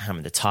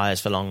hammer the tyres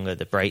for longer,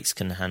 the brakes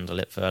can handle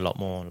it for a lot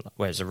more,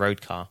 whereas a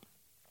road car,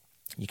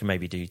 you can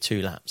maybe do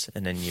 2 laps,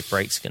 and then your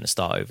brakes are going to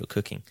start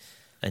overcooking,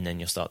 and then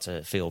you'll start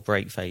to feel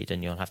brake fade,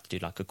 and you'll have to do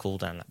like a cool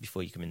down lap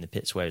before you come in the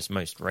pits, whereas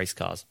most race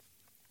cars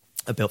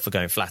are built for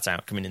going flat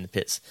out, coming in the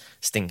pits,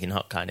 stinking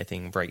hot kind of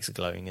thing, brakes are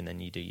glowing, and then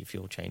you do your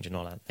fuel change and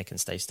all that. They can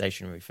stay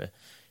stationary for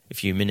a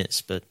few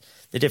minutes. But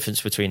the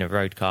difference between a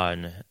road car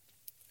and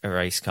a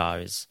race car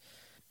is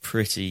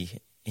pretty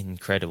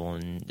incredible,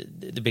 and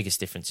the biggest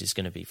difference is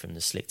going to be from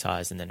the slick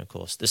tyres, and then of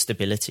course the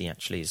stability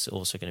actually is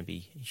also going to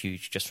be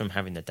huge just from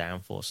having the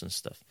downforce and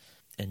stuff,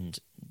 and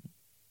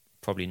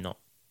probably not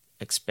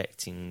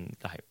expecting,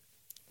 like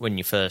when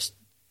you first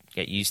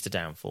get used to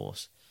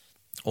downforce,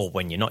 or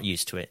when you're not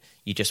used to it,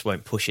 you just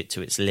won't push it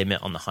to its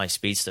limit on the high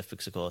speed stuff,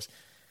 because of course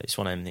it's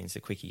one of them things, the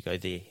quicker you go,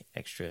 the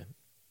extra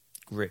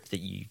grip that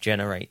you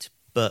generate.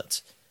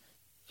 But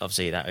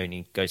obviously that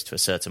only goes to a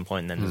certain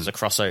point, and then there's a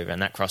crossover,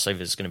 and that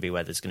crossover is going to be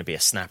where there's going to be a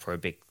snap or a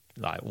big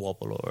like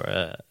wobble, or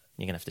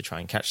you're going to have to try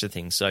and catch the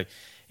thing. So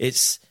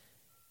it's,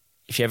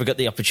 if you ever got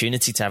the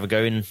opportunity to have a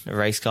go in a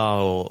race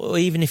car, or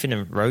even if in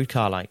a road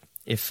car, like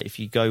if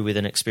you go with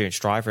an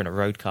experienced driver in a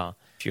road car,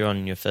 if you're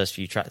on your first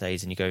few track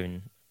days and you go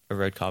in a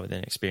road car with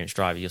an experienced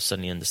driver, you'll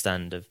suddenly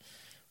understand of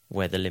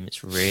where the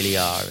limits really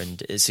are.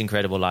 And it's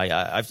incredible. Like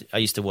I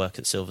used to work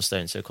at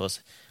Silverstone, so of course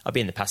I'd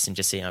be in the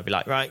passenger seat and I'd be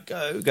like, right,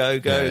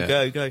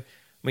 go.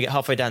 We get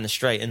halfway down the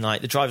straight and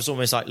like the driver's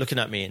almost like looking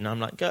at me, and I'm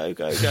like, go.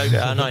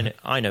 And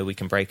I know we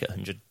can brake at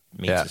 100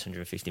 meters,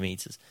 150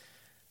 meters.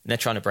 And they're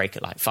trying to brake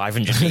at like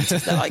 500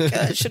 meters. They're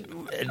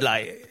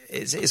like,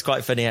 it's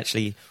quite funny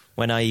actually.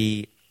 When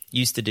I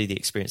used to do the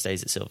experience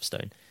days at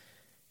Silverstone,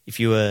 if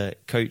you were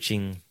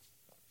coaching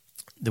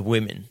the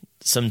women,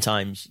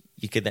 sometimes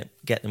you could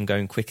get them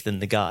going quicker than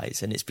the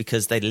guys, and it's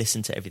because they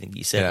listen to everything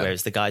you said,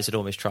 whereas the guys would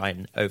almost try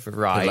and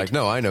override. They're like,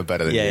 no, I know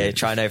better than you. Yeah,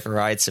 try and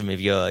override some of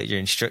your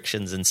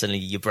instructions, and suddenly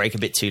you brake a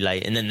bit too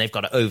late, and then they've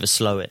got to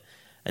overslow it,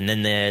 and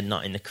then they're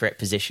not in the correct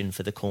position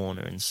for the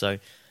corner. And so,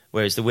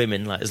 whereas the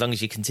women, like, as long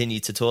as you continue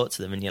to talk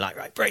to them and you're like,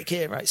 right, brake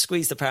here, right,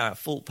 squeeze the power,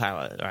 full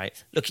power,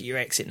 right, look at your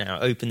exit now,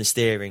 open the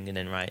steering, and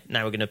then, right,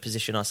 now we're going to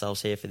position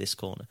ourselves here for this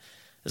corner.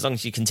 As long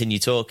as you continue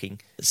talking,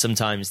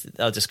 sometimes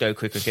they'll just go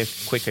quicker.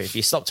 If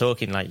you stop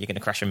talking, like, you're going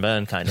to crash and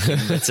burn kind of thing.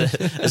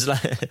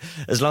 But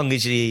as long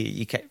as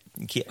you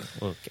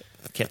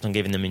kept on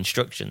giving them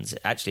instructions,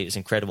 actually it was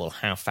incredible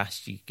how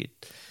fast you could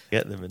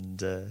get them.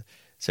 And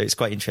so it's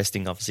quite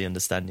interesting, obviously,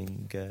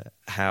 understanding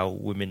how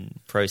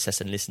women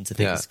process and listen to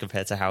things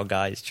compared to how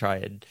guys try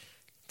and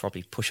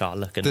probably push our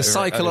luck. And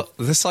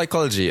the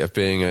psychology of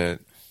being a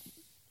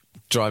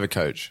driver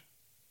coach,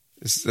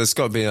 there's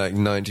got to be like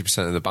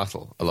 90% of the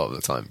battle a lot of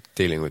the time,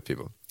 dealing with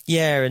people.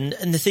 Yeah,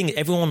 and the thing,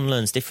 everyone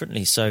learns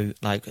differently. So,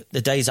 like,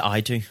 the days that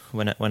I do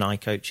when I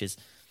coach is,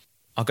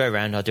 I'll go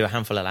around, I'll do a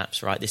handful of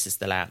laps, right? This is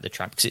the layout of the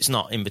track, because it's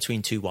not in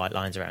between two white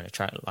lines around a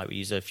track. Like, we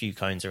use a few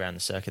cones around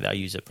the circuit that I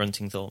use at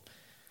Bruntingthorpe.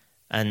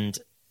 And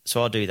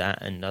so I'll do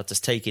that, and I'll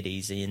just take it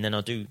easy, and then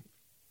I'll do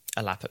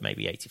a lap at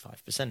maybe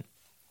 85%. And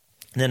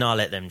then I'll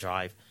let them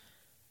drive.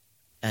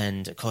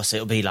 And, of course,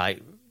 it'll be,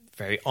 like,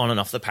 very on and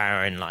off the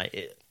power, and,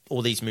 like,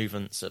 all these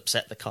movements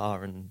upset the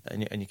car, and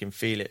you can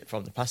feel it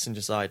from the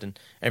passenger side. And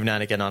every now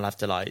and again, I'll have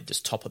to like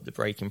just top up the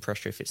braking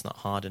pressure if it's not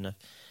hard enough.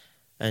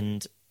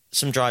 And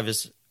some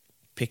drivers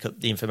pick up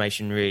the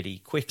information really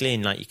quickly,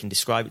 and like you can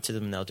describe it to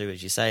them and they'll do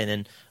as you say. And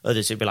then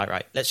others will be like,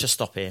 right, let's just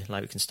stop here.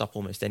 Like, we can stop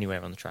almost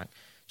anywhere on the track.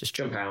 Just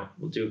jump out.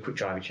 We'll do a quick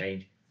driver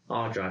change.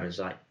 Our driver's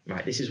like,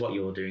 right, this is what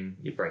you're doing.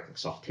 You're braking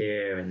soft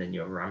here, and then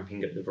you're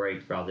ramping up the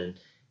brake rather than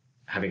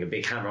having a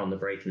big hammer on the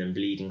brake and then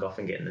bleeding off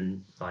and getting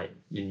them like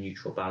the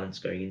neutral balance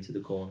going into the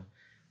corner.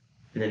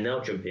 And then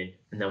they'll jump in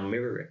and they'll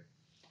mirror it.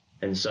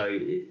 And so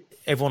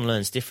everyone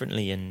learns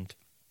differently, and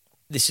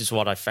this is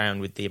what I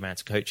found with the amount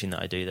of coaching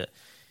that I do, that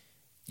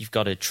you've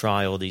got to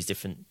try all these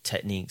different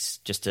techniques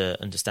just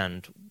to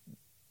understand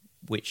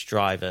which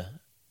driver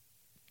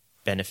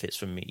benefits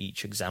from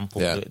each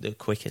example the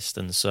quickest.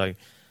 And so,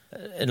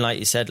 and like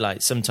you said,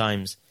 like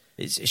sometimes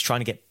it's trying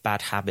to get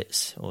bad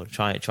habits, or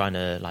trying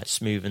to like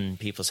smoothen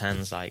people's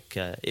hands. Like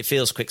it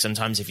feels quick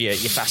sometimes if you're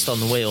fast on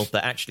the wheel,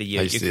 but actually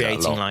you're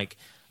creating like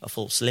a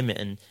false limit.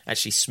 And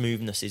actually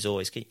smoothness is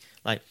always key.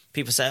 Like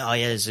people say, oh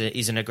yeah,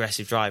 he's an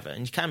aggressive driver,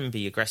 and you can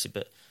be aggressive,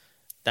 but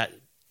that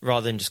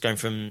rather than just going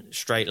from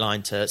straight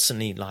line to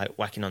suddenly like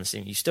whacking on the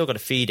steering, you still got to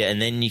feed it,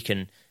 and then you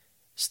can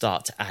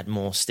start to add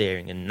more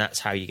steering, and that's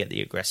how you get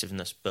the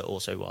aggressiveness, but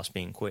also whilst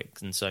being quick.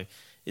 And so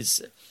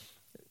there's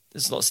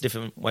lots of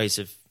different ways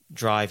of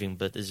driving,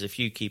 but there's a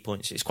few key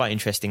points. It's quite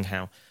interesting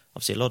how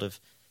obviously a lot of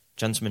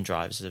gentleman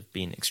drivers have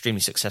been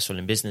extremely successful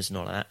in business and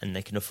all of that, and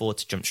they can afford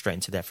to jump straight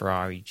into their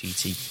Ferrari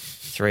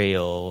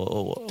GT3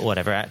 or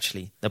whatever.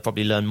 Actually, they'll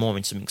probably learn more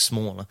in something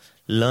smaller,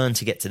 learn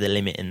to get to the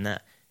limit in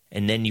that,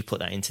 and then you put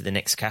that into the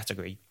next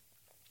category,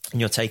 and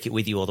you'll take it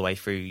with you all the way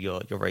through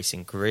your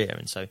racing career.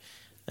 And so,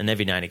 and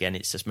every now and again,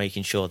 it's just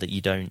making sure that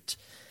you don't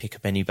pick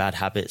up any bad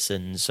habits.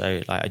 And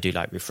so like I do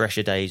like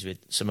refresher days with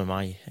some of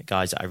my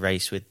guys that I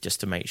race with, just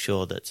to make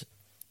sure that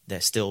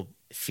they're still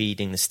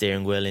feeding the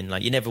steering wheel in.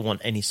 Like, you never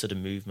want any sort of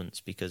movements,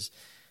 because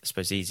I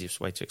suppose the easiest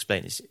way to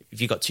explain is if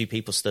you've got two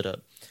people stood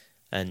up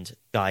and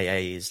guy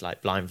A is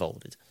like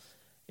blindfolded,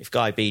 if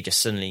guy B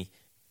just suddenly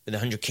with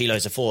 100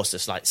 kilos of force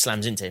just like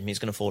slams into him, he's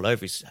going to fall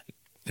over. He's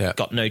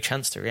got no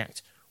chance to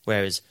react.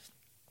 Whereas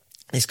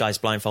this guy's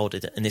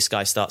blindfolded and this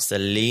guy starts to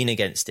lean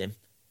against him,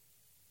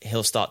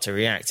 he'll start to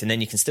react, and then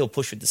you can still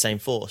push with the same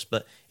force,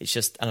 but it's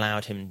just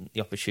allowed him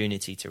the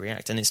opportunity to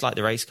react. And it's like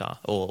the race car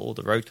or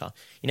the road car.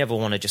 You never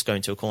want to just go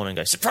into a corner and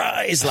go,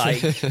 surprise,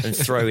 like, and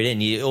throw it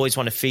in. You always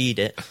want to feed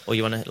it, or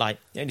you want to, like,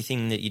 the only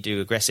thing that you do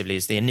aggressively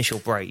is the initial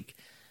brake,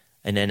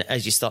 And then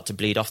as you start to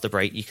bleed off the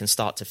brake, you can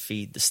start to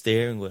feed the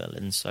steering wheel.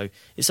 And so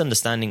it's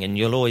understanding, and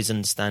you'll always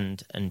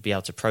understand and be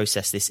able to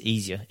process this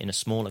easier in a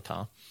smaller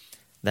car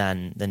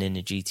than in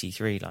a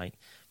GT3. Like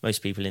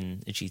most people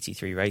in a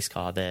GT3 race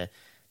car, they're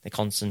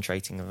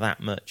concentrating that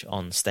much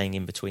on staying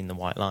in between the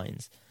white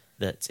lines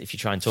that if you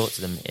try and talk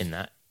to them in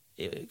that,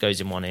 it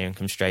goes in one ear and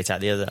comes straight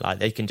out the other. Like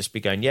they can just be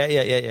going, yeah.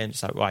 And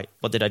it's like, right,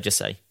 what did I just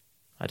say?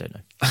 I don't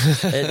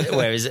know.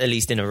 Whereas at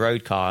least in a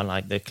road car,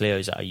 like the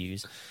Clios that I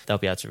use, they'll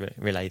be able to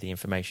relay the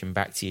information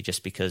back to you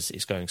just because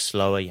it's going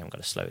slower. You haven't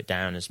got to slow it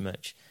down as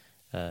much.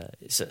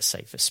 It's at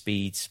safer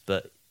speeds,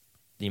 but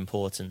the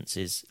importance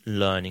is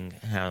learning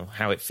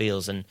how it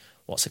feels and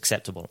what's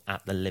acceptable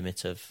at the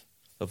limit of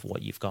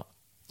what you've got.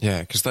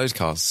 Yeah, because those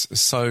cars are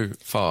so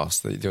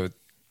fast that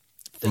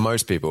for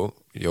most people,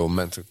 your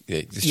mental,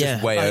 it's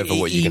just way over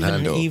what you can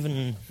handle.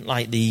 Even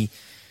like the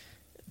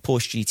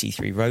Porsche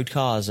GT3 road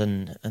cars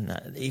and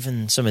that,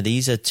 even some of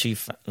these are too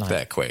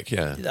they're quick,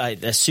 yeah.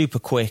 They're super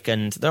quick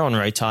and they're on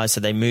road tyres,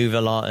 so they move a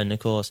lot. And of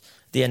course,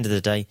 at the end of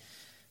the day,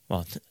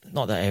 well,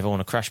 not that I ever want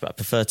to crash, but I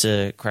prefer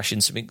to crash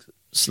in something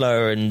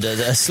slower and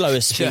a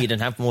slower speed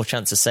and have more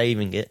chance of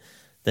saving it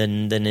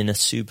than in a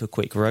super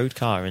quick road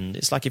car. And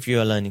it's like if you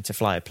were learning to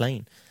fly a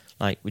plane.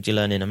 Like, would you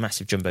learn in a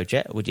massive jumbo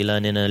jet? Or would you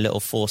learn in a little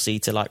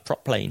 4-seater like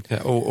prop plane?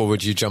 Yeah, or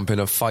would you jump in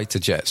a fighter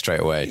jet straight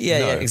away?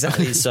 Yeah,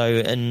 exactly. So,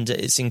 and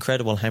it's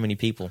incredible how many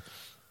people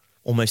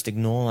almost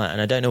ignore that.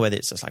 And I don't know whether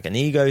it's just like an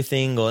ego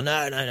thing or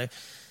no.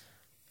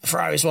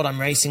 Ferrari is what I'm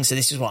racing, so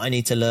this is what I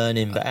need to learn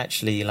in. But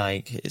actually,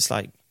 like, it's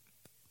like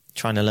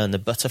trying to learn the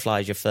butterfly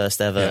is your first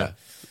ever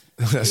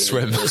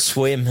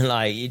swim.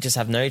 Like, you just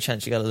have no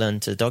chance. You got to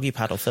learn to doggy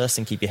paddle first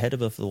and keep your head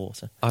above the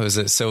water. I was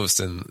at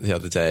Silverstone the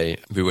other day.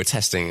 We were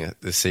testing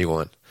the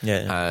C1,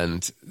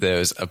 and there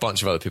was a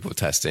bunch of other people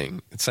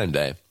testing the same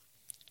day,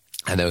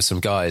 and there were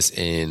some guys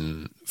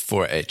in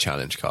 488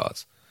 Challenge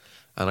cars,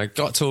 and I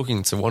got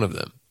talking to one of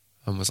them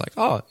and was like,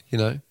 "Oh,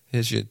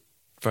 here's your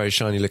very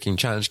shiny looking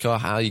Challenge car.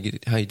 How you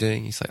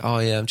doing?" He's like, "Oh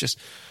yeah, I'm just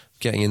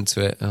getting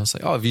into it." And I was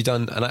like, "Oh, have you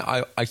done?" And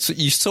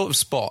you sort of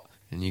spot.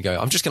 And you go,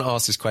 I'm just going to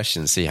ask this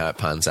question and see how it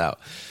pans out.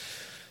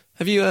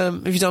 Have you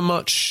done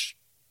much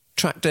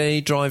track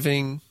day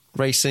driving,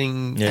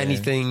 racing,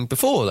 anything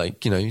before? Like,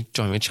 driving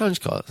a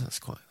Challenge car, that's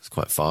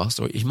quite fast.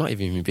 Or you might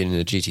have even been in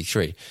a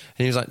GT3. And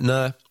he was like,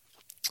 no,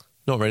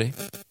 not really.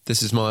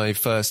 This is my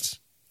first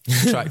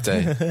track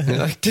day. And you're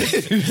like, dude,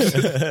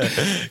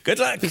 good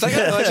luck. He's like,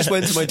 I just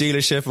went to my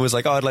dealership and was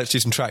like, I'd like to do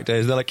some track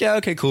days. And they're like, yeah,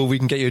 okay, cool. We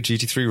can get you a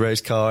GT3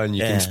 race car and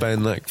you can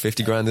spend like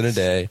 50 grand in a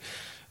day.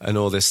 And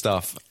all this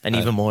stuff. And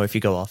even more if you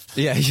go off.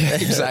 Yeah,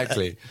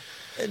 exactly.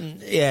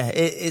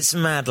 It's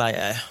mad. Like,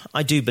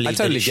 I do believe I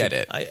totally get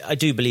it. I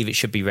do believe it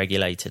should be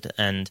regulated.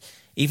 And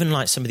even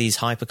like some of these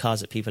hypercars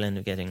that people end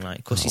up getting, like,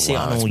 of course, you see it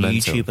on all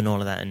YouTube and all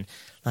of that. And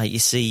like, you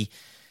see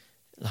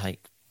like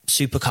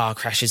supercar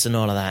crashes and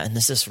all of that. And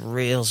there's just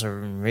reels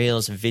and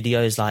reels of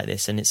videos like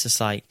this. And it's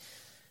just like,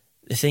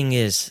 the thing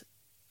is,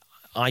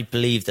 I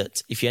believe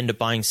that if you end up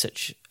buying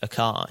such a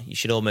car, you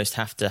should almost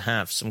have to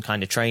have some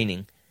kind of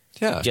training.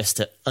 Yeah. Just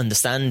to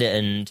understand it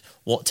and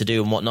what to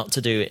do and what not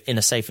to do in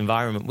a safe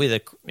environment with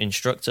an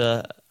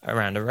instructor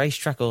around a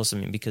racetrack or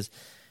something, because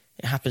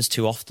it happens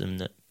too often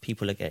that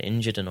people get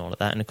injured and all of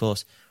that. And of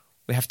course,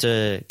 we have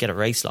to get a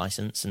race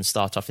license and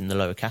start off in the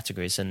lower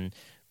categories and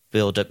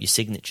build up your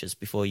signatures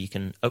before you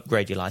can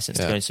upgrade your license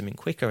to go into something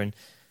quicker. And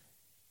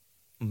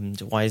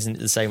why isn't it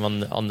the same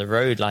on the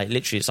road? Like,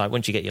 literally, it's like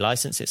once you get your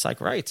license, it's like,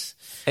 right,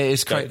 it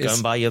is go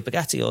and buy your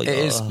Bugatti. Or it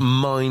is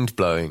mind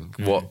blowing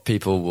what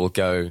people will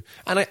go,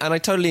 and I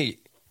totally.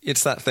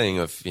 It's that thing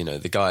of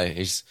the guy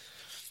who's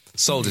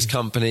sold his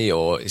company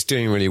or is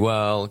doing really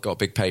well, got a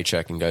big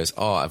paycheck, and goes,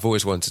 "Oh, I've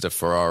always wanted a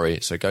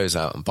Ferrari," so goes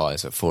out and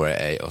buys a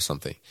 488 or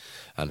something,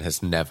 and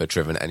has never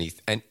driven any.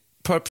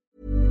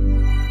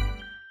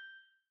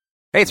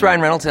 Hey, it's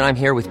Ryan Reynolds, and I'm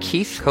here with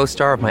Keith,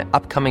 co-star of my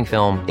upcoming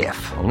film, If,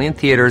 only in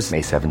theaters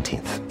May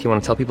 17th. Do you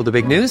want to tell people the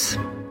big news?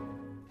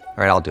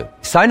 All right, I'll do it.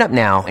 Sign up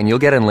now and you'll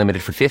get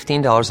unlimited for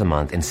 $15 a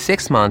month and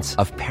 6 months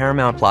of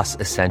Paramount Plus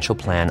Essential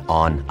Plan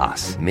on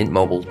us.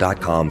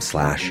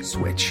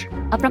 MintMobile.com/switch.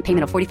 Upfront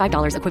payment of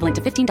 $45 equivalent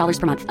to $15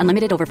 per month.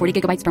 Unlimited over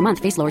 40 gigabytes per month.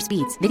 Face lower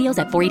speeds. Videos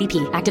at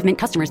 480p. Active Mint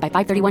customers by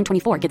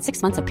 531.24 get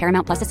 6 months of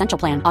Paramount Plus Essential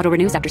Plan. Auto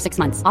renews after 6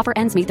 months. Offer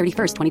ends May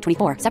 31st,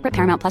 2024. Separate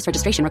Paramount Plus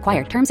registration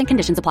required. Terms and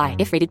conditions apply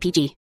if rated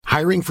PG.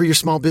 Hiring for your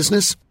small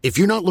business? If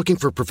you're not looking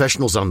for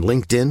professionals on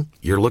LinkedIn,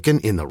 you're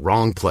looking in the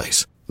wrong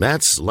place.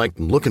 That's like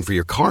looking for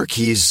your car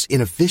keys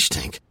in a fish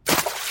tank.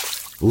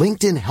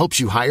 LinkedIn helps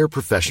you hire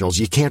professionals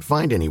you can't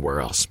find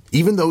anywhere else,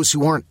 even those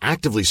who aren't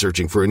actively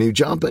searching for a new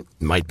job but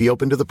might be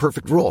open to the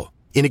perfect role.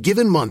 In a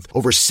given month,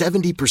 over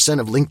 70%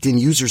 of LinkedIn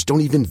users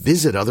don't even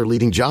visit other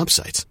leading job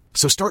sites.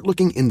 So start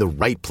looking in the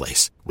right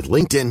place. With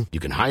LinkedIn,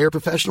 you can hire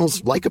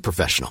professionals like a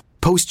professional.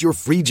 Post your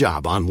free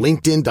job on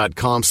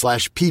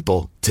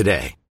linkedin.com/people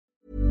today.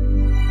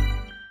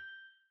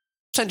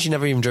 Essentially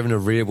never even driven a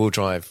rear-wheel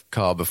drive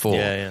car before.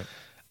 Yeah.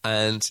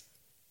 And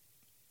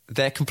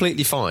they're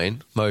completely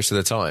fine most of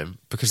the time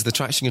because the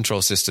traction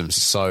control system's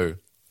so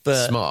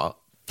smart.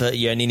 But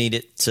you only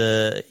need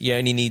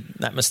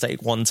that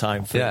mistake one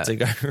time for it to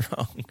go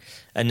wrong.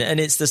 And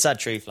it's the sad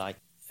truth. Like,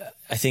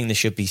 I think there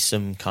should be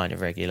some kind of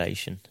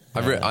regulation.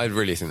 I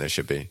really think there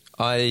should be.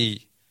 It'd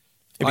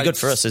be good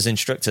for us as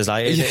instructors.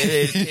 Like,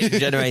 it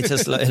generates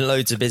us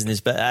loads of business.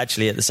 But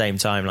actually, at the same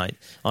time, like,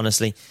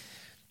 honestly,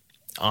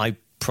 I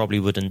probably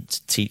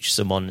wouldn't teach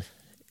someone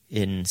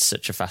in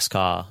such a fast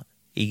car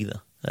either.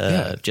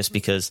 Just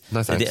because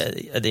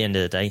at the end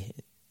of the day,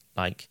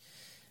 like,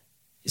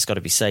 it's got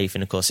to be safe.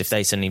 And of course, if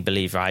they suddenly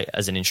believe, right,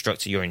 as an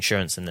instructor, your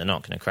insurance and they're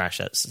not going to crash,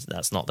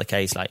 that's not the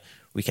case. Like,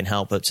 we can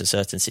help up to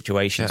certain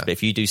situations, but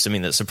if you do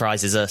something that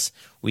surprises us,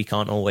 we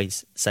can't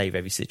always save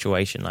every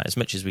situation. Like, as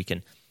much as we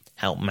can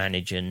help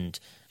manage and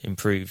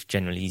improve,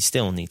 generally, you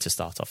still need to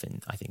start off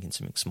in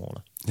something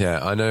smaller.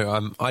 Yeah, I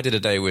know. I did a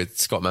day with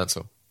Scott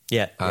Mansell.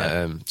 Yeah.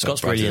 Scott's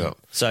brilliant.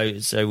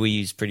 So we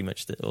use pretty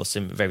much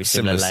very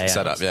similar layouts.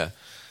 Setup, yeah.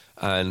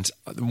 And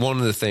one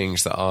of the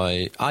things that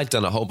I'd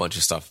done a whole bunch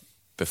of stuff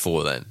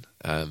before then,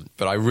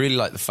 but I really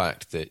like the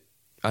fact that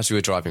as we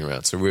were driving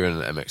around, so we were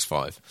in an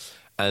MX-5,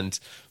 and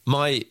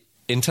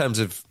in terms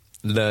of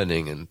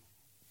learning and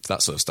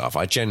that sort of stuff,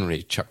 I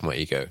generally chuck my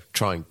ego,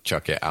 try and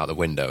chuck it out the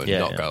window and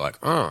not go like,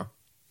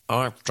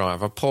 I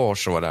drive a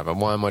Porsche or whatever.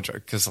 Why am I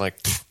driving? Because, like,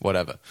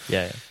 whatever.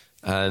 Yeah.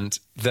 And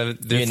the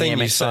thing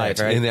you said,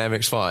 right? In the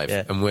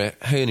MX-5, and we're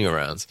hooning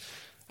around,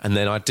 and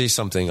then I do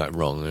something like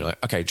wrong, and you're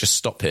like, okay, just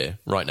stop here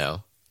right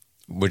now.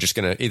 We're just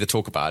going to either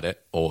talk about it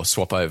or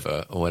swap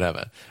over or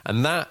whatever.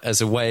 And that,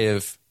 as a way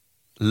of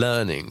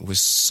learning,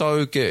 was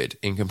so good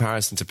in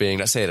comparison to being,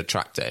 let's say, at a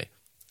track day,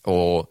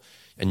 or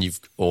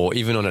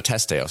even on a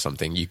test day or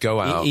something. You go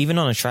out. Even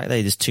on a track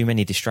day, there's too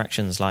many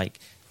distractions. Like,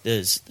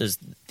 there's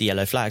the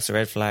yellow flags, the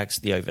red flags,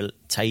 the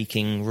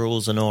overtaking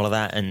rules and all of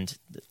that, and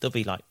there'll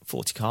be like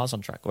 40 cars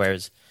on track,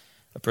 whereas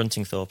at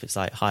Bruntingthorpe it's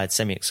like hired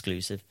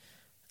semi-exclusive,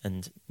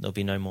 and there'll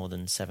be no more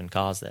than 7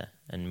 cars there,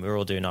 and we're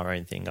all doing our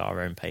own thing at our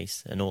own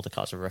pace, and all the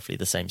cars are roughly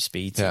the same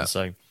speeds, and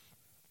so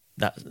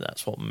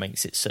that's what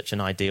makes it such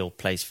an ideal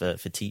place for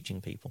teaching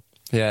people.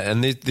 Yeah,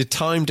 and the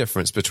time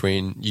difference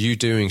between you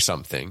doing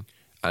something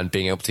and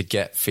being able to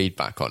get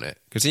feedback on it,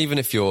 because even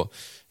if you're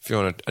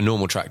on a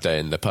normal track day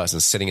and the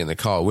person's sitting in the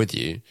car with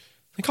you,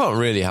 they can't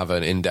really have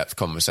an in-depth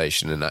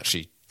conversation and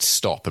actually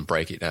stop and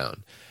break it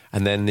down.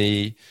 And then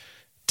the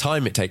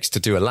time it takes to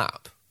do a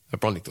lap at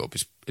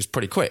Bruntingthorpe is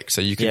pretty quick. So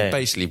you can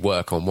basically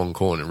work on one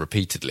corner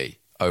repeatedly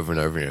over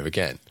and over and over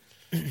again.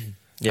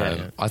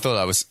 I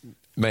thought that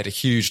made a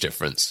huge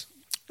difference.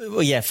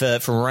 Well, yeah, for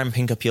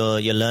ramping up your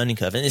learning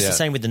curve. And it's the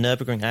same with the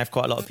Nürburgring. I have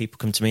quite a lot of people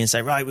come to me and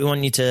say, right, we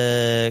want you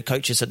to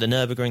coach us at the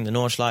Nürburgring, the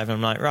Nordschleife. And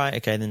I'm like, right,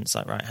 okay. Then it's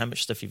like, right, how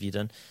much stuff have you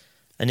done?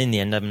 And in the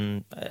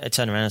end, I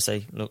turn around and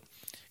say, look,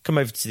 come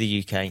over to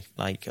the UK.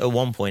 Like, at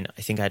one point,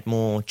 I think I had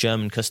more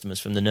German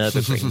customers from the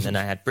Nürburgring than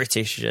I had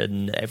British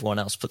and everyone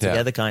else put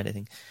together kind of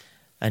thing.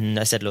 And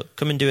I said, look,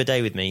 come and do a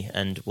day with me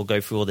and we'll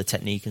go through all the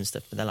technique and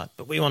stuff. But they're like,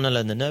 but we want to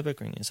learn the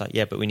Nürburgring. It's like,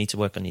 yeah, but we need to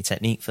work on your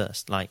technique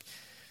first. Like,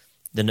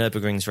 the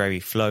Nürburgring's very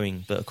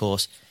flowing, but of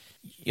course,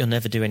 you'll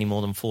never do any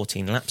more than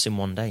 14 laps in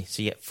one day.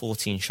 So you get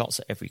 14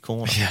 shots at every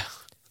corner. Yeah.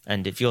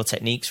 And if your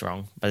technique's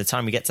wrong, by the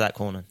time we get to that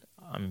corner,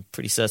 I'm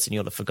pretty certain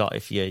you'll have forgot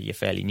if you're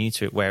fairly new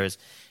to it. Whereas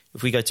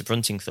if we go to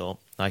Bruntingthorpe,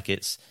 like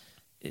it's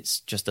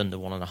just under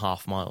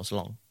 1.5 miles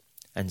long.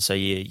 And so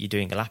you're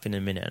doing a lap in a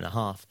minute and a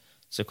half.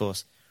 So of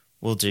course,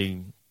 we'll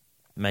do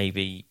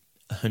maybe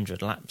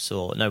 100 laps,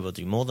 we'll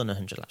do more than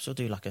 100 laps. We'll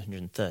do like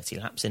 130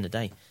 laps in a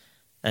day.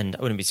 And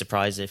I wouldn't be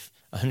surprised if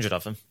 100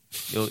 of them,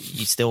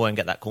 you still won't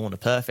get that corner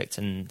perfect,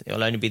 and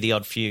it'll only be the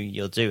odd few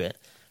you'll do it.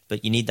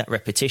 But you need that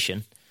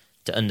repetition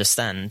to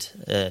understand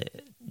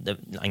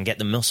and get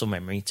the muscle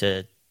memory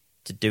to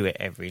do it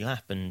every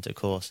lap. And of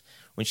course,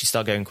 once you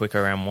start going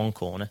quicker around one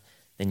corner,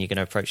 then you're going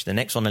to approach the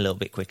next one a little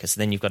bit quicker. So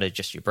then you've got to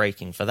adjust your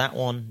braking for that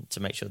one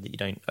to make sure that you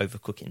don't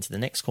overcook it into the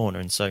next corner.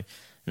 And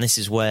this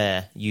is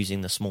where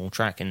using the small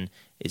track, and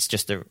it's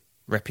just a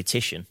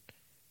repetition,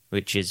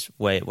 which is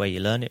where you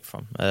learn it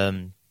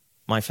from.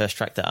 My first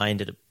track that I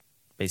ended up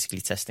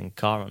basically testing a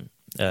car on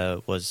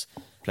was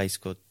a place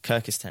called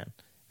Kyrgyzstan.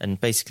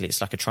 And basically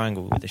it's like a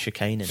triangle with a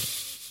chicane in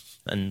it.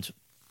 And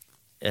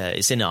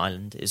it's in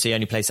Ireland. It's the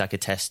only place I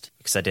could test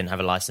because I didn't have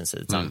a license at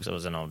the time because I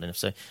wasn't old enough.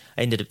 So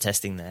I ended up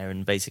testing there,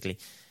 and basically,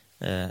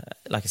 like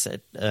I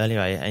said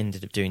earlier, I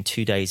ended up doing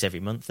 2 days every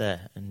month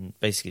there. And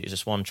basically it was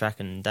just one track,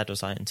 and Dad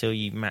was like, until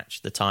you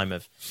match the time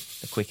of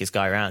the quickest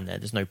guy around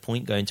there's no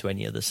point going to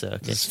any other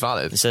circuit. It's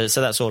valid. So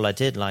that's all I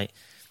did. Like,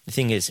 the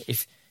thing is,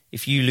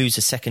 if you lose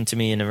a second to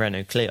me in a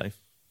Renault Clio,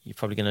 you're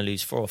probably going to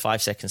lose 4 or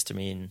 5 seconds to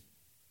me in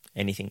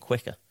anything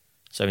quicker.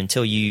 So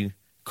until you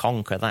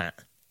conquer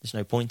that, there's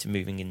no point in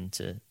moving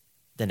into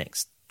the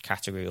next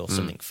category or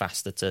something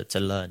faster to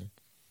learn.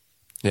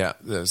 Yeah,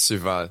 that's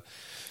super valid.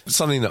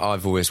 Something that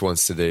I've always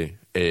wanted to do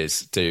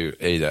is do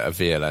either a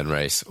VLN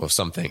race or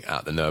something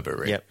at the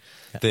Nürburgring.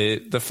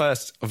 Yep. The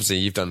first, obviously,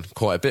 you've done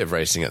quite a bit of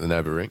racing at the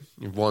Nürburgring.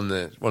 You've won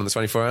the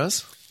 24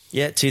 hours?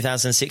 Yeah,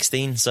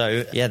 2016.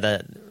 So, yeah,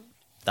 the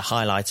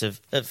highlight of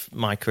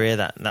my career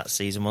that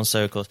season was.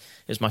 So, of course,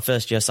 it was my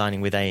first year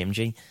signing with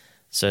AMG.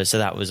 So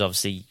that was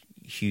obviously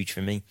huge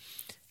for me.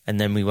 And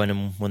then we went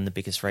and won the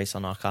biggest race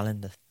on our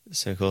calendar.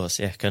 So, of course,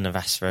 couldn't have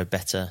asked for a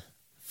better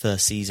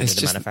first season with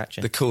the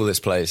manufacturer. The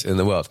coolest place in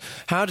the world.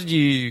 How did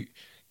you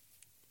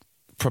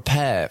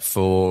prepare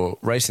for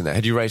racing there?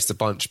 Had you raced a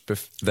bunch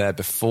there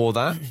before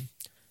that?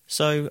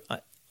 So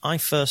I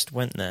first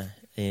went there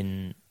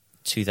in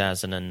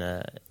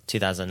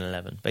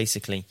 2011.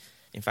 Basically,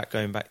 in fact,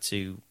 going back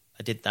to,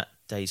 I did that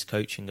day's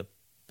coaching at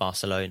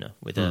Barcelona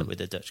with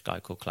a Dutch guy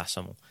called Klaas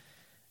Hummel.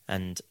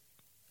 And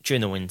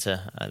during the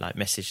winter, I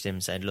messaged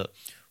him saying, look,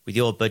 with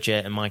your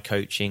budget and my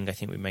coaching, I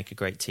think we make a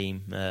great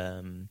team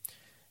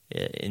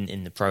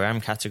in the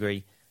Pro-Am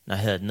category. And I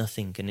heard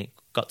nothing, and it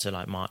got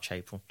to March,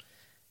 April.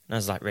 And I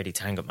was ready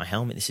to hang up my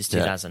helmet. This is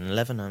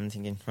 2011. I'm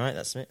thinking, right,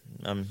 that's it.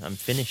 I'm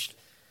finished.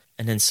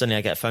 And then suddenly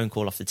I get a phone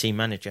call off the team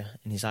manager,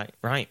 and he's like,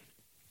 right.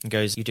 He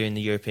goes, you're doing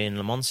the European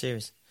Le Mans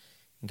series.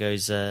 He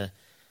goes,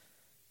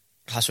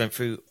 Klaas went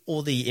through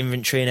all the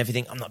inventory and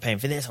everything. I'm not paying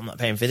for this,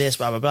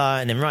 blah, blah, blah.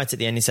 And then right at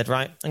the end, he said,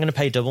 right, I'm going to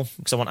pay double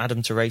because I want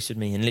Adam to race with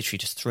me, and literally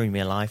just threw me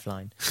a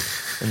lifeline.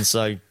 And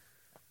so,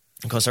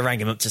 of course, I rang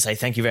him up to say,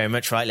 thank you very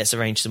much, right, let's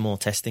arrange some more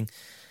testing.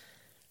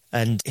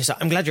 And he's like,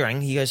 I'm glad you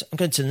rang. He goes, I'm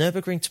going to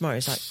Nürburgring tomorrow.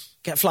 He's like,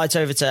 get flights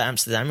over to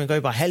Amsterdam and go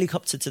by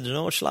helicopter to the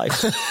Nordschleife.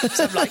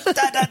 So I'm like,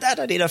 Dad,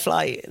 I need a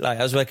flight.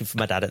 I was working for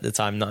my dad at the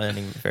time, not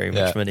earning very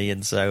much money.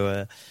 And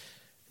so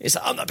he's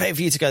like, I'm not paying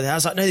for you to go there. I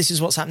was like, no, this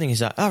is what's happening.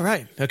 He's like, oh,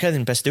 right. Okay,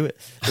 then best do it.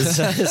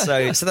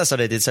 So that's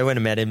what I did. So I went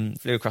and met him,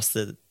 flew across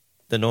the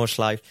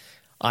Nordschleife.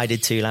 I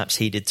did 2 laps.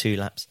 He did 2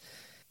 laps.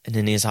 And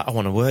then he was like, I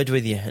want a word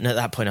with you. And at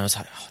that point, I was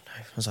like, oh, no.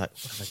 I was like,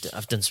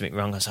 I've done something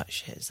wrong. I was like,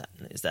 shit,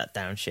 is that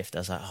downshift? I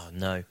was like, oh,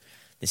 no.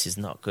 This is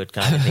not good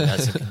kind of thing. I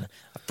was thinking,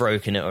 I've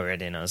broken it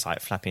already. And I was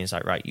flapping. It's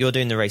like, right, you're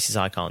doing the races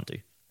I can't do.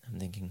 I'm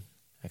thinking,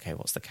 okay,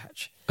 what's the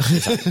catch?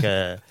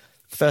 It's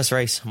first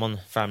race, I'm on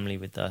family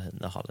with the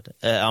holiday.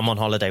 I'm on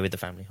holiday with the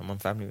family. I'm on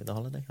family with the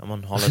holiday. I'm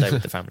on holiday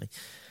with the family.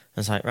 I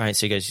was like, right.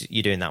 So he goes,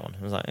 you're doing that one.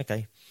 I was like,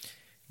 okay.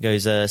 He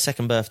goes,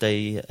 second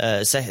birthday,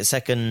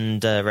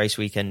 second race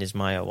weekend is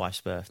my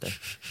wife's birthday.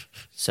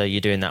 So you're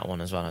doing that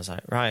one as well. I was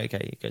like, right,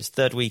 okay. He goes,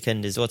 third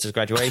weekend is daughter's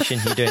graduation.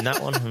 You're doing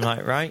that one. I'm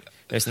like, right.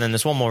 He goes, and then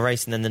there's one more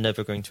race and then the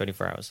Nürburgring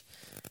 24 hours.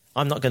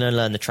 I'm not going to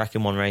learn the track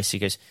in one race. He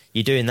goes,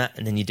 you're doing that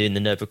and then you're doing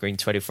the Nürburgring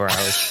 24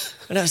 hours.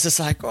 And I was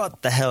just like,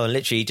 what the hell?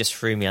 Literally, he just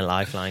threw me a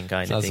lifeline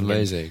kind of thing.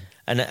 That's amazing.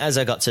 And as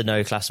I got to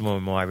know Klaas more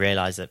and more, I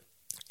realised that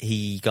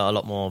he got a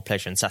lot more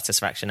pleasure and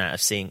satisfaction out of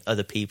seeing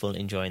other people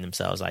enjoying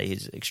themselves.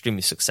 He's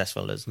extremely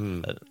successful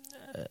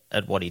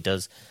at what he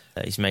does.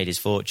 He's made his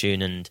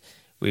fortune, and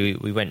we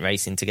went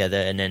racing together.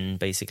 And then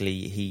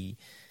basically he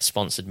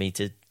sponsored me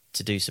to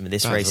do some of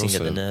this racing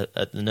awesome.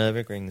 at the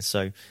Nürburgring.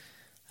 So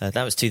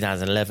that was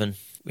 2011.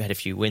 We had a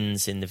few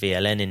wins in the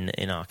VLN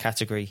in our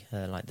category.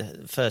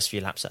 The first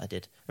few laps that I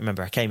did. I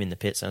remember I came in the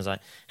pits and I was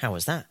like, how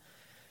was that?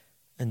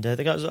 And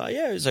the guy was like,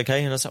 yeah, it was okay.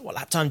 And I was like, what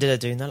lap time did I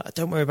do? And they're like,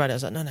 don't worry about it. I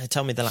was like, no,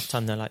 tell me the lap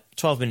time. They're like,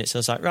 12 minutes. I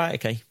was like, right,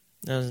 okay.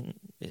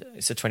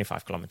 It's a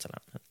 25-kilometre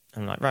lap.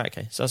 I'm like, right,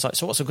 okay. So I was like,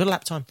 so what's a good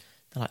lap time?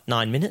 They're like,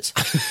 9 minutes.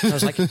 And I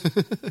was like,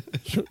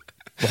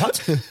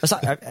 what? I was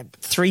like,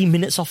 3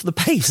 minutes off the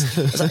pace.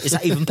 I was like, is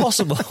that even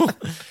possible?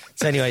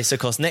 So anyway, so of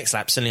course, next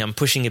lap, suddenly I'm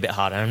pushing a bit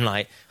harder. I'm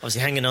like,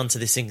 obviously hanging on to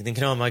this thing,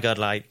 thinking, oh my God,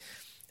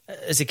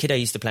 as a kid, I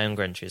used to play on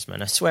Gran Turismo.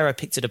 And I swear I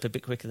picked it up a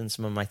bit quicker than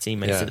some of my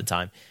teammates at the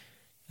time.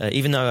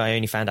 Even though I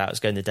only found out I was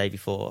going the day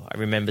before, I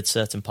remembered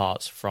certain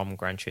parts from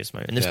Gran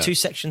Turismo. And there's 2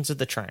 sections of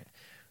the track,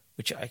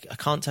 which I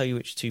can't tell you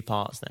which 2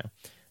 parts now.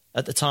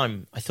 At the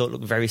time, I thought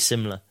looked very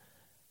similar,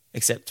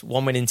 except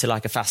one went into a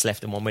fast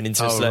left and one went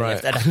into a slow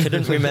left. And I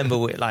couldn't remember,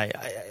 I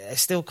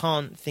still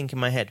can't think in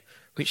my head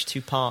which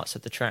 2 parts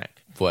of the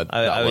track.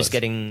 I was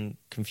getting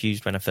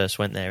confused when I first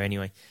went there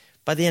anyway.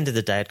 By the end of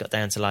the day, I'd got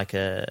down to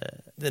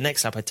the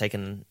next lap I'd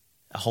taken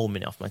a whole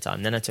minute off my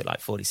time. Then I took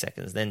 40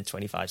 seconds, then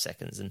 25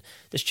 seconds, and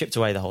just chipped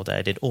away the whole day.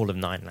 I did all of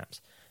 9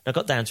 laps. And I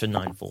got down to a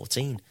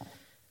 9:14.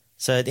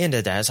 So at the end of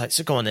the day, I was like,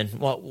 so go on then,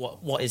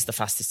 what is the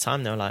fastest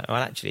time? They were like, well,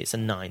 actually, it's a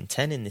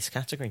 9:10 in this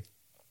category.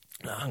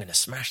 I'm going to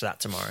smash that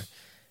tomorrow.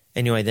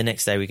 Anyway, the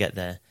next day we get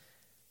there,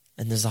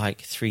 and there's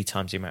 3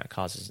 times the amount of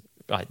cars.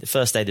 Right, the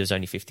first day there was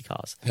only 50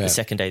 cars. Yeah. The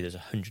second day there was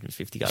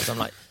 150 cars. I'm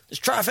like, there's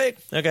traffic.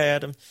 Okay,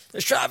 Adam.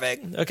 There's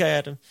traffic. Okay,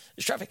 Adam.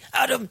 There's traffic.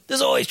 Adam,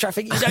 there's always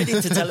traffic. You don't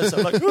need to tell us.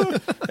 I'm like, oh.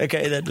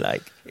 Okay, then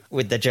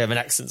with the German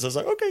accents, I was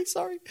like, okay,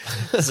 sorry.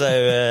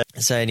 So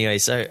anyway,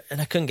 and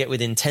I couldn't get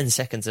within 10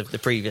 seconds of the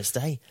previous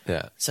day.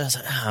 Yeah. So I was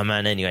like, oh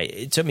man. Anyway,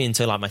 it took me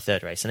until my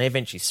 3rd race, and I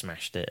eventually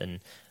smashed it,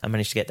 and I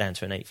managed to get down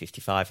to an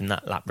 8:55, and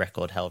that lap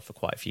record held for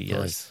quite a few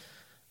years.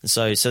 Nice.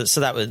 And so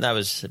that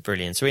was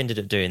brilliant. So we ended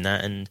up doing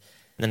that, and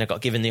then I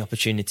got given the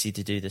opportunity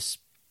to do the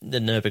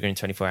Nürburgring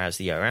 24 Hours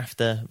the year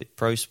after with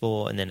Pro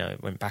Sport, and then I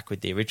went back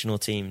with the original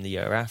team the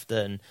year after,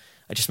 and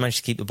I just managed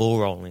to keep the ball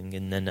rolling,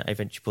 and then I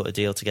eventually put a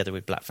deal together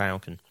with Black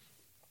Falcon.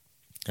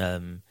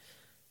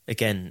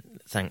 Again,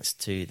 thanks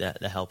to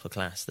the help of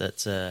Klaas, that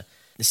the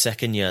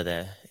second year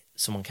there,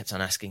 someone kept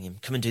on asking him,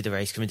 come and do the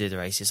race.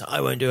 He's like,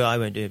 I won't do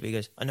it. But he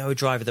goes, I know a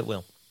driver that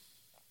will.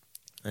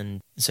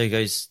 And so he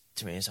goes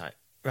to me, he's like,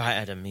 right,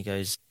 Adam, he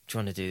goes, do you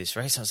want to do this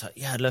race? I was like,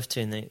 yeah, I'd love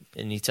to.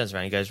 And he turns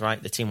around, he goes,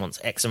 right, the team wants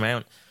X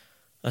amount.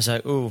 I was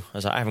like,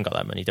 I haven't got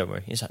that money, don't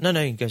worry. He's like, no.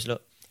 He goes,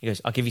 look,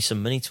 I'll give you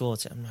some money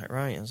towards it. I'm like,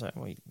 right. I was like,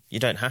 well, you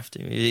don't have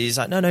to. He's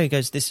like, no. He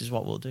goes, this is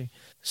what we'll do.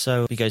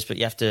 So he goes, but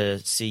you have to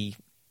see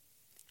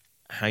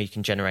how you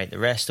can generate the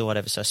rest or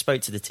whatever. So I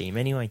spoke to the team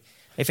anyway.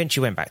 I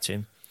eventually went back to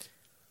him.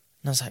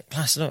 And I was like,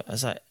 class, look,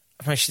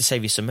 I've managed to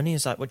save you some money. I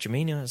was like, what do you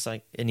mean? I was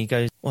like, and he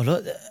goes, well,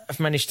 look, I've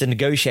managed to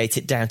negotiate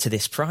it down to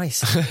this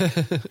price.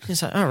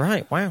 He's like, oh,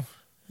 right, wow.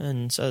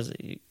 And so I was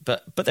like,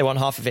 but they want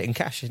half of it in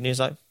cash. And he was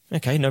like,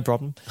 okay, no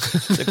problem.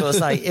 So of course,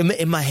 like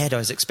in my head, I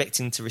was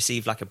expecting to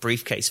receive like a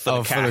briefcase full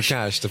of cash. Full of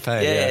cash to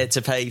pay. Yeah,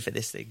 to pay for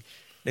this thing.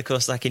 And of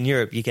course, like in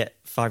Europe, you get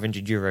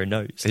 €500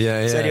 notes.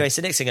 Yeah. So anyway,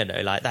 so next thing I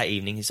know, like that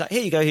evening, he's like,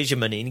 here you go, here's your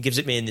money. And he gives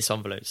it me in this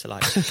envelope. So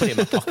like, put it in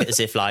my pocket as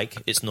if like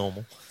it's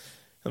normal.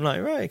 I'm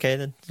like, right, okay,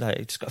 then.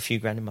 Like, just got a few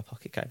grand in my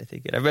pocket kind of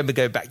thing. And I remember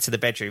going back to the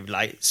bedroom,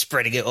 like,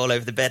 spreading it all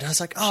over the bed. I was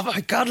like, oh,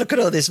 my God, look at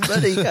all this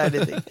money kind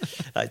of thing.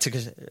 Like, took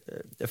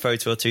a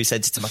photo or two,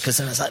 sent it to my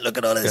cousin. I was like, look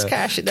at all this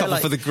cash. And couple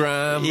like, for the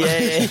gram.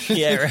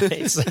 Yeah,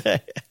 right.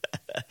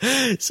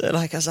 So,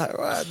 like, I was like,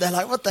 right. They're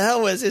like, what the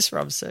hell, where's this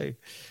from? So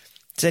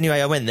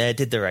anyway, I went there,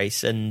 did the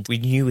race, and we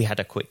knew we had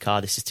a quick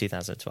car. This is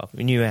 2012.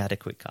 We knew we had a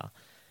quick car.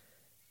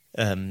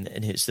 And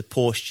it's the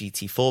Porsche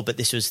GT4, but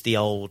this was the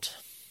old...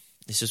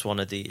 This was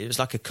it was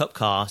like a cup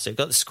car, so it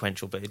got the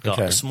sequential, but it got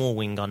a small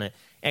wing on it,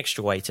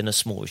 extra weight, and a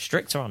small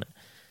restrictor on it.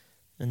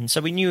 And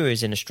so we knew it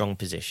was in a strong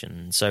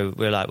position. So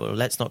we were like, well,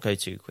 let's not go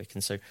too quick.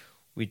 And so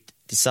we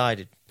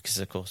decided, because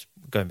of course,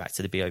 going back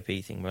to the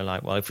BOP thing, we're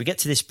like, well, if we get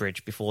to this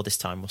bridge before this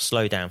time, we'll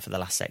slow down for the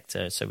last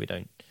sector so we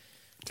don't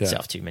set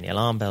off too many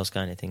alarm bells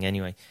kind of thing.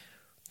 Anyway,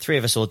 3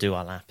 of us all do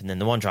our lap, and then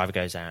the one driver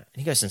goes out, and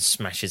he goes and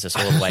smashes us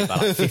all the way by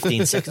like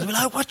 15 seconds. We're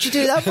like, what'd you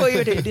do that for?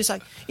 He's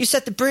like, you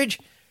set the bridge.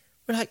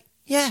 We're like,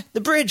 yeah,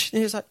 the bridge. And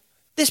he was like,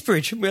 this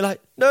bridge. And we were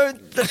like, no,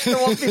 the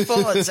one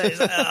before. And so he's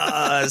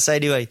like, so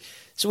anyway,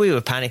 so we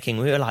were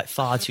panicking. We were like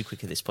far too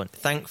quick at this point.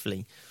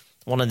 Thankfully,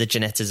 one of the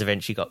Ginettas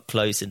eventually got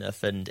close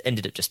enough and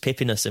ended up just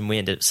pipping us, and we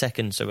ended up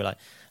second. So we're like,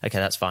 okay,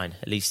 that's fine.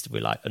 At least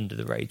we're like under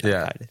the radar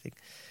kind of thing.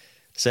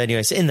 So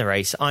anyway, so in the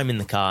race, I'm in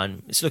the car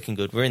and it's looking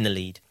good. We're in the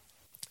lead.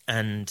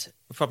 And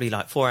we're probably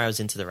like 4 hours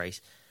into the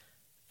race.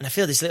 And I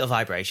feel this little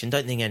vibration.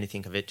 Don't think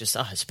anything of it. Just,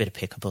 it's a bit of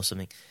pickup or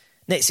something.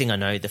 Next thing I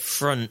know, the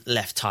front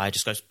left tyre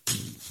just goes,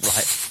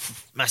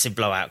 right, massive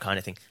blowout kind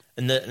of thing.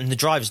 And the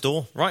driver's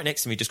door right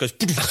next to me just goes,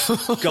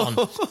 gone.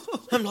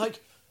 I'm like,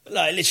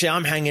 literally,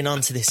 I'm hanging on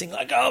to this thing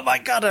like, oh my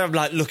God. And I'm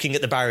like looking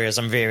at the barriers,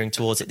 I'm veering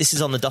towards it. This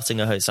is on the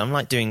Dottinger Hood, so I'm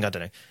like doing,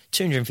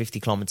 250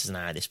 kilometres an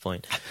hour at this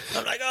point.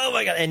 I'm like, oh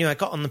my God. Anyway, I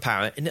got on the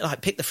power and it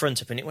like picked the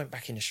front up and it went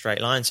back in a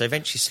straight line. So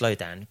eventually slowed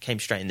down, came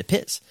straight in the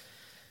pits.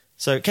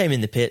 So it came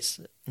in the pits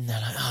and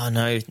they're like, oh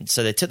no.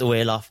 So they took the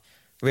wheel off,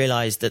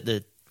 realised that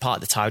the part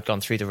of the tyre had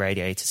gone through the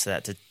radiator, so they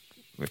had to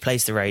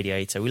replace the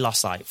radiator. We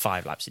lost like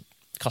 5 laps. It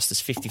cost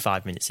us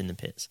 55 minutes in the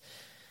pits.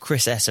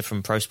 Chris Esser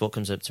from Pro Sport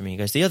comes up to me. He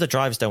goes, the other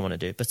drivers don't want to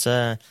do it, but do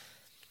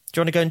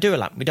you want to go and do a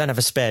lap? We don't have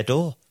a spare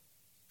door.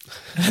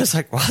 And I was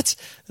like, what?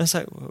 I was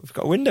like, well, we've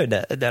got a window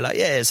net. And they're like,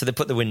 yeah. So they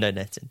put the window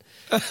net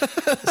in.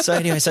 So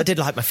anyway, so I did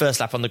like my first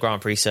lap on the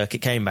Grand Prix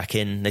circuit, came back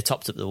in, they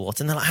topped up the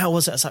water, and they're like, how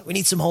was it? I was like, we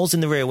need some holes in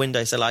the rear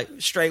window. So like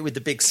straight with the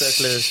big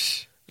circular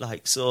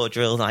like saw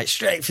drill, like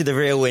straight through the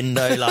rear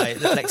window, like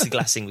the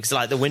plexiglassing, because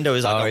like the window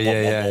was like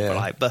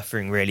like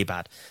buffering really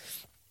bad.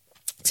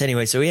 So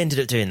anyway, so we ended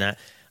up doing that.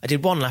 I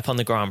did 1 lap on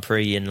the Grand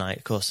Prix, and like,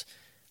 of course,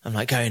 I'm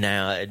like going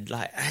out, and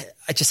like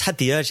I just had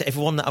the urge.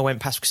 Everyone that I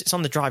went past, because it's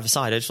on the driver's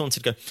side, I just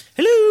wanted to go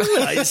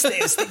hello, like,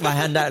 stick my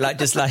hand out, like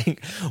just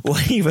like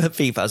wave at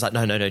people. I was like,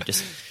 no,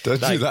 just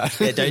don't like, do that.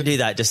 Yeah, don't do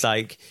that. Just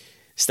like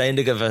stay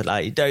undercover,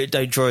 like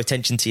don't draw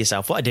attention to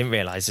yourself. What I didn't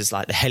realise is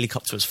like the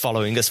helicopter was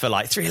following us for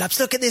like 3 laps.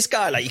 Look at this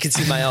guy, like you can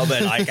see my elbow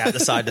like out the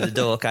side of the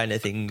door kind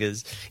of thing,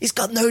 because he's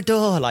got no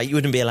door. Like you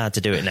wouldn't be allowed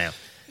to do it now.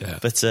 Yeah.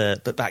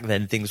 But back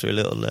then things were a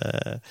little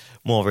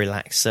more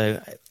relaxed.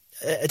 So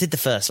I did the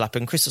first lap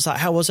and Chris was like,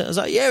 how was it? I was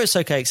like, yeah, it's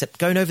okay, except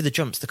going over the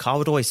jumps, the car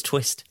would always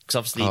twist because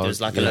obviously there was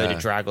like a load of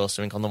drag or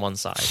something on the one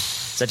side.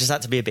 So I just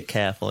had to be a bit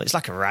careful. It's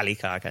like a rally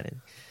car kind of.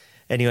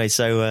 Anyway,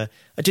 so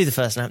I do the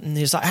first lap and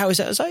he was like, how is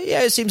it? I was like,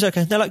 yeah, it seems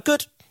okay. And they're like,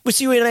 good, we'll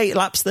see you in 8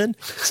 laps then.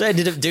 So I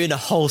ended up doing a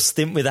whole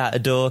stint without a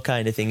door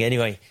kind of thing.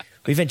 Anyway,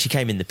 we eventually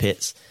came in the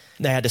pits.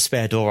 They had a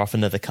spare door off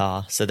another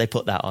car, so they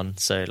put that on.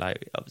 So,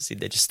 like, obviously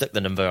they just stuck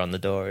the number on the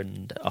door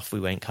and off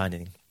we went kind of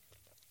thing.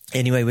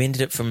 Anyway, we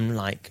ended up from,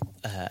 like,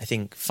 I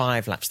think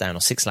 5 laps down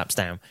or 6 laps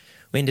down.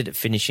 We ended up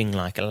finishing,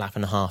 like, a lap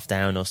and a half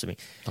down or something.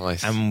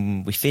 Nice.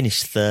 And we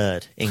finished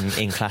 3rd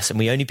in class, and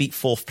we only beat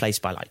 4th place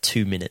by, like,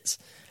 2 minutes.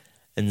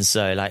 And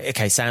so, like,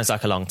 okay, sounds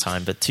like a long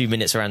time, but 2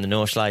 minutes around the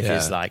Nordschleife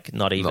is, like,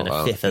 not even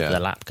a fifth of the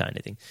lap kind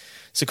of thing.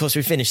 So, of course,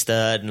 we finished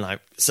 3rd and, like,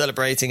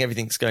 celebrating,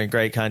 everything's going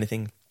great kind of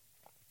thing.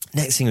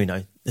 Next thing we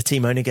know, the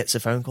team owner gets a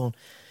phone call.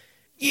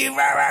 You've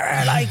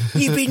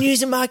been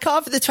using my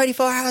car for the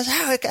 24 hours.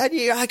 How can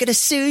you? I'm going to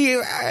sue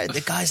you.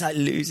 The guy's like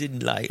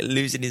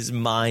losing his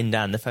mind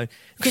down the phone.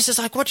 Chris is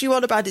like, what do you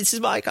want about it? This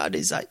is my car. And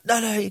he's like,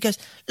 no. He goes,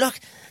 look,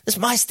 there's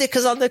my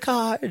stickers on the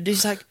car. And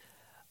he's like,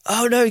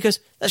 oh no, he goes,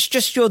 that's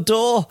just your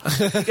door.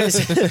 He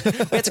goes,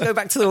 we had to go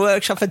back to the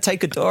workshop and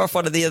take a door off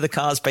one of the other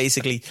cars,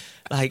 basically.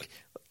 Like,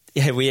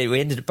 yeah, we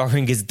ended up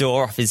borrowing his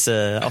door off his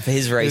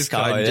race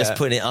car and just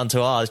putting it onto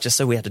ours, just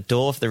so we had a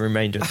door for the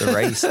remainder of the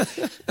race.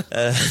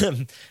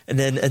 And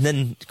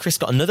then Chris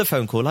got another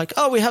phone call, like,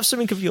 oh, we have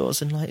something of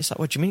yours. And like, it's like,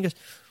 what do you mean? He goes,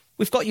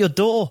 we've got your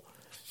door.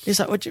 He's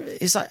like, what do you?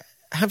 He's like,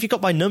 have you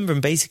got my number?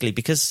 And basically,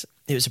 because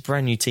it was a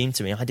brand new team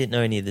to me, I didn't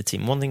know any of the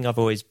team. One thing I've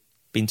always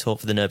been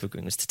taught for the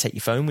Nürburgring was to take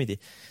your phone with you.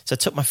 So I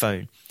took my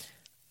phone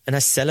and I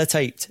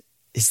sellotaped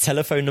his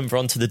telephone number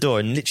onto the door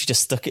and literally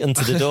just stuck it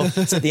onto the door.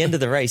 So at the end of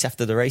the race,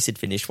 after the race had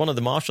finished, one of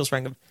the marshals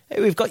rang up,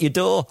 hey, we've got your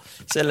door.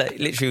 So like,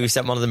 literally we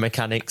sent one of the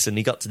mechanics and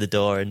he got to the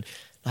door and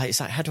like, it's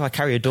like, how do I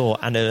carry a door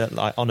and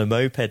on a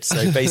moped?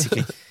 So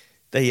basically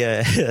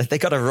they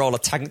got a roll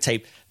of tank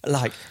tape,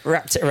 like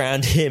wrapped it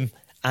around him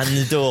and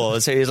the door.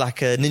 So he was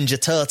like a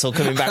Ninja Turtle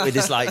coming back with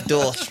this like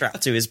door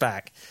strapped to his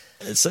back.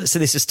 So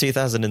this is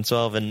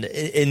 2012, and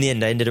in the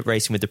end, I ended up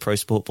racing with the Pro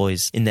Sport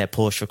boys in their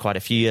Porsche for quite a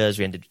few years.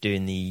 We ended up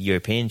doing the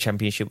European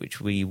Championship,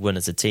 which we won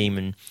as a team,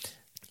 and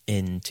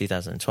in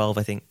 2012,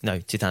 I think. No,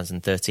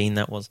 2013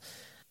 that was.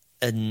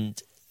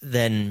 And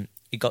then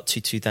it got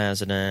to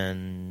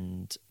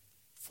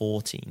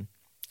 2014.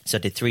 So I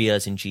did 3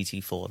 years in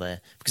GT4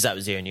 there, because that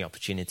was the only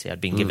opportunity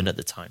I'd been given at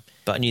the time.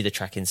 But I knew the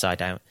track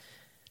inside out.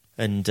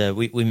 And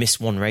we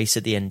missed one race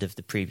at the end of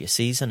the previous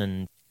season,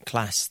 and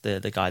Klaas,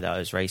 the guy that I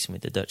was racing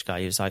with, the Dutch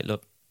guy, he was like,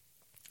 look,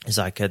 he's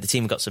like, the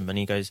team got some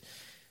money. He goes,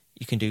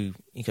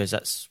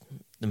 that's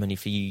the money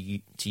for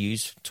you to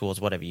use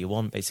towards whatever you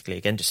want, basically.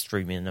 Again, just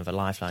threw me another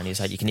lifeline. He's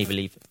like, you can either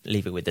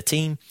leave it with the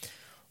team,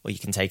 or you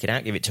can take it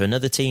out, give it to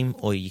another team,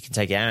 or you can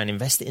take it out and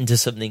invest it into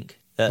something.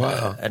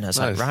 Wow. And I was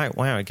like, right,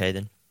 wow, okay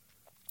then.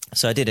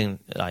 So I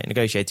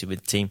negotiated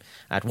with the team.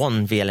 I had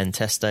one VLN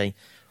test day,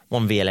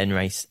 one VLN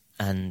race,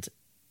 and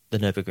the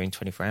Nürburgring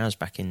 24 Hours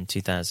back in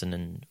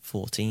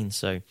 2014.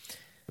 So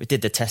we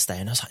did the test day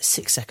and I was like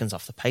 6 seconds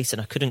off the pace,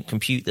 and I couldn't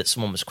compute that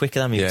someone was quicker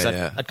than me because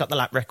I'd got the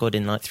lap record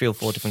in like 3 or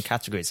 4 different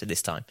categories at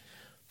this time,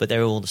 but they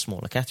were all the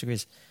smaller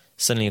categories.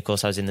 Suddenly, of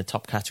course, I was in the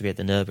top category at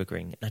the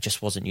Nürburgring and I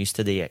just wasn't used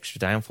to the extra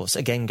downforce.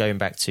 Again, going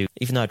back to,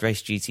 even though I'd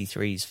raced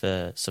GT3s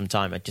for some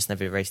time, I'd just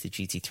never raced the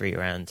GT3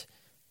 around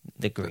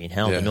the Green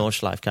Hell, the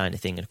Nordschleife kind of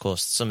thing. And of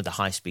course, some of the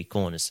high-speed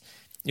corners,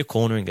 you're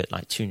cornering at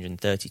like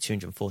 230,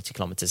 240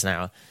 kilometers an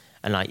hour.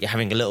 And like you're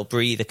having a little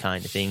breather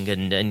kind of thing,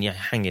 and you're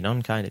hanging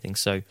on kind of thing.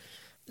 So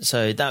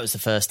that was the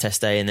first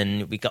test day, and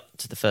then we got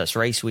to the first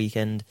race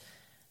weekend,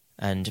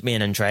 and me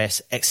and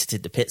Andreas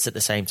exited the pits at the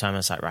same time. I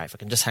was like, right, if I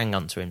can just hang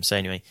on to him. So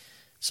anyway,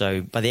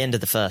 so by the end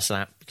of the first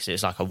lap, because it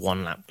was like a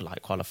 1 lap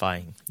like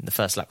qualifying, the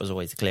first lap was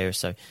always the clearest.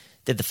 So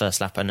did the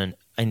first lap, and then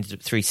I ended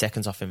up 3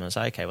 seconds off him. I was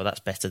like, okay, well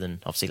that's better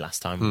than obviously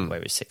last time where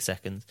it was 6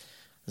 seconds. I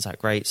was like,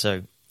 great.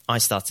 So I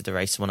started the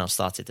race. Someone else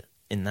started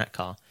in that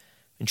car.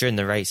 And during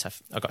the race, I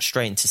got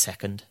straight into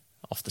second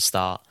off the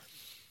start.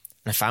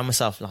 And I found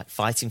myself like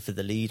fighting for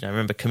the lead. And I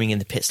remember coming in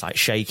the pits like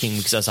shaking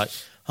because I was like,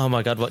 oh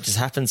my God, what just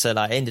happened? So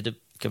like, I ended up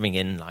coming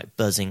in like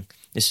buzzing.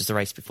 This was the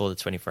race before the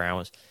 24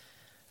 hours.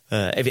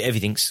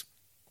 Everything's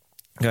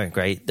going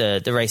great.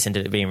 The race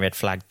ended up being red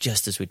flagged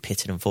just as we'd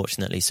pitted,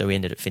 unfortunately. So we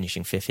ended up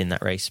finishing 5th in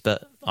that race.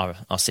 But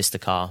our sister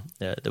car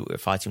that we were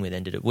fighting with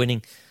ended up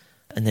winning.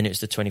 And then it was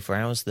the 24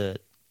 hours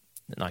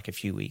like a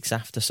few weeks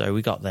after. So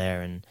we got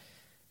there, and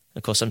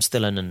of course, I'm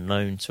still an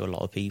unknown to a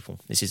lot of people.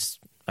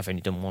 I've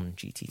only done one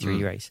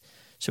GT3 race.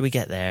 So we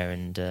get there,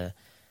 and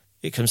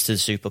it comes to the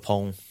Super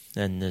Pole,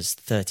 and there's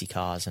 30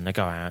 cars, and I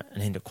go out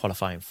and end up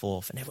qualifying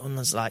 4th, and everyone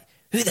was like,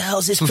 who the hell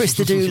is this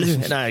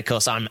Christodoulou? And of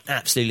course, I'm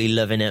absolutely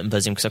loving it and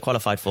buzzing because I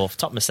qualified 4th,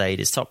 top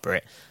Mercedes, top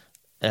Brit,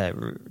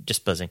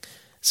 just buzzing.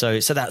 So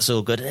that's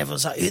all good. And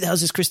everyone's like, who the hell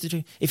is this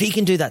Christodoulou? If he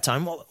can do that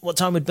time, what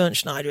time would Bernd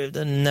Schneider have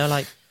done? And they're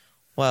like,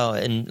 well,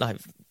 and like,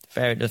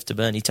 fair enough to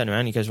Bernie. He turned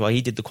around, he goes, well,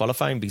 he did the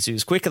qualifying because he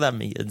was quicker than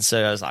me. And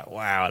so I was like,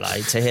 wow,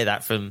 like to hear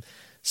that from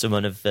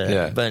someone of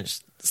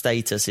Bernd's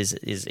status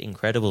is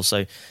incredible.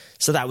 So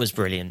that was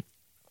brilliant.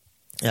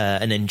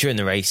 And then during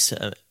the race,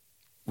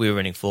 we were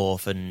running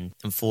 4th, and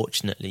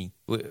unfortunately,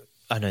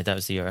 I know that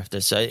was the year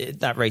after. So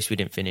that race we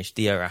didn't finish.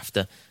 The year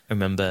after, I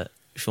remember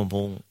Sean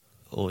Paul,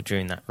 or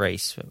during that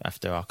race,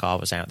 after our car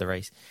was out of the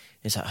race,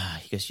 he's like,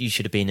 he goes, you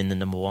should have been in the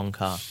number 1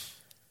 car.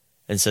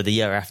 And so the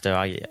year after,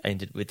 I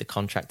ended with the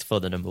contract for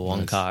the number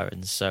 1 car,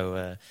 and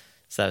so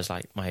that was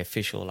like my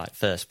official, like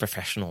first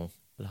professional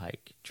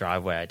like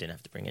drive where I didn't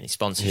have to bring any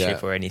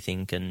sponsorship or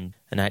anything, and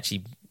I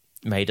actually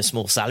made a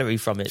small salary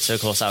from it. So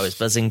of course I was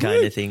buzzing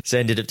kind of thing. So I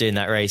ended up doing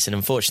that race, and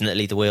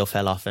unfortunately the wheel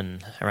fell off,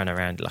 and I ran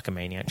around like a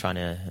maniac trying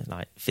to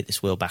like fit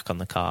this wheel back on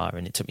the car,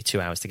 and it took me 2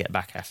 hours to get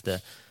back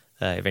after.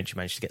 Eventually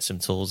managed to get some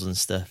tools and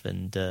stuff,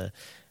 and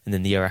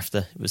then the year after,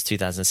 it was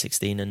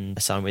 2016, and I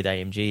signed with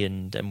AMG,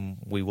 and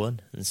we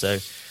won. And so,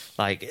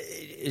 like,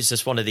 it's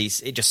just one of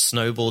these, it just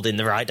snowballed in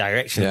the right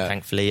direction,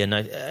 thankfully. And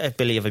I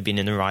believe I've been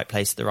in the right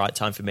place at the right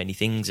time for many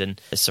things, and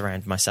I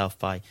surround myself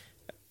with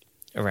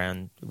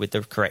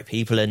the correct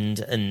people,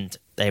 and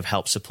they've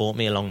helped support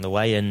me along the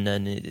way. And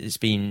it's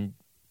been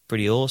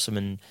pretty awesome.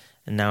 And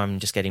now I'm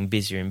just getting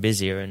busier and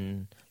busier.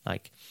 And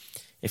like,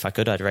 if I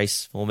could, I'd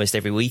race almost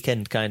every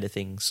weekend kind of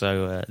thing.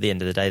 So at the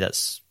end of the day,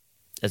 that's,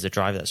 as a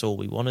driver, that's all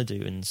we want to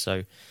do. And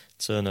so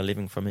to earn a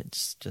living from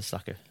it's just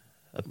like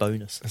a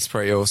bonus. That's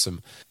pretty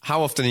awesome.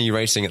 How often are you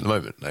racing at the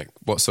moment? Like,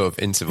 what sort of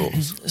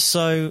intervals?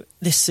 So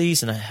this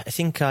season, I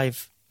think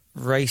I've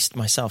raced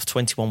myself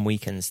 21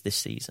 weekends this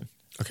season.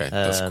 Okay,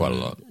 that's quite a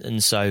lot.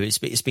 And so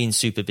it's been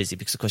super busy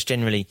because, of course,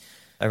 generally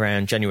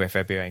around January,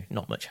 February,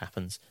 not much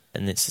happens.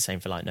 And it's the same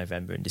for like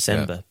November and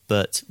December. Yeah.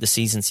 But the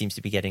season seems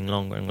to be getting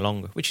longer and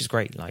longer, which is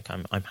great. Like,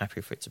 I'm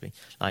happy for it to be.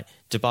 Like,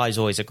 Dubai is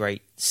always a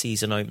great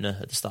season opener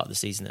at the start of the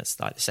season. It's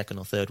like the second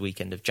or third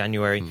weekend of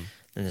January.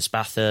 Then there's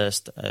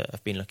Bathurst.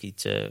 I've been lucky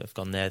to have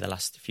gone there the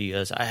last few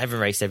years. I haven't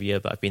raced every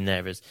year, but I've been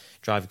there as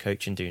driver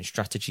coach and doing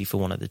strategy for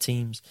one of the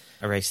teams.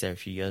 I raced there a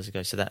few years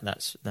ago, so that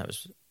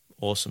was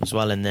awesome as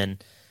well. And then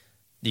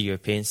the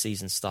European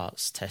season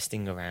starts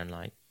testing around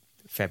like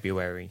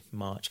February,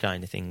 March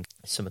kind of thing,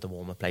 some of the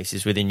warmer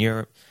places within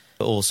Europe.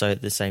 But also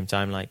at the same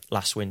time, like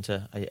last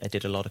winter, I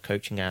did a lot of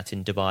coaching out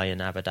in Dubai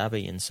and Abu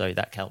Dhabi, and so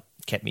that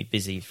kept me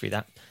busy through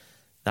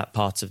that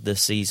part of the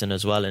season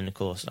as well. And of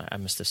course, I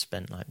must have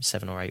spent like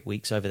 7 or 8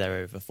 weeks over there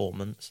over 4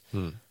 months.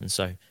 And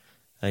so,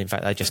 in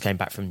fact, I just came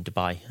back from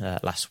Dubai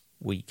last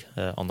week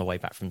on the way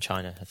back from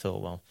China. I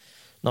thought, well,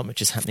 not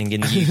much is happening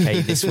in the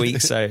UK this week,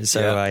 so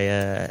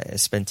yeah. I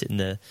spent it in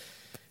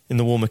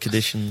the warmer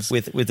conditions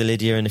with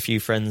Lydia and a few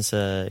friends.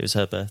 It was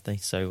her birthday,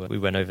 so we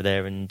went over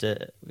there, and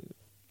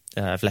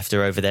I've left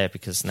her over there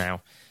because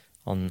now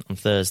on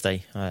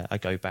Thursday I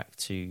go back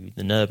to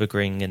the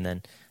Nürburgring, and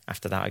then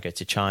after that I go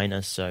to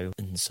China. So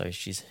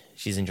she's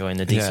enjoying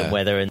the decent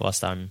weather, and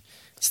whilst I'm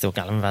still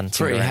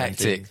gallivanting. Pretty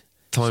hectic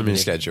timing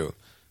schedule.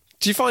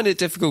 Do you find it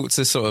difficult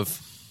to sort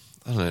of,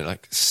 I don't know,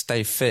 like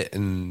stay fit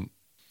and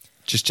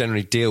just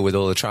generally deal with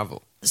all the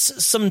travel?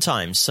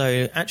 Sometimes.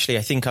 So actually,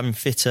 I think I'm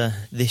fitter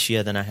this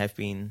year than I have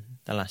been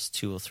the last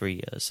 2 or 3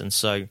 years. And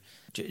so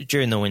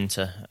during the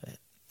winter,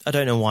 I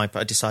don't know why, but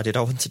I decided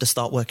I wanted to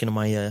start working on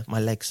my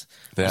legs.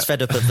 I was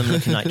fed up of them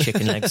looking like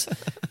chicken legs,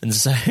 and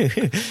so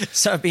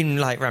I've been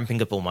like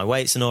ramping up all my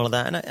weights and all of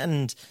that.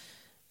 And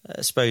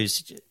I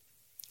suppose,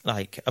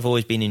 like, I've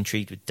always been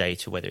intrigued with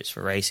data, whether it's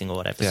for racing or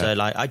whatever. So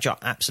like, I jot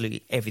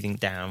absolutely everything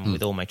down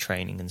with all my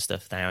training and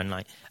stuff now, and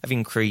like, I've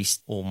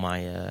increased all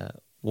my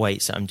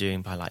weights that I'm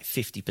doing by like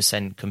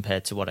 50%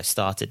 compared to what I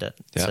started at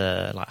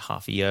like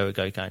half a year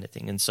ago kind of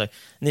thing. And so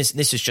this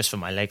is just for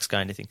my legs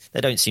kind of thing.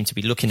 They don't seem to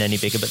be looking any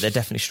bigger, but they're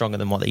definitely stronger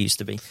than what they used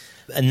to be.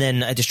 And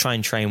then I just try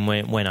and train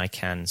when I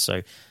can.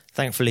 So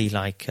thankfully,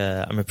 like,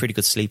 I'm a pretty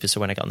good sleeper, so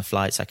when I get on the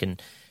flights, I can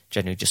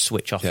generally just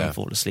switch off and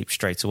fall asleep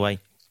straight away.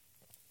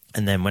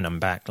 And then when I'm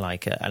back,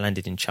 like, I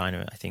landed in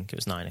China, I think it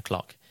was 9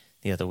 o'clock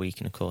the other week,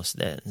 and of course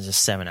there's a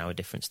 7-hour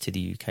difference to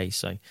the UK,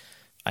 so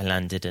I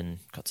landed and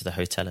got to the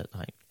hotel at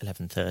like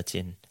 11:30,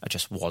 and I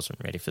just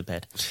wasn't ready for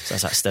bed. So I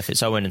was like, stuff it.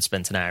 So I went and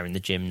spent an hour in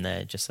the gym there.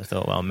 I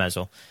thought, well, I may as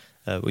well.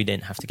 We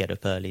didn't have to get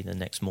up early the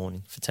next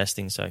morning for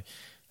testing, so I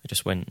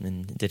just went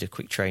and did a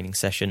quick training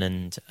session.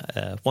 And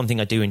one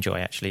thing I do enjoy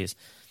actually is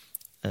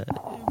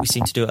we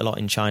seem to do it a lot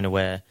in China,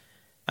 where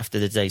after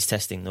the day's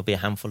testing, there'll be a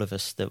handful of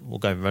us that will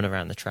go and run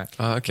around the track.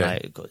 Oh,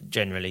 okay.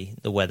 Generally,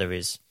 the weather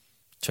is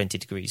 20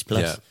 degrees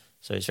plus,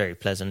 so it's very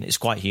pleasant. It's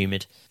quite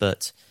humid,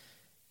 but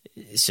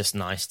it's just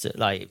nice to,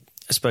 like,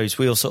 I suppose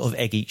we all sort of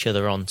egg each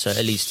other on to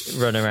at least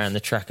run around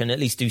the track and at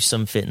least do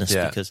some fitness,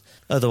 because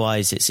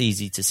otherwise it's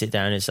easy to sit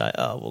down and it's like,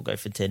 oh, we'll go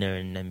for dinner,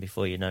 and then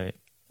before you know it,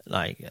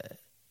 like,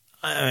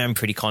 I'm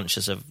pretty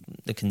conscious of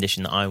the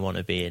condition that I want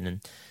to be in.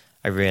 And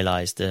I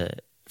realised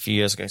that a few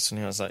years ago,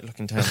 suddenly I was like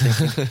looking down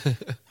thinking,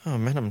 oh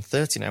man, I'm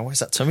 30 now, where's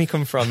that tummy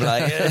come from?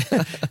 Like,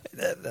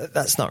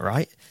 that's not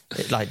right.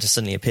 It like just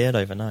suddenly appeared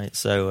overnight.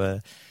 So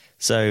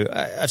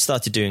I've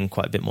started doing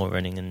quite a bit more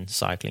running and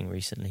cycling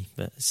recently,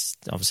 but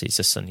obviously it's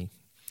just suddenly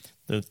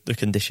the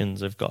conditions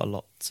have got a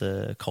lot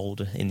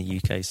colder in the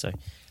UK, so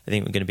I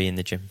think we're going to be in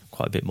the gym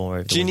quite a bit more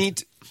over the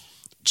winter.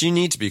 Do you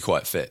need to be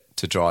quite fit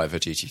to drive a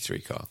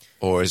GT3 car,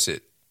 or is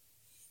it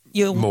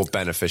more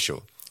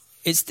beneficial?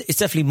 It's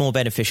definitely more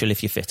beneficial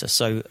if you're fitter.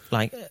 So,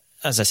 like,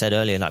 as I said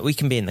earlier, like, we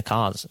can be in the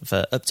cars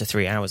for up to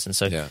 3 hours, and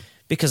so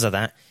because of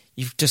that,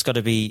 you've just got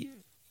to be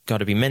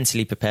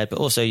mentally prepared, but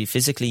also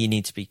physically you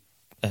need to be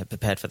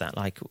prepared for that.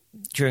 Like,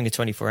 during the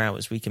 24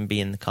 hours, we can be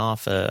in the car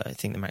for, I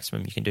think the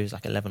maximum you can do is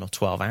like 11 or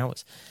 12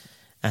 hours.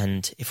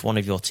 And if one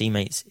of your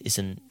teammates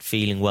isn't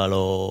feeling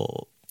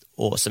well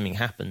or something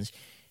happens,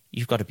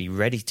 you've got to be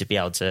ready to be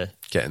able to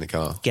get in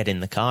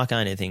the car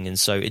kind of thing. And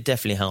so it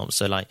definitely helps.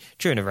 So, like,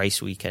 during a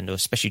race weekend, or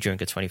especially during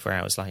the 24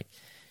 hours, like,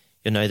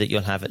 you'll know that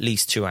you'll have at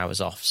least 2 hours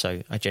off.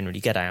 So I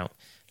generally get out,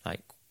 like,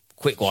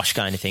 quick wash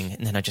kind of thing,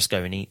 and then I just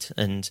go and eat.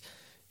 And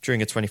during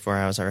the 24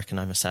 hours, I reckon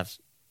I must have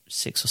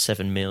 6 or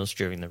 7 meals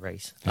during the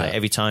race. Like,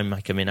 every time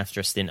I come in after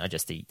a stint, I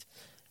just eat,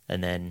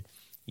 and then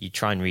you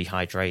try and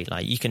rehydrate.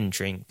 Like, you can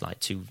drink like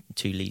 2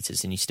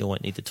 litres and you still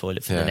won't need the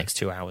toilet for the next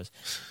 2 hours,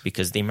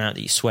 because the amount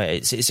that you sweat,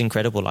 it's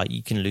incredible. Like,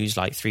 you can lose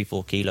like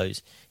 3-4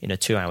 kilos in a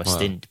 2 hour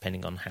stint,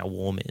 depending on how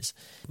warm it is.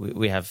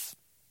 We have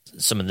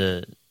some of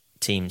the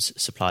teams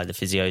supply the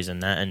physios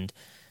and that, and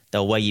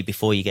they'll weigh you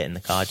before you get in the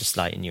car, just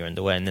like in your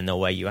underwear, and then they'll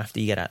weigh you after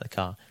you get out of the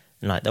car.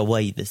 And like they'll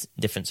weigh the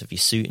difference of your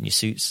suit, and your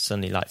suit's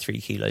suddenly like 3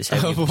 kilos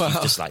heavier. Oh, wow.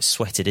 You've just like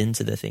sweated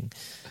into the thing.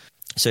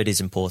 So it is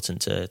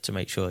important to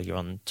make sure you're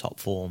on top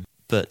form.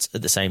 But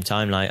at the same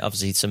time, like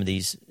obviously some of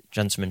these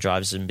gentlemen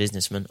drivers and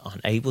businessmen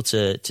aren't able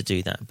to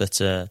do that.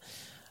 But I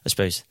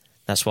suppose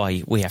that's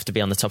why we have to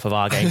be on the top of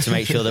our game to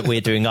make sure that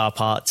we're doing our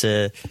part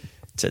to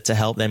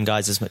help them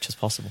guys as much as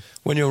possible.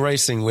 When you're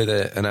racing with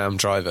an AM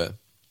driver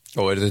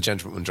or with a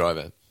gentleman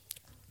driver,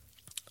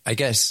 I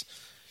guess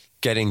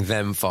getting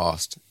them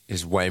fast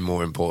is way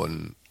more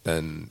important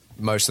than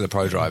most of the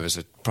pro drivers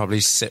are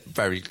probably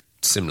very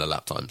similar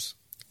lap times.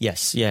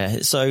 Yes, yeah.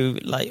 So,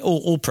 like,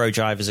 all pro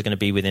drivers are going to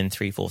be within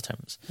 3-4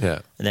 tenths.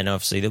 Yeah. And then,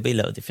 obviously, there'll be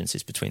little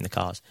differences between the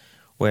cars.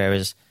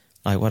 Whereas,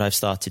 like, what I've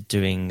started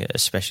doing,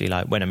 especially,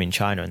 like, when I'm in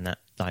China and that,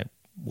 like,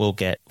 we'll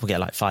get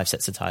like 5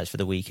 sets of tyres for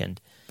the weekend.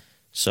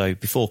 So,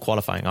 before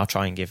qualifying, I'll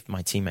try and give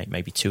my teammate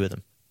maybe 2 of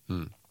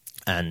them.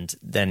 And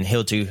then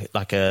he'll do,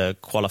 like, he'll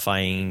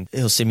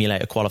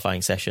simulate a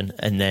qualifying session,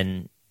 and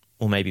then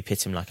we'll maybe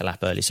pit him, like, a lap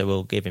early. So,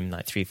 we'll give him,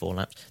 like, 3-4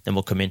 laps. Then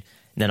we'll come in.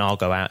 And then I'll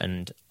go out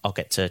and I'll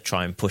get to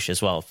try and push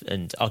as well.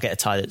 And I'll get a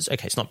tyre that's,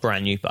 okay, it's not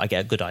brand new, but I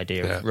get a good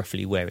idea of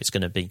roughly where it's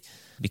going to be.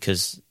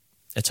 Because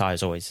a tyre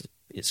is always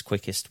its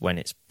quickest when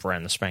it's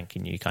brand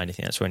spanking new kind of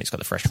thing. That's when it's got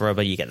the fresh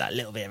rubber. You get that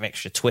little bit of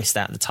extra twist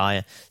out of the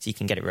tyre so you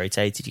can get it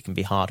rotated. You can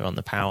be harder on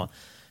the power.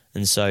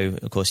 And so,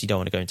 of course, you don't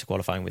want to go into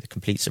qualifying with a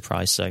complete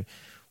surprise. So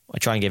I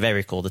try and give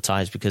Eric all the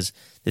tyres because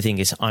the thing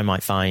is I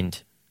might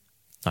find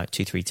like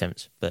 2-3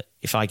 tenths. But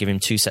if I give him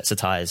 2 sets of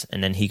tyres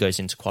and then he goes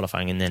into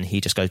qualifying and then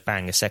he just goes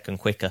bang a second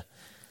quicker,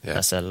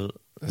 that's a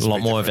lot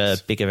more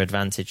difference. Of a bigger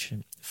advantage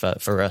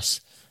for us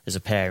as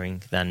a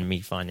pairing than me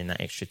finding that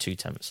extra 2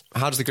 tenths.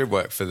 How does the grid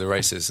work for the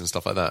races and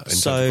stuff like that in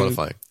terms of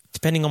qualifying?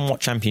 Depending on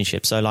what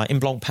championship. So like in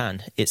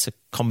Blancpain, it's a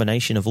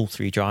combination of all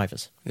 3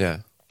 drivers. Yeah.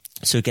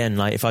 So again,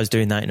 like if I was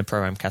doing that in a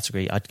Pro-Am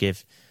category, I'd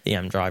give the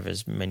AM driver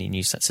as many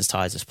new sets of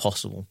tyres as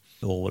possible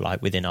or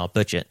like within our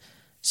budget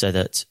so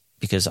that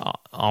because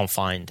I'll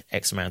find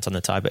X amount on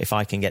the tyre, but if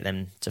I can get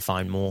them to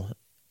find more,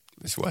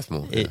 it's worth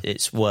more.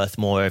 It's worth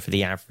more over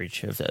the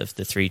average of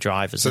the 3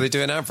 drivers. So they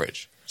do an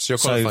average. So you're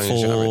qualifying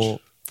is your average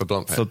for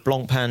Blancpain. For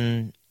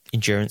Blancpain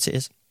endurance, it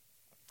is,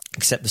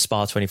 except the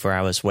Spa 24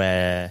 hours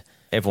where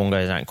everyone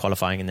goes out in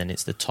qualifying, and then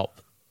it's the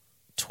top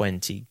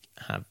 20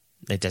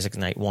 they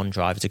designate one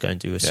driver to go and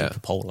do a super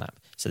pole lap.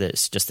 So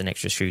that's just an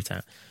extra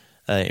shootout.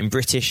 In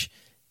British,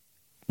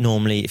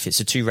 normally if it's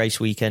a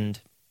 2-race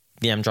weekend,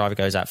 the AM driver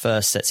goes out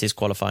first, sets his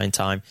qualifying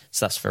time.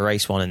 So that's for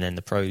race 1, and then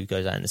the pro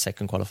goes out in the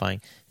second qualifying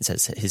and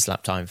sets his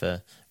lap time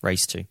for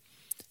race 2.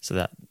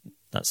 So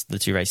that's the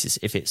 2 races.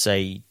 If it's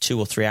a 2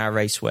 or 3 hour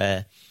race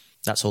where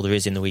that's all there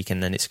is in the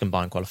weekend, then it's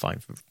combined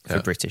qualifying for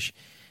British.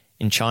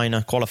 In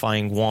China,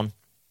 qualifying 1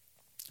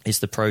 is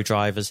the pro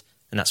drivers,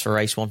 and that's for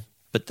race 1.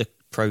 But the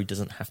pro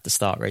doesn't have to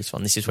start race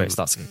 1. This is where it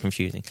starts to get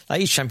confusing.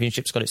 Like each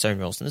championship's got its own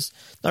rules, and there's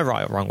no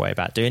right or wrong way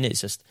about doing it. It's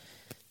just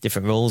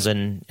different rules,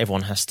 and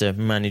everyone has to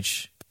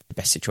manage the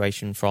best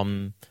situation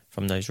from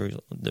those rules,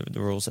 the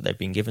rules that they've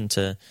been given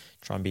to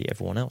try and beat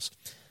everyone else.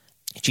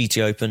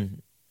 GT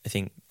Open, I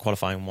think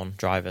qualifying 1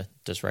 driver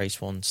does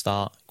race 1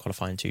 start,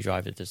 qualifying 2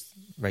 driver does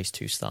race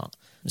 2 start.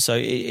 So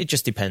it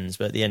just depends,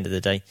 but at the end of the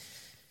day,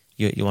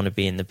 you want to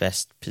be in the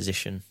best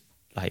position.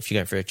 Like if you're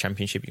going for a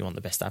championship, you want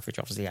the best average,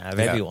 obviously, out of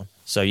everyone.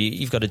 So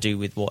you've got to do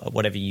with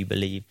whatever you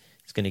believe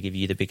is going to give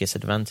you the biggest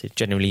advantage.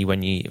 Generally,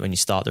 when you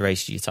start the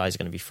race, your tyres are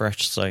going to be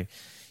fresh, so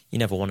you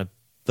never want to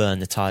burn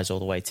the tyres all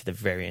the way to the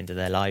very end of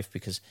their life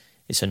because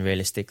it's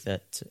unrealistic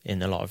that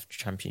in a lot of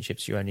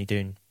championships you're only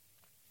doing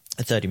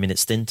a 30-minute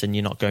stint and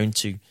you're not going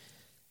to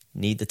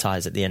need the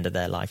tyres at the end of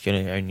their life. You're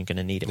only going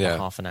to need it for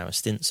half an hour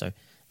stint. So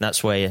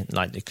that's where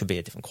like it could be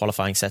a different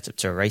qualifying setup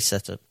to a race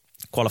setup.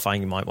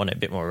 Qualifying, you might want it a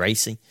bit more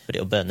racy, but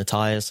it'll burn the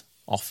tyres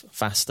off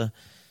faster.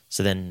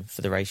 So then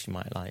for the race, you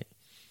might like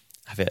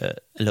have it a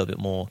little bit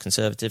more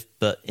conservative.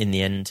 But in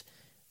the end,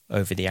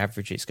 over the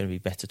average, it's going to be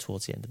better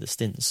towards the end of the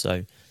stint.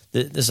 So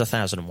there's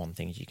 1,001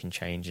 things you can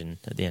change, and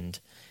at the end,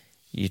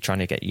 you're trying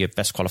to get your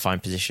best qualifying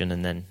position,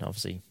 and then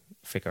obviously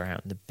figure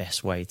out the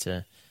best way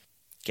to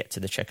get to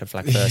the checkered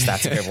flag first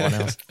out of everyone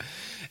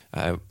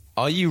else.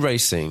 Are you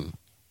racing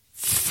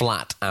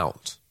flat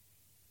out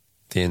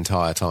the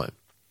entire time?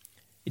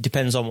 It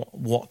depends on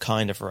what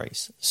kind of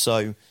race.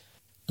 So,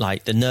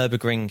 like the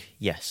Nürburgring,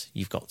 yes,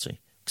 you've got to,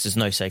 because there's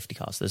no safety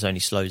cars. There's only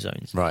slow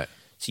zones. Right.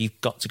 So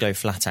you've got to go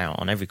flat out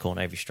on every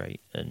corner, every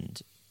straight,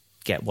 and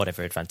get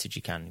whatever advantage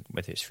you can,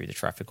 whether it's through the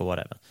traffic or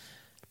whatever,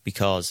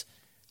 because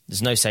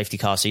there's no safety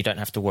car, so you don't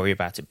have to worry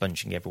about it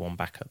bunching everyone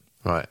back up.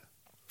 Right.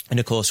 And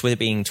of course, with it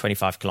being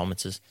 25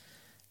 kilometres,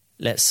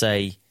 let's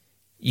say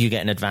you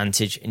get an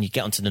advantage and you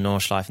get onto the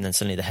Nordschleife and then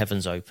suddenly the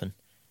heavens open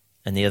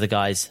and the other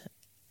guys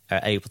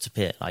are able to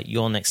pit. Like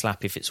your next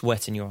lap, if it's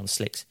wet and you're on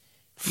slicks,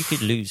 you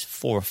could lose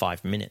 4 or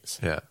 5 minutes.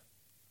 Yeah.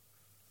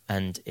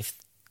 And if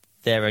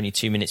they're only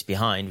 2 minutes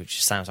behind,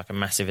 which sounds like a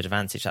massive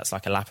advantage, that's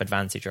like a lap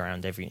advantage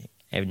around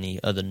any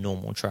other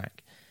normal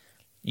track,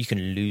 you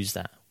can lose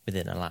that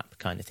within a lap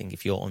kind of thing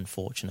if you're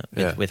unfortunate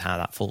with how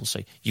that falls.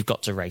 So you've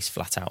got to race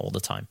flat out all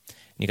the time. And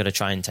you've got to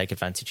try and take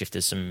advantage if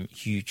there's some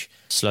huge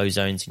slow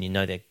zones and you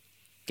know they're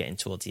getting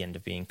towards the end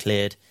of being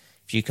cleared.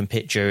 If you can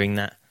pit during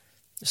that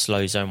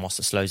slow zone whilst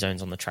the slow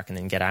zone's on the track and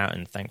then get out,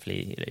 and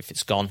thankfully if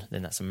it's gone,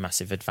 then that's a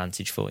massive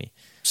advantage for you.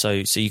 So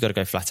you've got to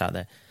go flat out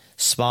there.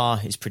 Spa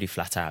is pretty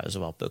flat out as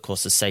well, but of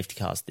course there's safety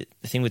cars. The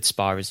thing with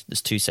Spa is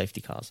there's 2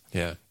 safety cars.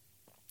 Yeah.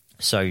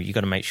 So you've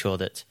got to make sure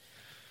that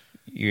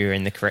you're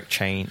in the correct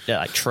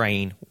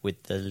train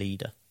with the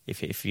leader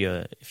if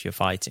you're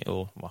fighting,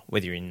 or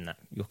whether you're in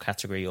your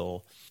category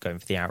or going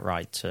for the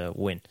outright to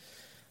win.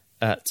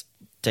 At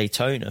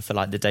Daytona, for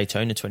like the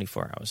Daytona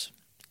 24 hours,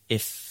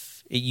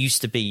 if it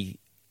used to be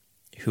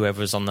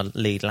whoever was on the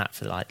lead lap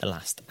for like the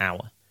last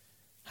hour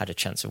had a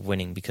chance of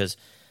winning, because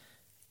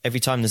every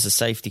time there's a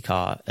safety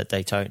car at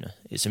Daytona,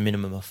 it's a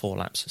minimum of 4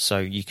 laps. So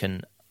you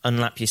can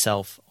unlap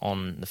yourself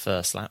on the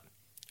first lap.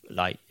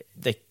 Like,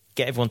 they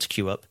get everyone to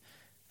queue up,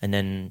 and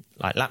then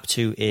like lap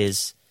 2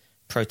 is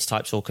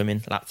prototypes all come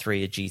in, lap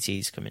 3 are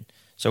GTs come in.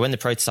 So when the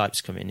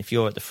prototypes come in, if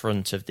you're at the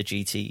front of the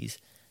GTs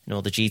and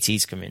all the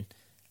GTs come in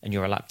and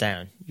you're a lap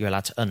down, you're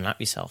allowed to unlap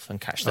yourself and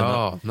catch them up.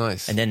 Oh,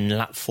 nice. And then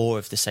lap 4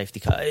 of the safety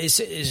car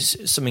is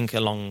something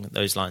along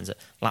those lines. That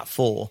lap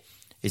 4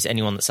 is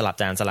anyone that's a lap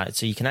down is allowed.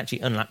 So you can actually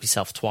unlap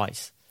yourself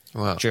twice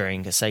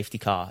during a safety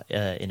car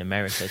in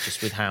America,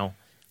 just with how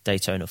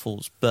Daytona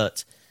falls.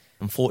 But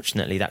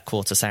unfortunately, that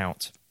caught us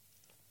out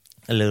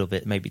a little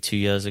bit, maybe 2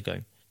 years ago,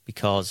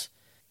 because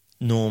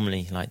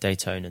normally, like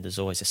Daytona, there's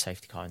always a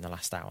safety car in the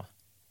last hour.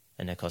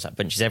 And of course, that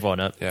bunches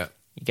everyone up. Yeah.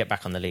 You get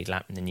back on the lead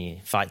lap and then you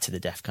fight to the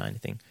death kind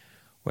of thing.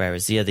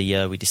 Whereas the other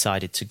year, we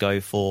decided to go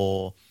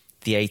for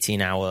the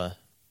 18-hour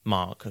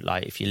mark.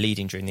 Like, if you're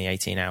leading during the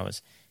 18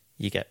 hours,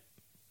 you get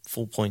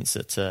full points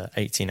at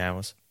 18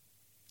 hours.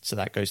 So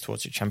that goes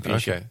towards your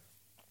championship. Okay.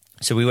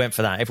 So we went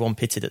for that. Everyone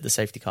pitted at the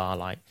safety car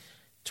like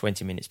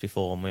 20 minutes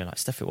before, and we were like,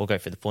 stuff it, we'll go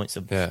for the points.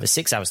 There's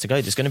 6 hours to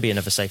go. There's going to be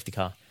another safety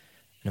car.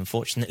 And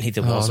unfortunately,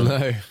 there wasn't.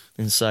 No.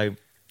 And so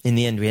in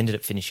the end, we ended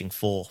up finishing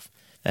 4th.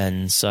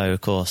 And so,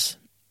 of course,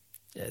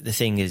 the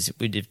thing is,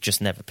 we'd have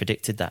just never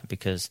predicted that,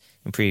 because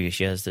in previous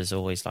years, there's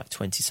always like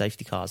 20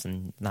 safety cars,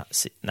 and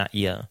that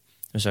year, there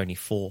was only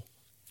 4.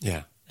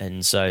 Yeah.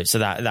 And so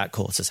that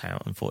caught us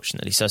out,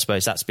 unfortunately. So I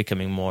suppose that's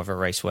becoming more of a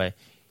race where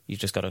you've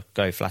just got to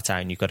go flat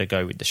out, and you've got to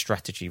go with the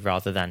strategy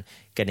rather than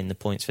getting the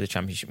points for the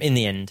championship. In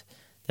the end,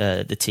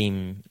 the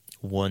team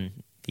won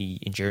the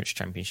endurance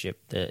championship,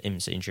 the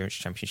IMSA endurance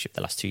championship,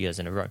 the last 2 years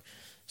in a row.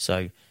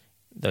 So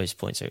those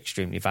points are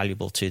extremely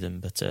valuable to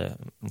them, but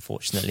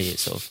unfortunately it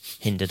sort of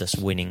hindered us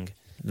winning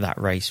that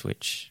race,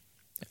 which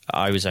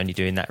I was only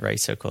doing that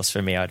race. So of course,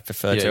 for me, I'd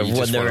prefer to have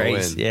won the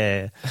race.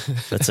 Yeah,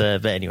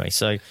 but anyway,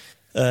 so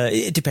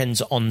it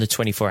depends on the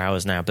 24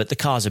 hours now, but the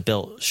cars are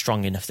built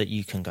strong enough that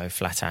you can go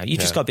flat out. You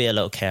just got to be a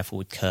little careful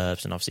with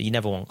curbs, and obviously you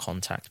never want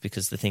contact,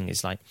 because the thing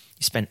is, like,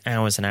 you spend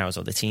hours and hours,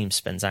 or the team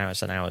spends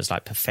hours and hours,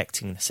 like,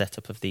 perfecting the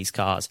setup of these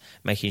cars,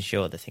 making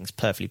sure the thing's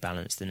perfectly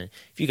balanced. And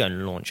if you go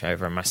and launch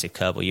over a massive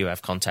curb, or you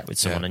have contact with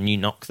someone and you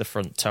knock the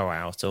front toe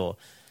out, or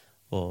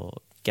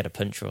get a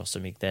puncture or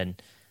something, then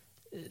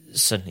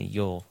suddenly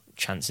your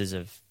chances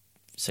of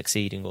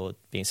succeeding or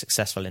being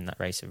successful in that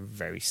race are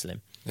very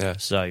slim. Yeah.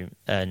 So,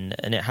 and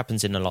it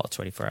happens in a lot of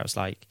 24 hours.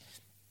 Like,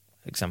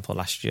 for example,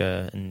 last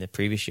year and the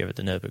previous year at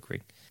the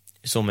Nürburgring,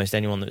 it's almost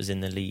anyone that was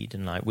in the lead.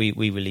 And like, we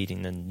were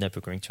leading the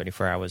Nürburgring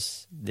 24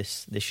 hours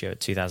this year,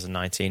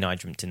 2019. I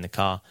jumped in the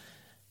car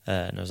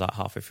and I was like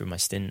halfway through my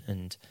stint,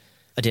 and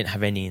I didn't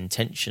have any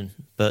intention,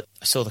 but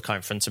I saw the car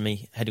in front of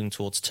me heading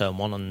towards turn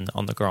 1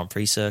 on the Grand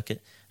Prix circuit.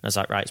 And I was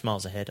like, right, it's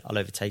miles ahead. I'll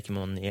overtake him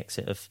on the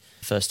exit of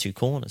the first 2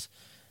 corners.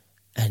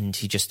 And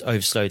he just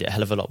overslowed it a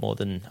hell of a lot more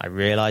than I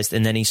realised.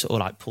 And then he sort of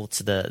like pulled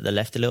to the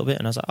left a little bit.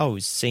 And I was like, oh,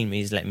 he's seen me,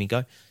 he's letting me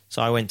go.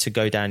 So I went to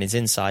go down his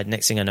inside.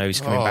 Next thing I know, he's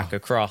coming back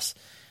across.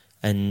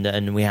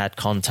 And we had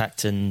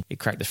contact, and it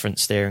cracked the front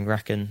steering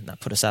rack, and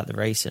that put us out the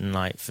race. And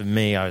like, for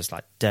me, I was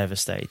like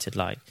devastated.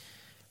 Like,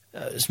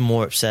 I was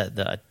more upset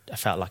that I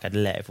felt like I'd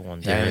let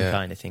everyone down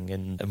kind of thing.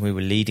 And we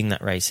were leading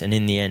that race. And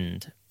in the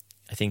end,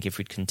 I think if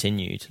we'd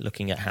continued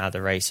looking at how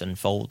the race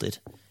unfolded,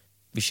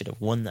 we should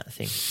have won that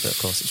thing. But of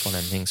course, it's one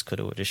of them things,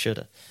 coulda, woulda,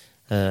 shoulda.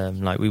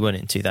 Like, we won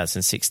it in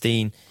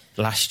 2016.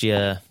 Last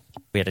year,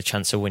 we had a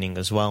chance of winning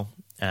as well,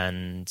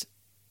 and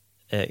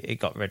it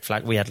got red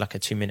flagged. We had like a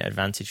 2-minute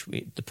advantage.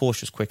 The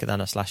Porsche was quicker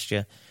than us last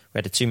year. We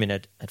had a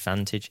 2-minute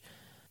advantage,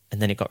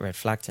 and then it got red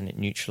flagged, and it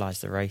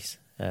neutralised the race.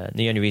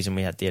 The only reason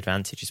we had the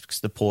advantage is because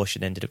the Porsche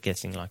had ended up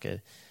getting like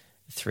a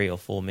 3 or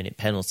 4 minute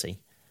penalty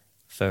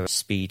for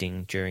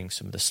speeding during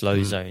some of the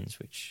slow zones,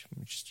 which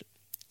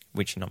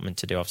you're not meant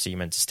to do. Obviously, you're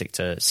meant to stick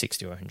to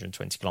 60 or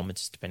 120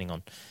 kilometres, depending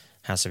on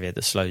how severe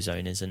the slow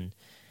zone is. And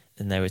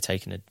they were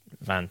taking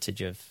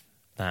advantage of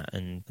that,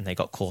 and they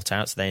got caught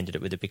out. So they ended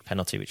up with a big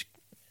penalty, which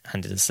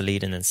handed us the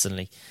lead. And then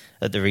suddenly,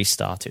 at the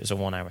restart, it was a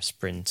 1-hour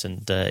sprint,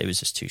 and it was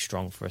just too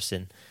strong for us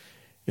in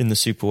the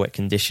super wet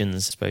conditions, I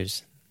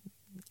suppose.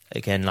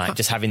 Again, like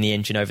just having the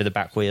engine over the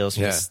back wheels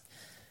was,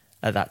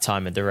 at that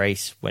time of the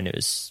race, when it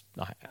was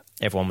like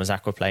everyone was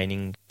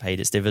aquaplaning, paid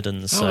its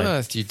dividends. How on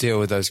earth do you deal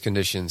with those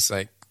conditions?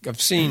 Like,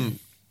 I've seen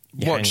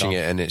watching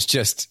it, and it's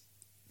just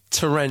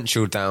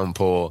torrential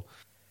downpour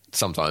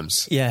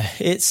sometimes. Yeah,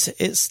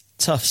 it's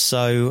tough.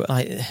 So,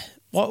 like,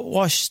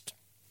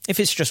 if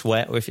it's just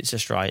wet or if it's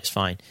just dry, it's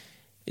fine.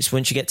 It's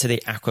once you get to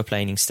the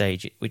aquaplaning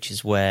stage, which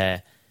is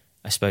where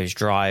I suppose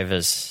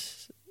drivers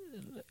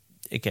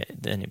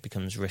then it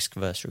becomes risk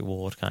versus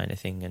reward kind of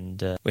thing.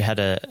 And we had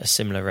a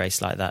similar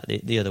race like that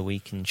the other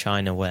week in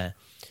China, where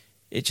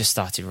it just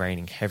started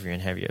raining heavier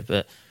and heavier.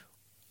 But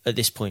at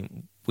this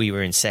point, we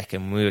were in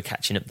second, we were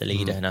catching up the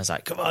leader, and I was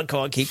like, come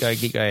on, keep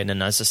going.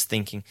 And I was just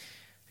thinking,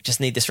 I just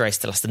need this race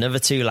to last another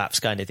 2 laps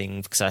kind of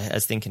thing, because I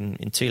was thinking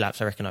in 2 laps,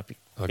 I reckon I'd be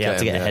able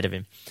to get ahead of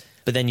him.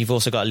 But then you've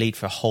also got to lead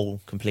for a whole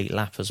complete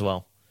lap as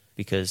well,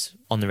 because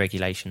on the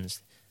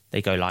regulations,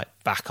 they go like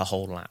back a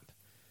whole lap.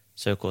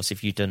 So, of course,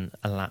 if you've done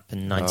a lap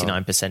and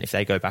 99%, if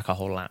they go back a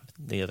whole lap,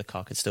 the other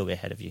car could still be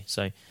ahead of you.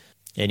 So,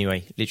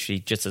 anyway, literally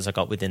just as I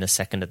got within a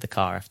second of the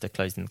car after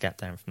closing the gap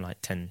down from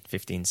like 10,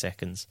 15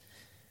 seconds,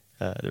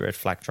 the red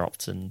flag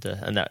dropped, and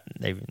that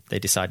they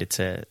decided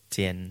to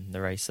end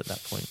the race at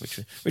that point,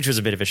 which was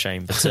a bit of a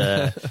shame. But,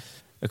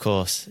 of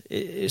course,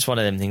 it's one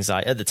of them things.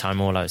 Like, at the time,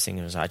 all I was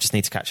thinking was, I just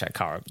need to catch that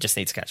car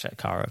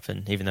up.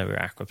 And even though we were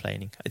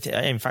aquaplaning,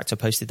 in fact, I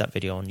posted that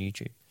video on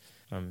YouTube.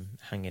 I'm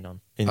hanging on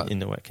in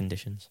the wet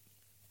conditions.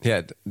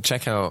 Yeah,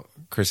 check out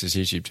Chris's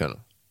YouTube channel.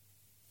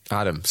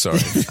 Adam.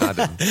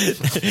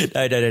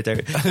 No,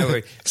 don't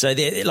worry. So,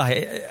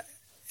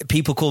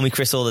 people call me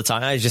Chris all the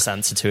time. I just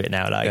answer to it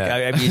now.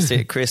 I'm used to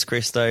it. Chris,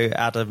 Christo,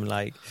 Adam.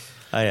 Like,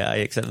 I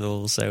accept them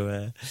all.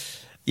 So,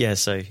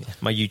 so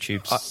my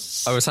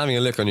YouTube. I was having a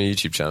look on your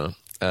YouTube channel,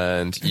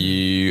 and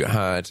you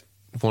had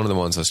one of the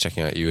ones I was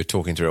checking out. You were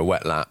talking through a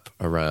wet lap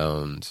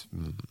around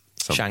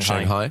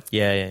Shanghai.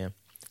 Yeah.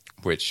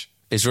 Which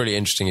is really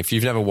interesting. If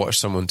you've never watched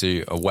someone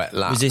do a wet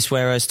lap. Was this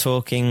where I was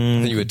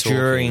talking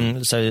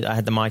during... So I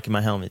had the mic in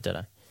my helmet, did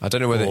I? I don't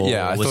know whether...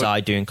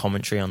 I doing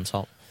commentary on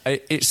top?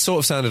 It sort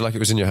of sounded like it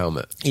was in your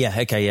helmet. Yeah,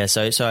 okay, yeah.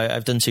 So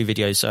I've done 2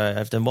 videos. So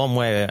I've done one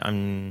where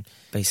I'm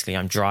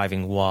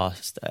driving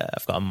whilst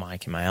I've got a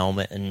mic in my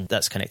helmet, and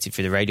that's connected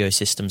through the radio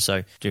system.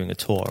 So doing a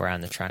tour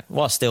around the track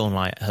while still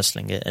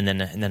hustling it. And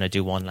then I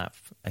do one lap,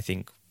 I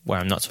think, where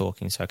I'm not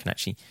talking, so I can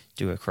actually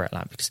do a correct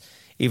lap, because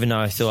even though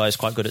I thought I was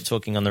quite good at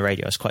talking on the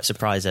radio, I was quite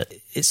surprised that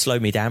it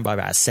slowed me down by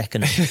about a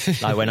second.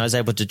 Like, when I was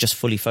able to just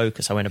fully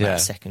focus, I went about a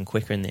second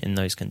quicker in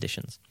those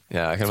conditions.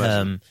 Yeah, I can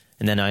imagine.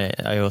 And then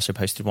I also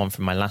posted one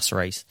from my last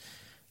race.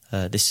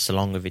 This is a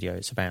longer video.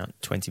 It's about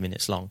 20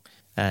 minutes long.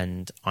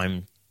 And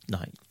I'm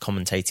like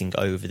commentating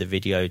over the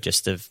video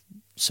just of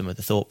some of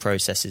the thought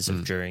processes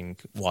of during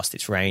whilst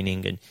it's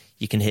raining, and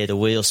you can hear the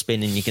wheel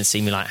spinning. You can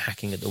see me like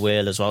hacking at the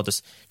wheel as well,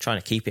 just trying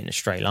to keep it in a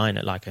straight line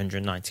at like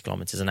 190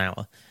 kilometers an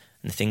hour.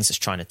 And the thing's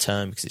just trying to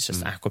turn because it's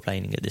just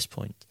aquaplaning at this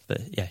point.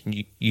 But yeah,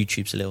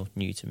 YouTube's a little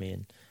new to me,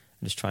 and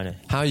I'm just trying to...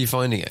 How are you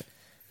finding it?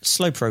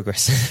 Slow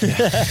progress.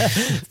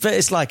 But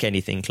it's like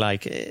anything.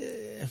 Like,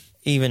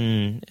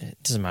 even...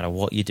 It doesn't matter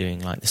what you're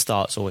doing. Like, the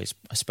start's always,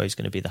 I suppose,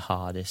 going to be the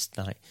hardest.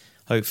 Like,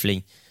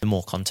 hopefully, the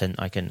more content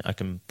I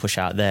can push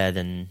out there,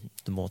 then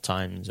the more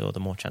times or the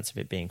more chance of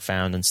it being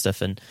found and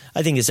stuff. And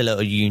I think it's a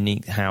little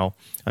unique how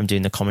I'm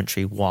doing the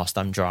commentary whilst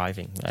I'm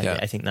driving.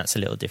 I think that's a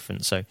little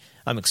different. So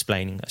I'm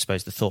explaining, I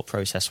suppose, the thought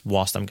process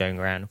whilst I'm going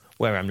around,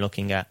 where I'm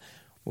looking at,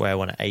 where I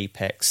want to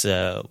apex,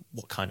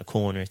 what kind of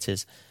corner it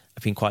is.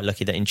 I've been quite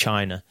lucky that in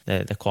China,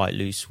 they're quite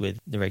loose with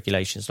the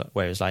regulations,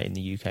 whereas like in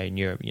the UK and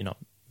Europe, you're not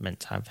meant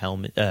to have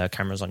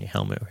cameras on your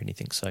helmet or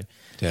anything. So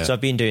I've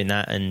been doing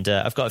that, and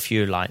I've got a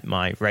few like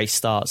my race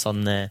starts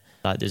on there.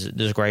 Like there's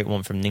a great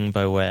one from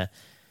Ningbo where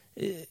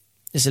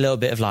there's a little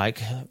bit of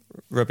like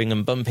rubbing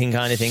and bumping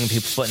kind of thing,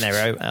 people putting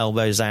their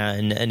elbows out,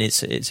 and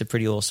it's a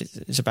pretty awesome.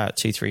 It's about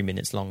 2-3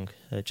 minutes long,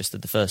 just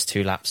at the first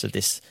 2 laps of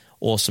this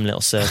awesome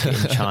little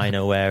circuit in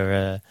China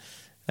where.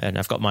 And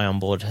I've got my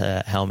onboard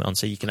helmet on,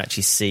 so you can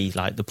actually see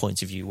like the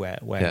point of view where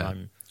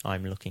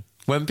I'm looking.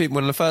 When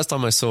the first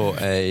time I saw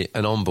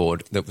an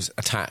onboard that was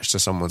attached to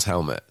someone's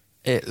helmet,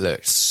 it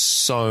looked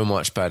so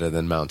much better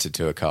than mounted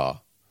to a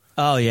car.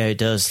 Oh yeah, it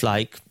does.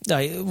 Like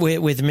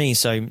with me,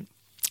 so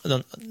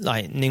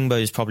like Ningbo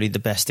is probably the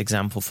best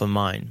example for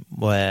mine,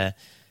 where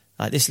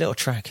like this little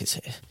track is.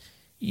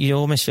 You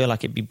almost feel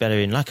like it'd be better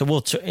in like a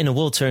world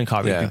touring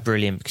car. It'd be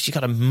brilliant because you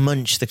got to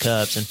munch the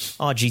curbs, and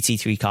our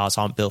GT3 cars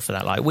aren't built for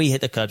that. Like we hit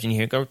the curbs and you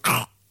hear it go,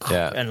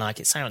 and like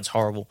it sounds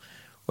horrible.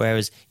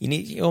 Whereas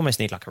you almost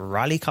need like a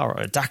rally car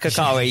or a Dakar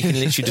car where you can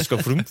literally just go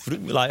vroom,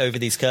 vroom, like over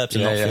these curbs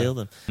and not feel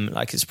them.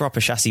 Like it's a proper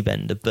chassis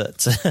bender,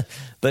 but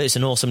it's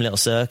an awesome little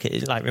circuit.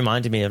 It like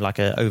reminded me of like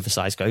an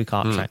oversized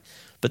go-kart track.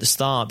 But the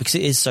start, because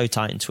it is so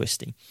tight and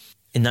twisty.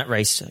 In that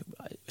race,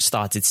 I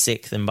started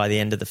 6th, and by the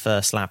end of the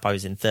first lap, I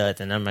was in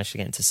 3rd, and I managed to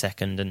get into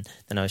 2nd, and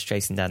then I was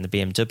chasing down the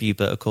BMW.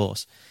 But of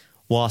course,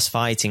 whilst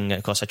fighting,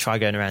 of course, I try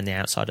going around the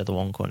outside of the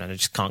one corner, and I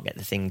just can't get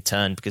the thing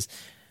turned because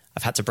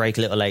I've had to brake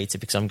a little later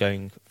because I'm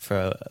going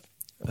for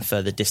a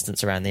further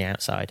distance around the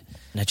outside.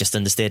 And I just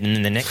understood. And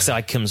then the next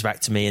side comes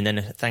back to me. And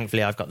then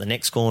thankfully I've got the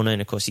next corner.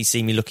 And of course you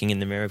see me looking in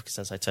the mirror because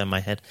as I turn my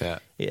head,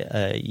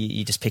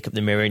 you just pick up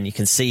the mirror and you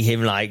can see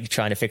him like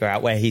trying to figure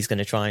out where he's going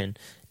to try and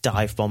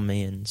dive bomb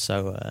me. And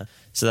so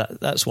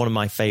that's one of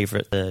my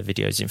favourite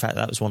videos. In fact,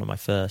 that was one of my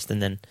first.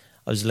 And then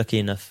I was lucky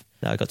enough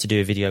that I got to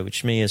do a video with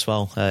Shmi as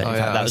well.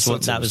 That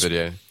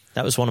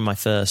was one of my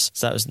first.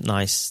 So that was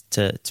nice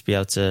to be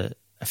able to.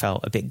 I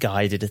felt a bit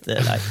guided at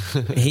that. Like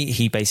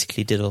he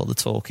basically did all the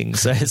talking,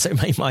 so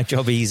it made my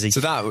job easy. So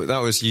that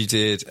was you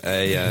did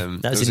a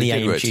that was in the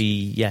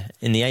AMG,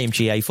 in the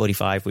AMG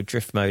A45 with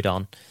drift mode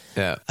on.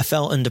 Yeah, I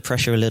felt under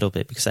pressure a little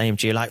bit because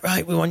AMG are like,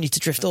 right, we want you to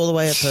drift all the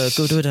way up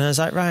Goodwood, and I was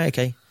like, right,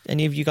 okay.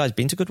 Any of you guys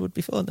been to Goodwood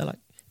before? And they're like,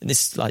 and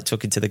this is like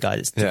talking to the guy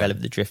that's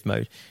developed the drift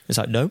mode. He was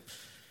like, no.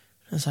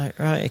 I was like,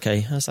 right,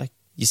 okay. I was like,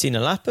 you seen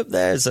a lap up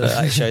there? So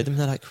I showed them.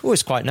 They're like, oh,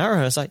 it's quite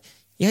narrow. I was like,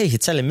 yeah, you're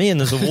telling me, and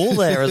there's a wall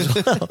there as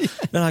well.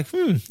 They're like,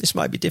 this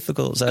might be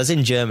difficult. So I was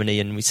in Germany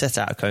and we set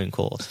out a cone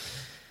course.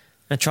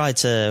 I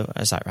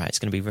was like, right, it's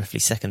going to be roughly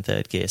second,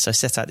 third gear. So I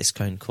set out this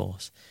cone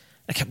course.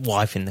 I kept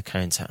wiping the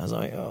cones out. I was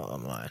like, oh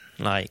man,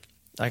 like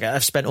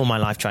I've spent all my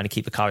life trying to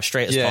keep the car as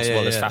straight as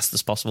possible, as fast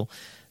as possible.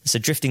 So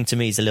drifting to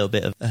me is a little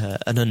bit of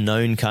an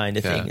unknown kind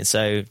of thing. And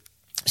so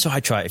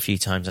I try it a few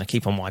times and I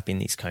keep on wiping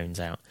these cones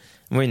out.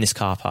 And we're in this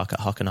car park at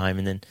Hockenheim,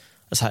 and then I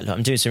was like, look,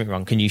 I'm doing something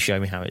wrong. Can you show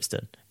me how it's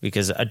done?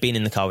 Because I'd been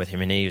in the car with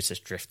him and he was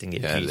just drifting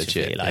it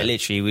beautifully.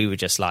 Literally, we were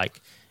just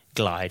like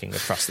gliding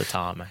across the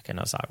tarmac, and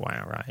I was like,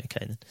 wow, right,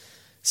 okay then.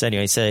 So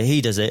anyway, so he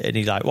does it and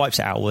he like wipes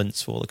it out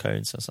once for all the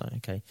cones. So I was like,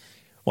 okay.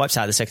 Wipes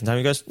out the second time.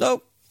 He goes,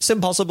 no, it's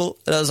impossible.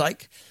 And I was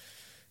like,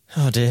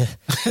 oh dear.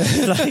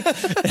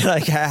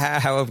 like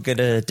how am I going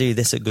to do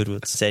this at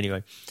Goodwood? So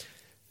anyway,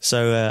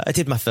 so I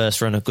did my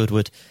first run at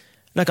Goodwood.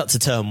 And I got to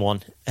turn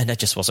one and I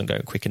just wasn't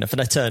going quick enough.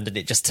 And I turned and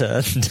it just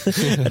turned.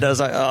 And I was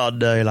like, oh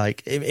no,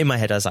 like in my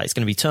head, I was like, it's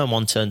going to be turn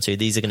one, turn two.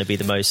 These are going to be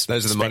the most.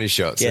 Those are the money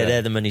shots. Yeah,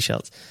 they're the money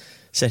shots.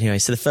 So anyway,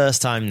 so the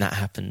first time that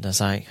happened, I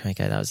was like,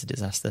 okay, that was a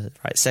disaster.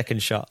 Right,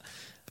 second shot,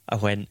 I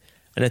went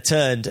and I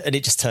turned and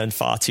it just turned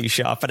far too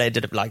sharp. And I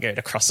ended up like going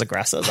across the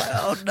grass. I was like,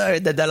 oh no.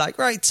 And then they're like,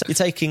 right, so you're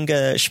taking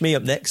Shmi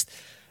up next.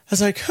 I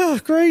was like, oh,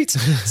 great.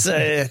 So,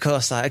 of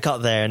course, I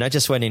got there and I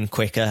just went in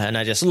quicker and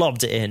I just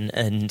lobbed it in.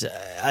 And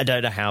I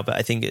don't know how, but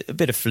I think a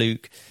bit of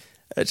fluke.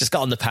 I just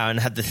got on the power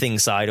and had the thing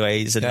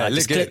sideways and I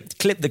just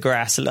clipped the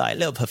grass, like a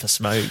little puff of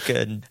smoke,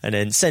 and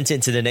then sent it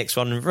into the next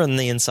one and run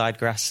the inside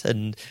grass.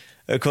 And,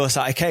 of course,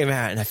 I came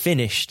out and I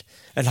finished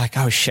and, like,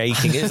 I was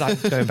shaking. It was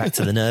like going back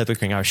to the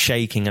Nürburgring. I was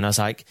shaking and I was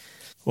like,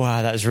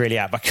 wow, that was really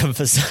out of my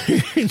comfort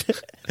zone.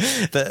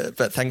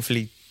 but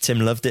thankfully, Tim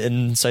loved it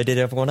and so did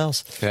everyone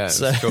else. Yeah,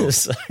 so, cool.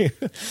 so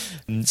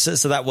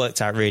that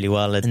worked out really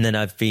well. And then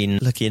I've been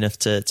lucky enough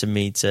to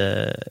meet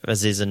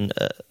Aziz and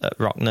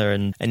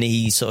Rockner, and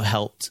he sort of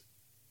helped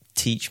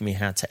teach me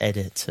how to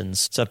edit. And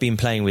so I've been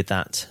playing with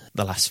that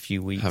the last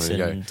few weeks.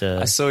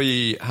 I saw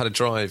you had a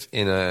drive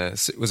in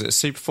was it a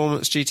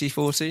Superformance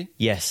GT40?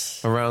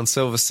 Yes. Around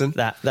Silverstone?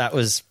 That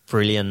was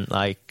brilliant,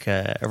 like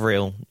a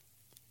real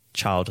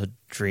childhood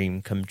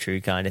dream come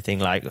true kind of thing.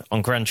 Like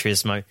on Gran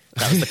Turismo,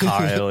 that was the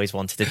car I always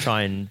wanted to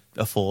try and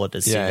afford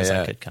as soon as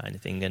I could kind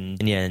of thing.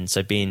 And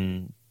so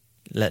being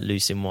let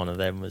loose in one of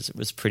them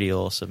was pretty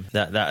awesome.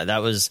 That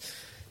was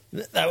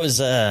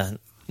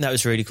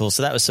really cool.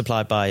 So that was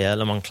supplied by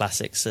Le Mans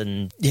Classics,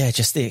 and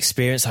just the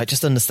experience, like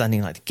just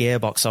understanding like the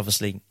gearbox,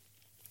 obviously,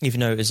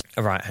 even though it was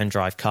a right-hand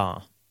drive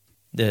car,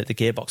 the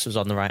gearbox was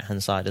on the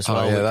right-hand side as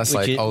well. Oh yeah, that's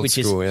like old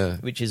school,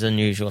 which is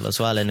unusual as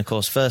well. And of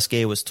course, first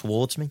gear was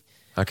towards me.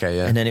 Okay,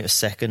 yeah. And then it was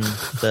second,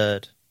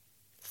 third,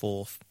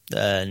 fourth.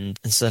 And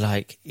so,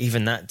 like,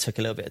 even that took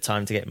a little bit of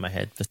time to get in my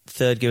head. The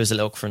third gear was a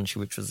little crunchy,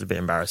 which was a bit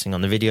embarrassing on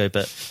the video.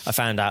 But I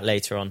found out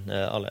later on,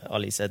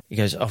 Ollie said, he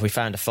goes, oh, we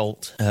found a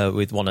fault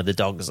with one of the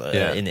dogs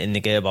in the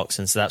gearbox.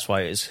 And so that's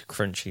why it was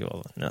crunchy.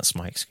 Well, that's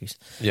my excuse.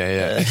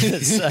 Yeah.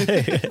 So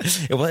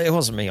it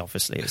wasn't me,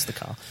 obviously. It was the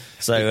car.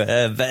 So,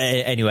 but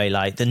anyway,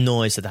 like, the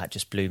noise of that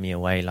just blew me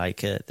away.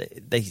 Like,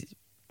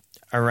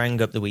 I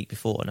rang up the week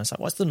before and I was like,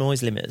 what's the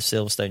noise limit at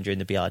Silverstone during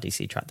the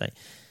BRDC track day?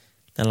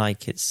 And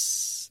like, I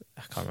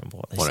can't remember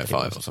what they said.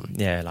 105 or something.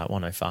 Yeah, like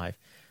 105.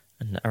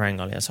 And I rang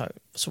Ollie. I was like,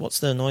 so what's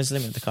the noise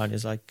limit? The car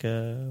is like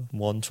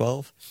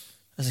 112. I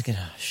was like,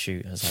 oh,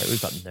 shoot. I was like,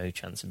 we've got no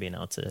chance of being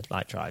able to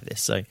like drive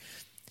this. So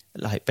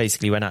like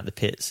basically went out the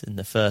pits in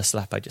the first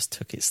lap. I just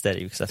took it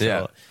steady because I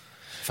thought,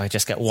 if I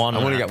just get one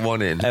I want to get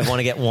one in. I want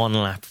to get one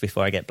lap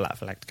before I get black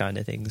flagged kind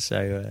of thing.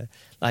 So,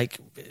 like,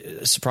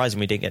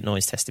 surprisingly, we didn't get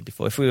noise tested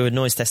before. If we were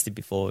noise tested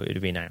before, it would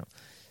have been out.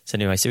 So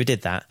anyway, so we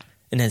did that.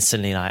 And then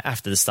suddenly, like,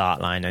 after the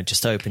start line, I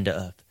just opened it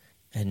up.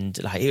 And,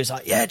 like, he was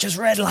like, yeah, just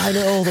red line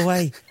it all the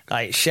way.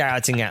 Like,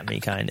 shouting at me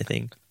kind of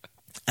thing.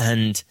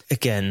 And,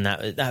 again,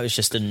 that was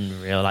just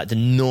unreal. Like, the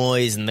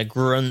noise and the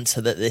grunt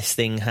that this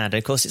thing had.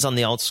 Of course, it's on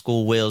the old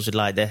school wheels with,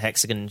 like, the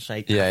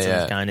hexagon-shaped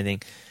patterns kind of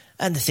thing.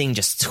 And the thing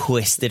just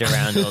twisted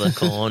around all the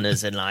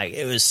corners, and like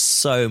it was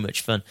so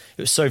much fun.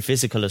 It was so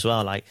physical as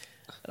well. Like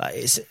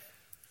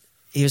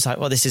he was like,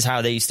 "Well, this is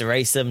how they used to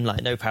race them.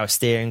 Like no power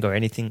steering or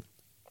anything."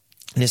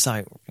 And it's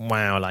like,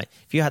 wow, like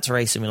if you had to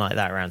race something like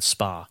that around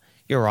Spa,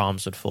 your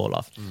arms would fall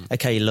off.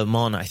 Okay, Le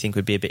Mans I think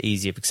would be a bit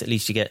easier because at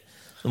least you get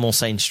the more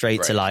sane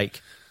straight to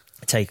like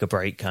take a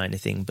break kind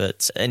of thing.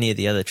 But any of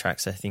the other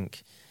tracks, I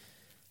think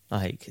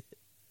like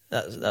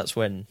that's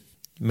when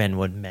men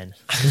were men.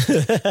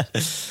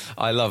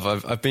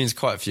 I've been to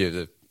quite a few of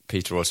the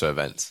Peter Auto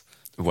events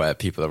where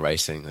people are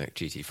racing like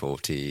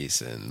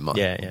GT40s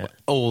and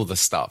all the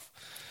stuff.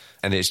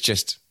 And it's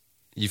just,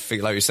 you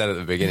feel like you said at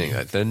the beginning,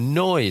 like the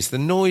noise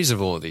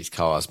of all these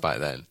cars back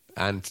then,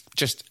 and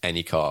just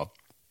any car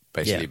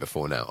basically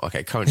before now.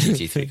 Okay, current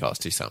GT3 cars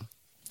do sound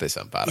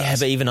badass. Yeah,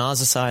 but even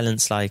ours are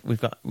silenced. Like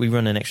we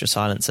run an extra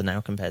silencer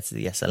now compared to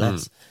the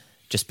SLS,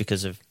 just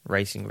because of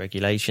racing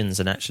regulations.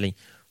 And actually,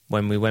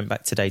 when we went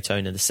back to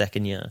Daytona the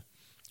second year,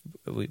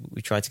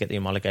 we tried to get the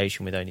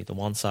homologation with only the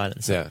one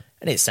silencer,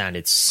 and it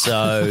sounded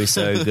so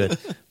good,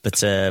 but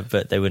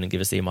they wouldn't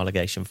give us the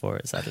homologation for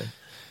it, sadly.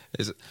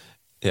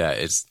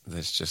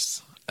 There's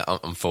just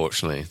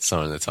unfortunately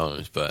sign of the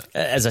times. But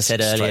as I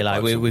said earlier,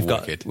 like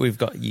we've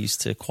got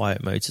used to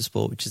quiet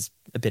motorsport, which is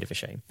a bit of a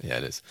shame. Yeah,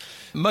 it is.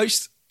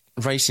 Most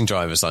racing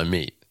drivers I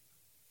meet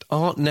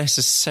aren't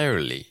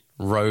necessarily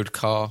road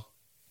car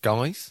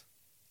guys.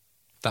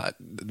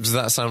 Does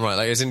that sound right?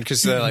 Like, as in,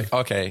 because they're like,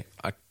 okay,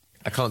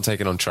 I can't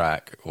take it on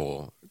track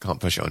or can't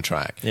push it on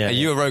track. Yeah, Are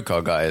you a road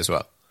car guy as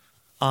well?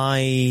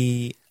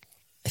 I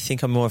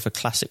think I'm more of a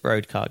classic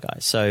road car guy.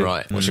 So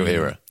right, what's your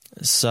era?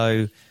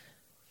 So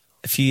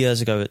a few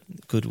years ago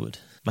at Goodwood,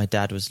 my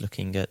dad was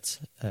looking at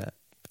a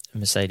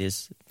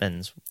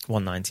Mercedes-Benz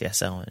 190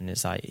 SL, and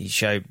it's like he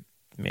showed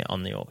me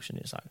on the auction.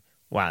 It's like,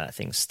 wow, that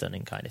thing's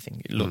stunning, kind of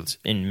thing. It looked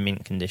in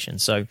mint condition.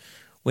 So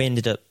we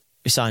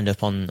signed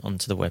up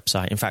onto the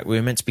website. In fact, we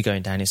were meant to be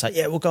going down. It's like,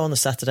 yeah, we'll go on the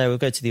Saturday. We'll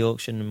go to the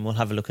auction and we'll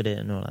have a look at it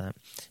and all that.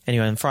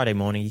 Anyway, on Friday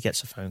morning, he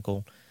gets a phone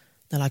call.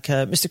 They're like,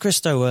 Mr.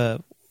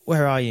 Christo,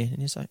 where are you? And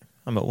he's like,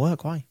 I'm at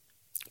work. Why?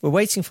 We're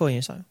waiting for you.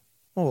 He's like,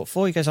 well, what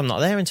for? He goes, I'm not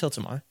there until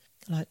tomorrow.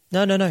 I'm like,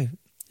 no.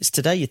 It's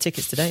today. Your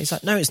ticket's today. He's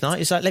like, no, it's not.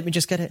 He's like, let me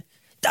just get it.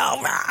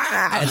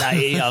 And like,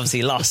 he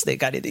obviously lost it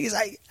kind of thing. He's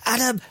like,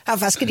 Adam, how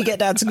fast can you get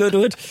down to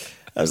Goodwood?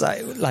 I was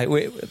like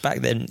back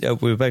then,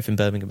 we were both in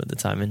Birmingham at the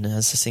time, and I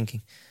was just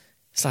thinking,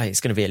 it's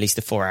going to be at least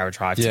a 4-hour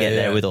drive to get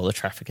there with all the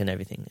traffic and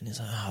everything. And he's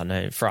like, oh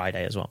no,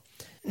 Friday as well.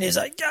 And he's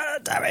like,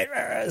 God damn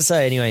it. So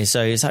anyway,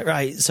 so he's like,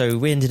 right. So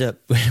we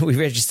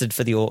registered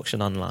for the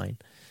auction online.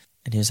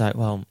 And he was like,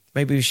 well,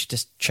 maybe we should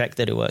just check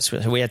that it works.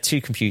 We had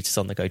 2 computers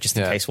on the go just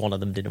in case one of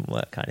them didn't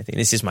work, kind of thing.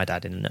 This is my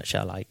dad in a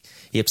nutshell. Like,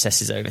 he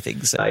obsesses over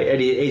things. And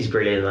he's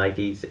brilliant. Like,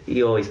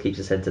 he always keeps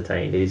us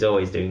entertained. He's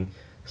always doing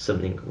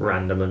something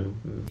random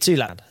and 2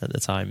 lad at the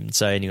time.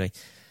 So anyway,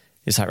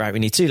 it's like, right, we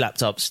need 2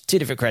 laptops, 2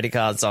 different credit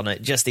cards on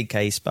it, just in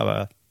case, blah,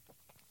 blah.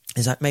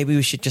 He's like, maybe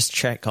we should just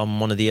check on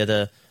one of the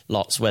other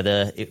lots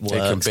whether it works. It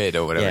can bid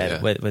or whatever. Yeah,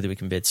 whether we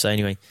can bid. So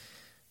anyway,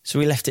 so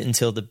we left it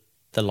until the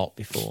lot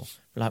before.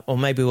 We're like, well,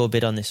 maybe we'll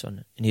bid on this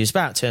one. And he was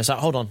about to. I was like,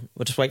 hold on,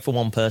 we'll just wait for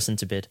one person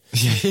to bid.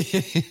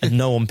 And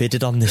no one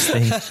bidded on this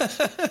thing.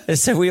 And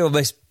so we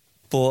almost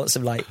bought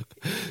some, like,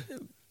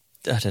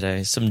 I don't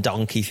know, some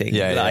donkey thing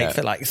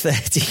for like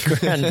 30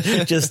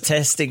 grand just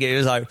testing it. It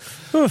was like,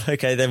 oh,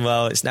 okay, then,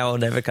 well, it's now or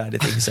never kind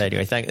of thing. So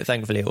anyway,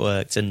 thankfully it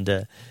worked.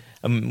 And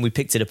we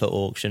picked it up at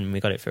auction and we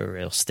got it for a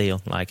real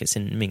steal. Like, it's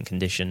in mint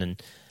condition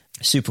and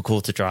super cool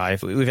to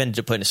drive. We've ended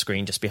up putting a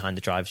screen just behind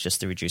the drives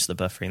just to reduce the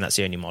buffering. That's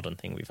the only modern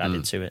thing we've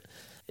added to it.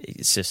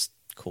 It's just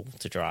cool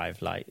to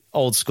drive, like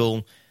old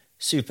school,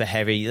 super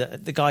heavy.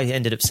 The guy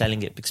ended up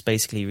selling it because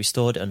basically he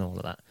restored it and all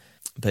of that.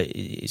 But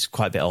he's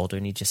quite a bit older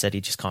and he just said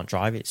he just can't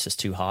drive it. It's just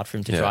too hard for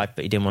him to drive,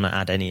 but he didn't want to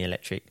add any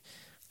electric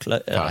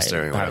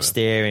power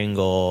steering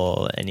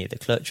or any of the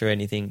clutch or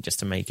anything just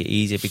to make it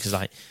easier, because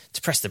like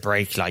to press the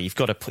brake, like you've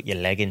got to put your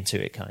leg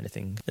into it kind of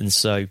thing. And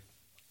so...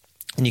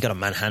 And you got to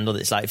manhandle it.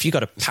 It's like if you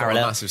got a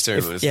parallel,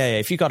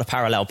 if you got a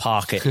parallel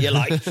park it, you're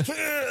like,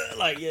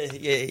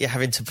 you're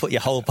having to put your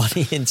whole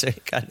body into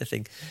it, kind of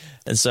thing.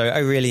 And so I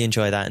really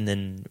enjoy that. And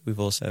then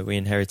we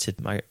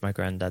inherited my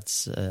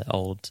granddad's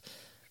old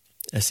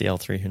SEL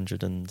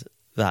 300, and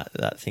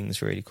that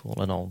thing's really cool.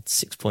 An old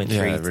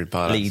 6.3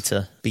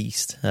 litre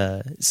beast.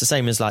 It's the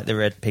same as like the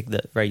Red Pig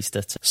that raced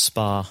at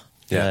Spa.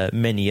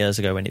 Many years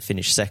ago when it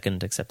finished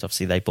second, except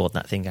obviously they bought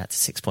that thing out to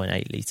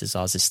 6.8 litres.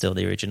 Ours is still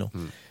the original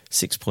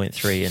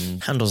 6.3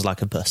 and handles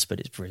like a bus, but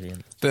it's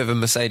brilliant. Bit of a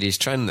Mercedes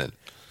trend then.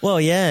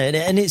 Well, yeah,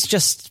 and it's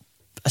just,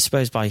 I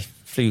suppose, by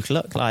fluke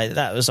luck. Like,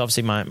 that was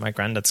obviously my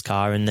granddad's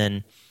car,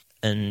 but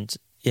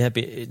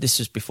this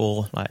was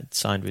before like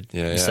signed with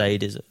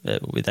Mercedes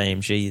with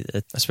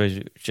AMG. I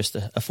suppose just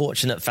a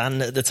fortunate fan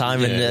at the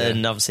time,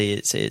 and obviously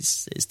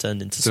it's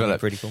turned into something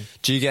pretty cool.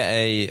 Do you get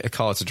a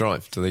car to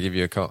drive? Do they give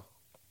you a car?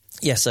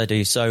 Yes, I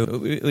do. So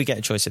we get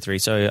a choice of 3.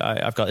 So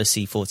I've got a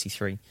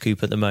C43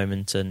 coupe at the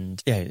moment,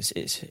 and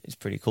it's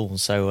pretty cool.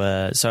 So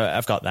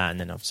I've got that, and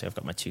then obviously I've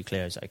got my 2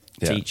 Clios I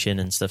teach in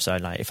and stuff. So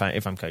like if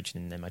I'm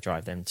coaching them, I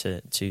drive them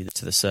to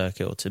the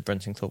circuit or to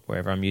Bruntingthorpe,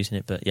 wherever I'm using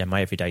it. But yeah,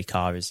 my everyday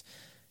car is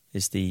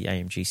the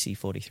AMG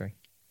C43.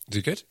 Is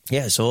it good?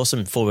 Yeah, it's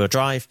awesome. 4-wheel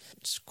drive.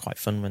 It's quite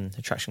fun when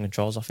the traction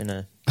control's off in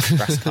a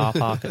grass car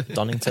park at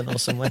Donington or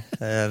somewhere.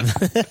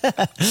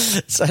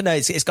 So no,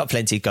 it's got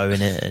plenty of go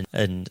in it.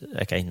 And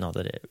okay, not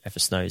that it ever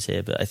snows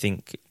here, but I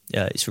think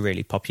it's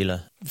really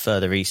popular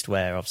further east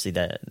where obviously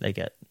they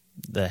get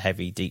the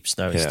heavy, deep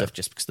snow and stuff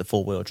just because the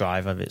 4-wheel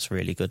drive of it's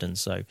really good. And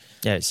so,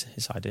 yeah, it's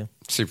ideal.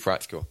 Super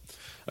practical.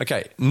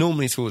 Okay,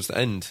 normally towards the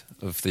end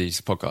of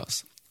these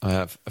podcasts, I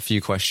have a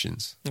few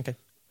questions. Okay.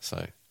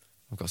 So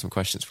I've got some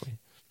questions for you.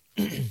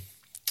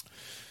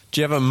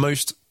 Do you have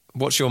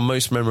what's your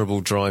most memorable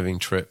driving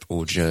trip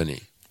or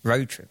journey?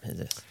 Road trip, is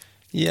it?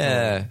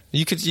 Yeah.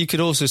 You could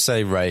also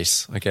say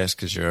race, I guess,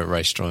 because you're a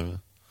race driver.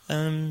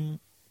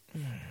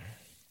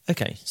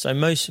 Okay, so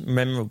most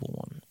memorable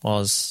one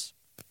was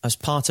as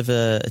part of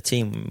a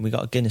team, we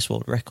got a Guinness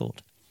World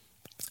Record.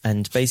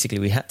 And basically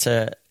we had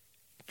to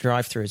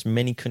drive through as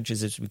many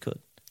countries as we could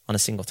on a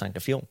single tank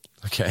of fuel.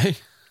 Okay.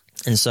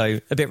 And so,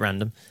 a bit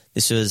random,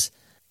 this was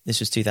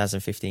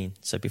 2015.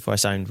 So before I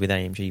signed with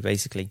AMG,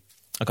 basically,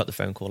 I got the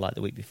phone call like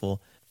the week before.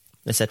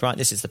 They said, right,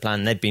 this is the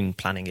plan. They'd been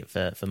planning it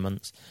for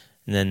months.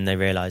 And then they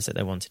realised that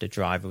they wanted a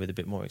driver with a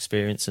bit more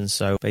experience. And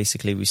so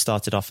basically we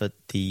started off at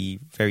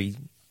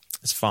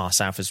as far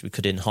south as we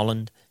could in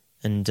Holland.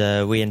 And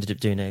we ended up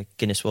doing a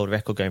Guinness World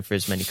Record, going for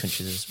as many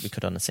countries as we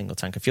could on a single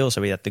tank of fuel. So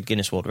we had the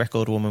Guinness World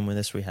Record woman with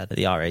us. We had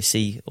the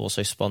RAC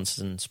also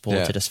sponsored and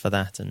supported us for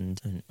that.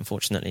 And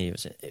unfortunately,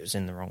 it was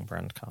in the wrong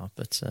brand car.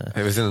 But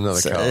it was in another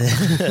car.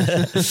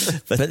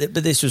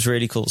 but this was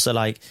really cool. So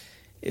it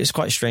was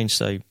quite strange.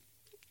 So you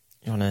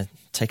want to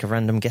take a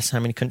random guess how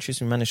many countries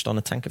we managed on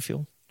a tank of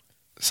fuel?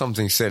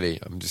 Something silly.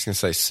 I'm just going to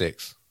say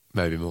 6,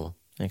 maybe more.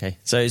 Okay,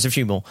 so it's a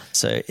few more.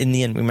 So in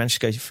the end, we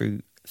managed to go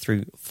through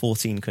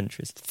 14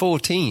 countries.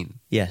 14?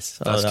 Yes.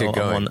 That's good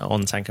going.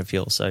 On tank of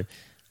fuel. So,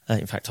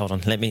 in fact, hold on.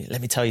 Let me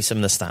tell you some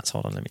of the stats.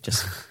 Hold on. Let me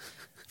just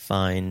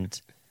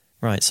find...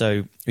 Right,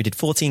 so we did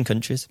 14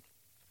 countries.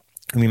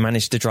 And we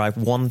managed to drive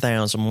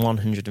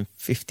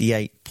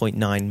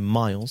 1,158.9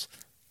 miles.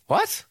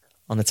 What?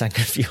 On a tank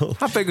of fuel.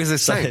 How big was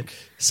this tank?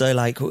 So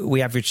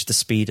we averaged the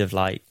speed of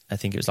I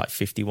think it was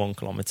 51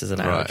 kilometres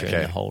an hour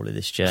during the whole of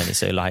this journey.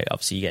 So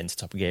obviously you get into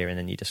top gear and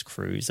then you just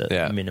cruise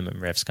at minimum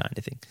revs kind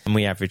of thing. And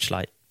we averaged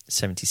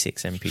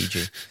 76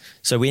 mpg.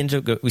 So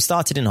we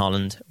started in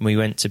Holland. And we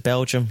went to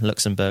Belgium,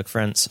 Luxembourg,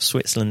 France,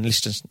 Switzerland,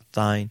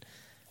 Liechtenstein,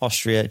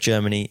 Austria,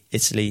 Germany,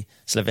 Italy,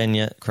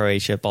 Slovenia,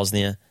 Croatia,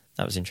 Bosnia.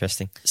 That was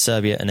interesting.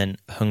 Serbia, and then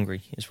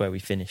Hungary is where we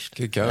finished.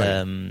 Good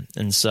going.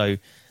 And so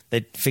they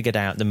figured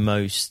out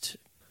the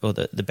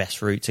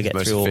best route to get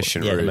through all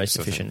the most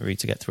efficient route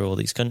to get through all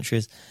these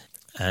countries.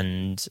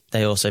 And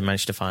they also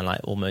managed to find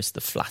almost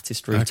the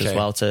flattest route as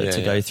well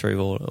to go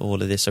through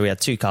all of this. So we had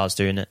 2 cars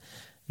doing it,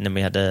 and then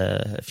we had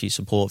a few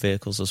support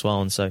vehicles as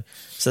well. And so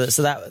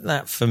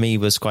that for me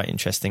was quite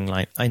interesting.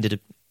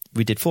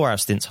 We did 4-hour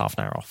stints, half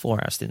an hour off,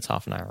 4-hour stints,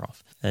 half an hour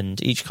off,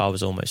 and each car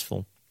was almost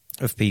full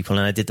of people.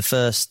 And I did the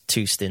first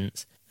 2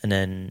 stints, and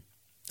then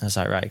I was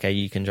like, right, okay,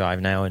 you can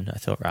drive now. And I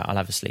thought, right, I'll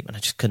have a sleep, and I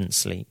just couldn't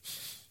sleep.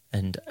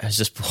 And I was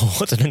just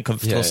bored and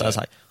uncomfortable. So I was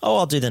like, oh,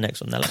 I'll do the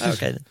next one. They're like,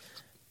 okay then.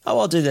 Oh,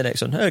 I'll do the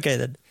next one. Okay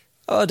then.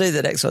 Oh, I'll do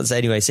the next one. So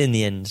anyway, so in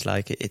the end,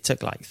 it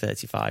took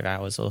 35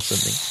 hours or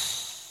something.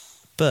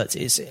 But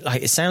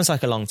it sounds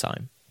like a long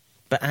time,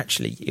 but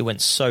actually it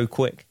went so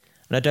quick.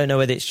 And I don't know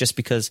whether it's just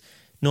because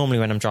normally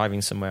when I'm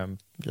driving somewhere, I'm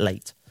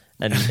late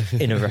and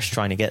in a rush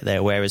trying to get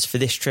there. Whereas for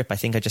this trip, I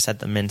think I just had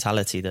the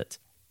mentality that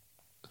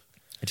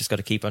I just got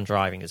to keep on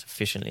driving as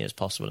efficiently as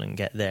possible and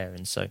get there.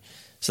 And so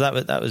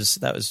that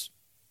was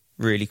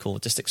really cool,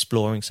 just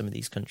exploring some of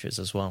these countries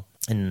as well.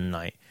 And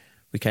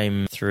we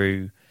came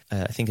through,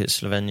 I think it was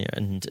Slovenia,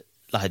 and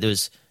there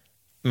was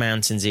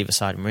mountains either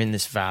side, and we're in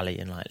this valley,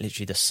 and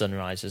literally the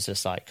sunrise was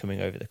just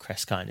coming over the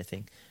crest kind of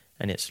thing.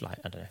 And it's I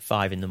don't know,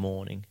 5 a.m,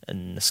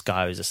 and the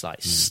sky was just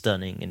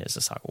stunning, and it's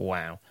just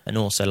wow. And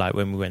also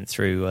when we went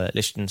through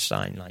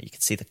Liechtenstein, you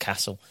could see the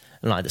castle,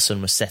 and the sun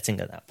was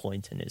setting at that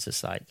point, and it's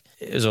just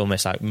it was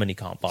almost money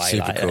can't buy.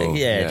 Super cool.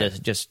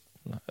 Just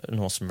an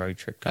awesome road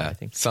trip kind of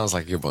thing. Sounds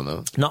like a good one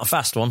though. Not a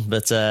fast one,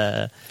 but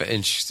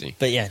interesting.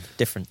 But yeah,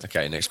 different.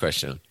 Okay, next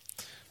question.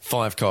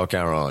 5-car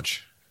garage,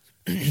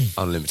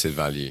 unlimited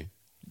value.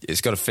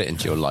 It's got to fit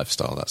into your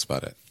lifestyle. That's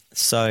about it.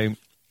 So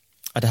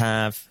I'd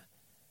have.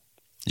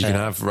 You can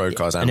have road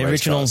cars and an race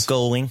original cars.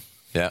 Gullwing.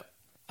 Yeah.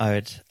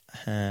 I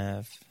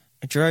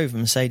drove a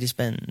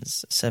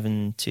Mercedes-Benz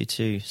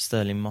 722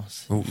 Sterling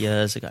Moss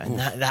years ago, and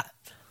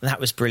that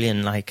was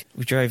brilliant.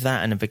 We drove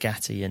that and a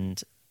Bugatti,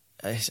 and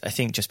I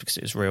think just because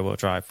it was rear-wheel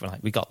drive,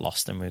 we got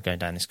lost and we were going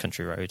down this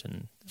country road,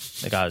 and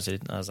the guy I was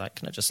like,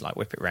 can I just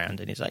whip it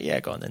round? And he's like,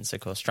 yeah, go on then. So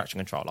of course, traction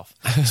control off,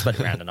 spun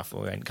it round enough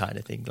and we went kind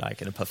of thing,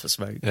 in a puff of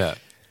smoke. Yeah.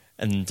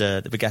 And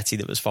the Bugatti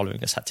that was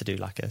following us had to do a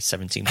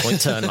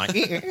 17-point turn,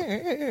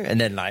 and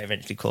then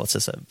eventually caught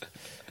us up.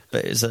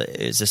 But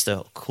it was just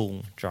a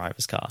cool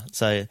driver's car.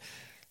 So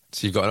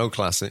you've got an old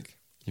classic.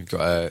 You've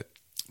got a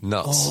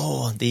nuts.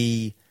 Oh,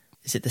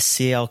 is it the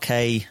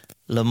CLK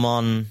Le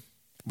Mans?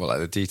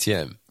 What, the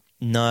DTM?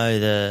 No,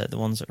 the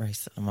ones that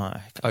race.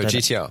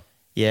 GTR.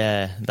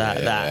 Yeah,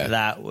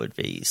 that would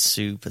be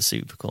super,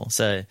 super cool.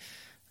 So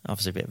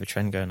obviously a bit of a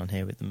trend going on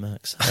here with the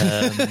Mercs.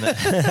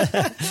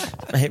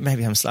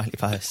 Maybe I'm slightly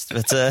biased,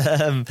 but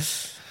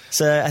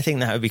so I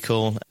think that would be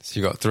cool. So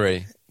you got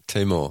 3,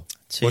 2 more.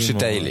 What's your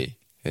daily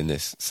in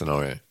this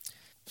scenario?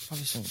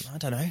 Probably I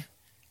don't know.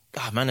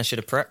 God, man, I should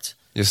have prepped.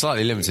 You're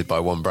slightly limited by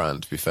one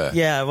brand, to be fair.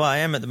 Yeah, well, I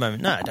am at the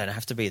moment. No, I don't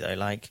have to be, though.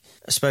 Like,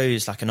 I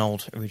suppose like an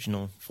old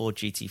original Ford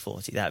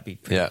GT40, that would be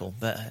pretty cool.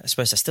 But I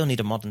suppose I still need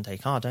a modern-day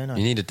car, don't I?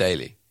 You need a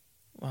daily.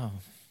 Wow.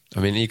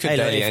 I mean, you could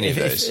daily any of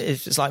those.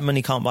 If it's like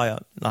money can't buy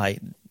up, like,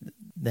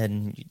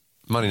 then...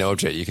 Money no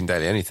object, you can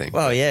daily anything.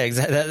 Well, yeah,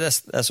 exactly.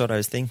 That's what I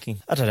was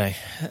thinking. I don't know.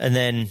 And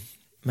then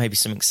maybe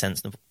something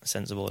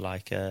sensible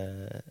like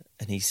an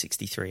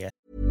E63.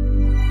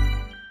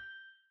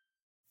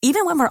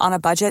 Even when we're on a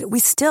budget, we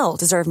still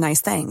deserve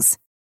nice things.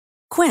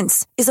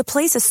 Quince is a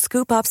place to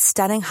scoop up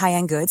stunning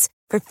high-end goods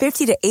for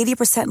 50 to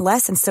 80%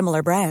 less than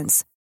similar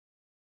brands.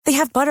 They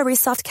have buttery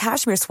soft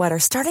cashmere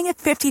sweaters starting at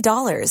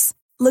 $50,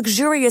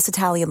 luxurious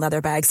Italian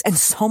leather bags, and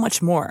so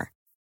much more.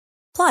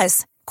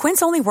 Plus,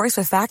 Quince only works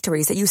with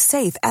factories that use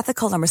safe,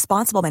 ethical, and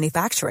responsible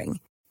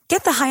manufacturing.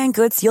 Get the high-end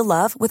goods you'll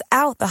love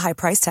without the high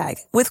price tag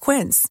with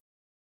Quince.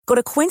 Go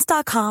to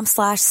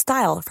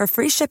quince.com/style for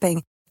free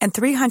shipping and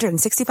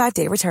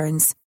 365-day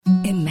returns.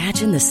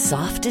 Imagine the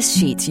softest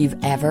sheets you've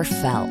ever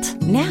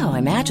felt. Now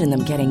imagine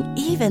them getting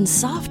even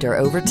softer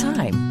over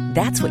time.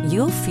 That's what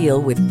you'll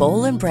feel with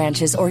Boll &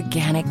 Branch's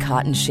organic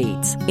cotton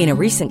sheets. In a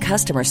recent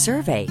customer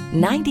survey,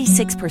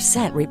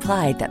 96%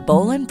 replied that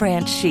Boll &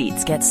 Branch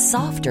sheets get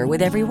softer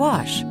with every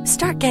wash.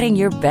 Start getting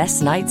your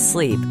best night's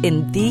sleep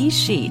in these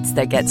sheets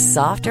that get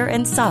softer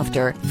and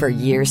softer for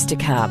years to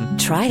come.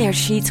 Try their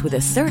sheets with a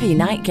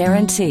 30-night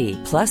guarantee.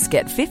 Plus,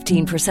 get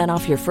 15%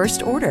 off your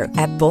first order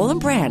at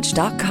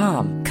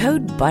bollandbranch.com.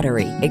 Code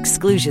BUTTERY.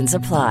 Exclusions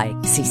apply.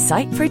 See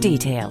site for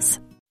details.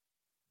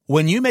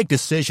 When you make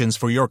decisions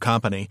for your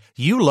company,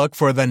 you look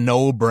for the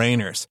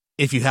no-brainers.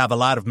 If you have a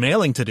lot of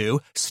mailing to do,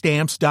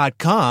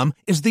 Stamps.com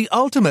is the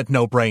ultimate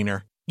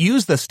no-brainer.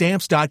 Use the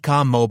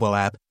Stamps.com mobile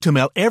app to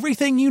mail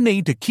everything you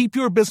need to keep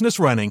your business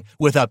running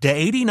with up to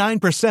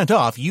 89%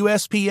 off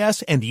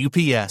USPS and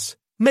UPS.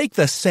 Make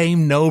the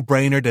same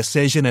no-brainer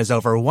decision as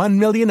over 1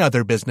 million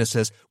other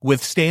businesses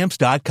with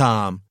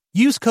Stamps.com.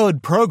 Use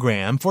code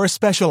PROGRAM for a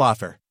special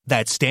offer.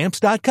 That's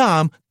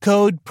Stamps.com,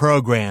 code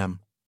PROGRAM.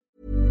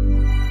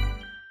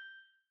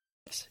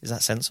 Is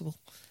that sensible?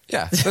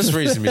 Yeah, that's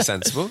reasonably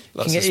sensible.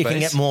 Lots of space. You can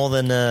get more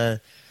than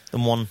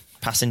one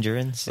passenger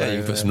in. So, yeah, you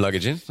can put some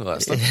luggage in, all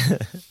that stuff.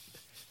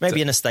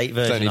 Maybe an estate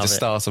version. Don't need to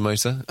start a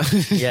motor.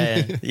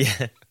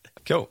 yeah.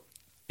 Cool.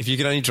 If you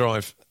could only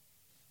drive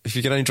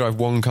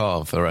one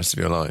car for the rest of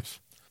your life,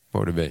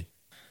 what would it be?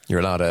 You're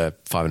allowed a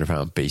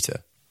 £500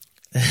 Beta.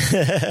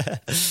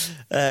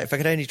 If I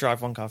could only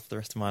drive one car for the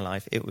rest of my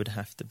life, it would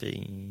have to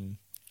be...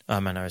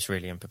 Oh man, I was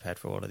really unprepared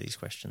for all of these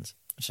questions.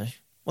 Actually,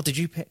 what did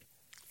you pick?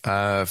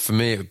 For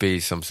me, it would be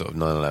some sort of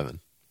 911.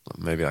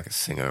 Maybe like a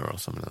Singer or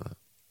something like that.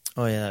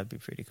 Oh yeah, that'd be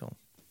pretty cool.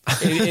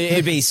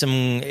 It'd be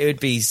some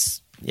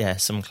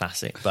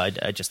classic,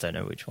 but I just don't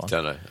know which one.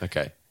 Don't know.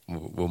 Okay,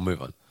 we'll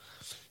move on.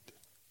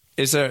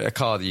 Is there a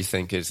car that you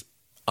think is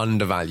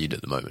undervalued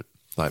at the moment,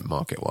 like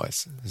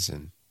market-wise? As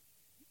in,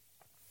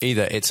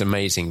 either it's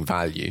amazing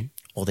value...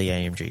 Or the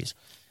AMGs.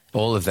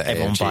 All of the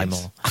Everyone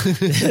AMGs.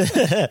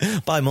 Buy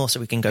more. Buy more so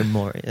we can go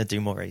more,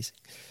 do more racing.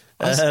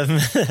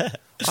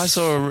 I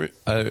saw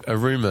a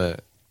rumour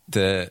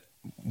that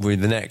with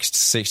the next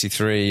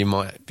 63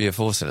 might be a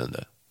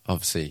 4-cylinder,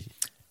 obviously.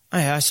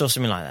 I saw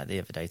something like that the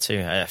other day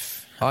too.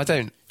 I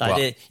don't... Like,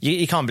 well,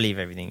 you can't believe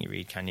everything you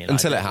read, can you? Like,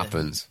 until it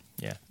happens.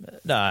 Yeah.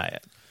 No,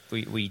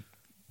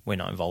 we're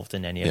not involved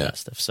in any of that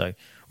stuff. So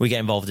we get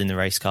involved in the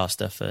race car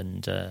stuff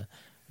and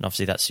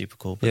obviously that's super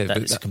cool, but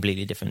that's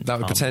completely different. That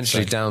would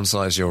potentially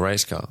downsize your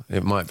race car.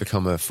 It might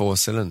become a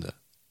 4-cylinder.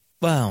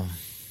 Well,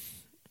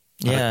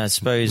 yeah, I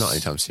suppose... Not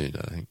anytime soon,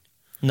 I think.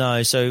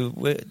 No, so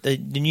the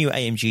new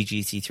AMG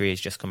GT3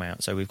 has just come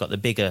out, so we've got the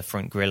bigger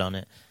front grille on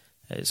it.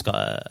 It's got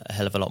a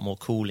hell of a lot more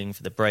cooling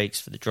for the brakes,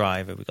 for the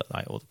driver. We've got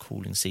like all the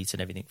cooling seats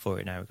and everything for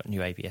it now. We've got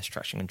new ABS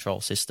traction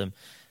control system,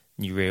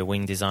 new rear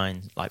wing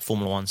design, like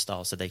Formula One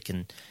style, so they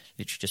can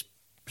literally just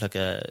plug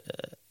a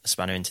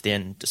spanner into the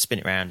end, spin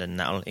it around, and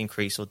that'll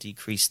increase or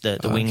decrease the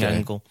wing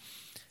angle.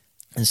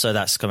 And so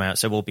that's come out.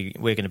 So we're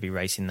going to be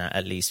racing that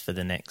at least for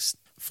the next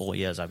 4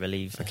 years, I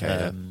believe.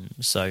 Okay.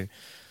 So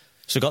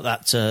got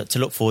that to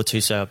look forward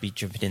to. So I'll be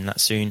jumping in that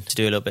soon to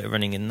do a little bit of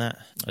running in that.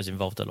 I was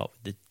involved a lot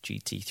with the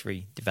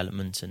GT3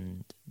 development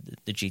and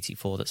the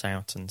GT4 that's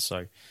out, and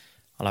so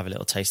I'll have a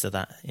little taste of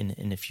that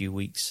in a few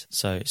weeks.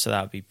 So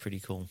that would be pretty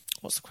cool.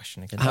 What's the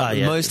question again?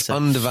 The most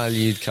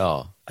undervalued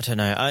car? I don't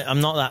know. I'm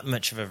not that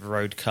much of a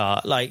road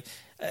car. Like,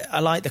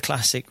 I like the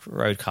classic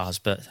road cars,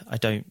 but I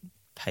don't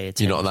pay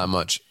attention. You're not that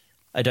much.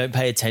 I don't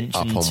pay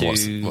attention up on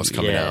to what's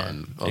coming out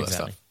and all that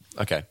stuff.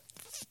 Okay,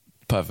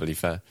 perfectly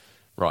fair.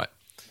 Right.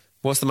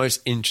 What's the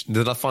most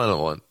the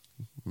final one?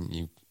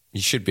 You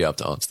should be able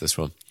to answer this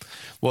one.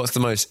 What's the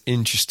most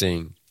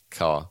interesting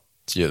car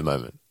to you at the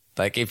moment?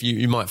 Like, if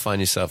you might find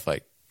yourself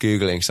like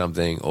Googling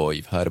something or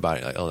you've heard about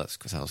it, like, oh, that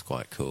sounds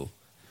quite cool.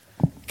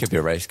 Could be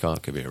a race car,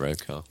 could be a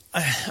road car.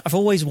 I've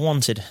always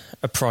wanted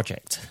a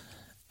project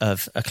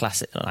of a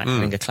classic, like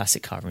having a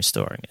classic car and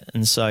restoring it.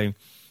 And so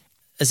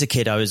as a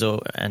kid, I was,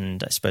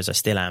 and I suppose I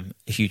still am,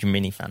 a huge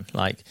Mini fan.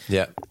 Like,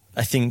 yeah,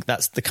 I think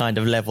that's the kind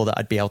of level that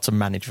I'd be able to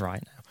manage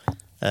right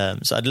now.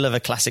 So I'd love a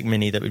classic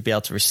Mini that we'd be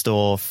able to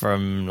restore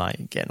from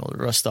like getting all the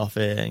rust off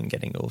it and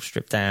getting it all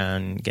stripped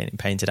down, getting it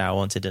painted how I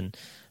wanted, and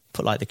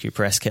put like the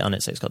Cooper S kit on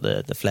it, so it's got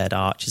the flared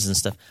arches and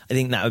stuff. I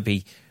think that would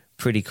be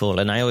pretty cool.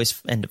 And I always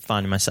end up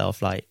finding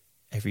myself like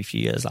every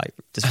few years, like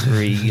just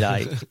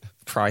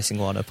pricing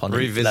one up on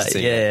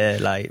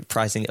revisiting, like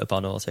pricing it up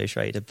on Auto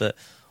Trader, but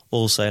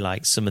also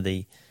like some of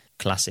the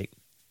classic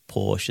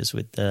Porsches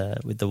with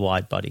the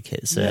wide body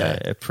kits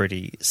are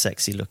pretty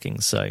sexy looking.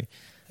 So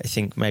I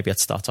think maybe I'd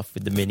start off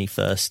with the Mini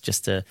first,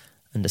 just to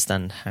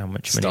understand how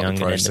much money I'm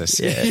going to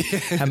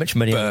end up, how much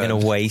money I'm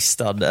going to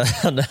waste on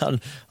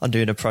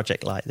doing a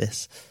project like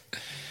this.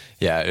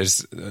 Yeah,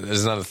 there's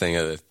another thing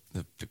at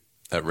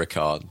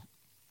Ricard.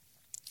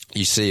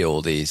 You see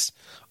all these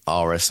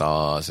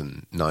RSRs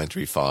and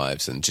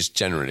 935s and just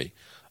generally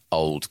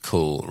old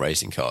cool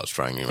racing cars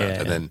dragging around,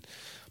 and then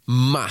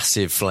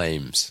massive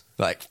flames,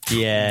 like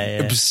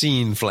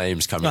obscene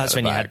flames coming out of the back. That's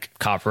when you had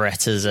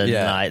carburetors and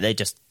like they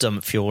just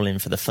dump fuel in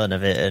for the fun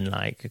of it, and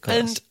like, of course.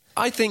 And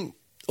I think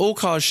all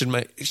cars should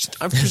make.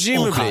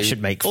 Presumably, all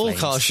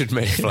cars should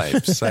make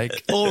flames.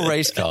 Like all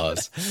race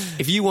cars.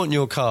 If you want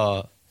your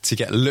car to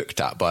get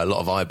looked at by a lot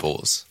of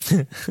eyeballs,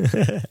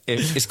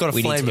 it's got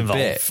to flame a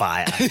bit.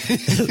 Fire,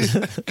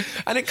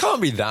 and it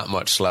can't be that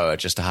much slower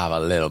just to have a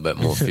little bit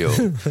more fuel.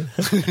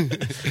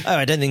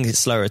 I don't think it's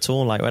slower at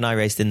all. Like when I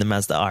raced in the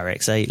Mazda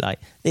RX-8, like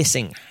this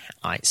thing,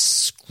 I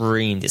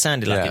screamed. It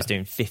sounded like it was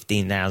doing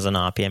 15,000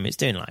 RPM. It's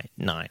doing like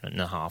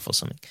 9.5 or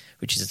something,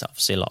 which is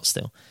obviously a lot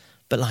still.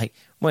 But like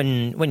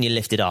when you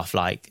lift it off,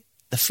 like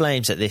the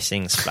flames that this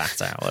thing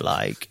spat out were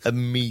like 1.5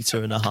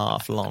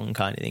 meters long,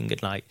 kind of thing.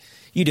 And like,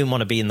 you didn't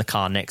want to be in the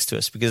car next to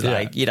us because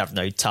like you'd have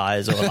no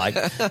tyres or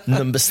like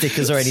number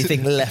stickers or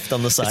anything left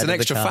on the side of the car.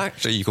 It's an extra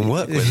factor you can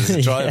work with as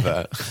a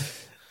driver.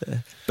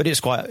 But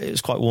it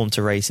was quite warm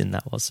to race in,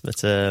 that was.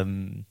 But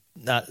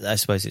I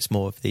suppose it's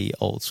more of the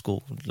old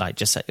school, like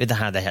just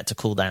how they had to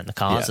cool down the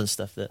cars and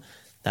stuff.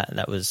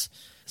 That was,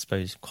 I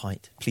suppose,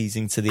 quite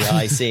pleasing to the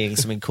eye, seeing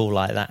something cool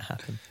like that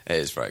happen. It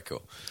is very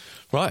cool.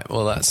 Right,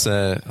 well, I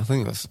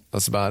think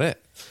that's about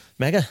it.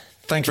 Mega.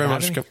 Thanks very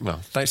much.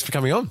 Thanks for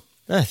coming on.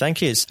 No,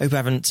 thank you. Hope I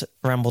haven't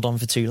rambled on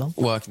for too long.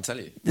 Well, I can tell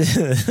you.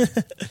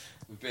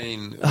 We've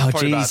been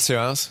probably about 2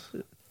 hours.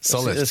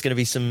 Solid. There's going to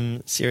be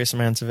some serious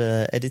amount of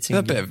editing.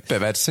 A bit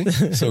of editing.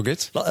 It's all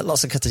good.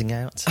 Lots of cutting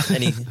out.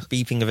 Any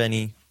beeping of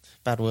any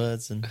bad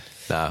words.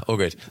 Nah, all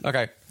good.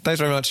 Okay, thanks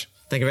very much.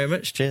 Thank you very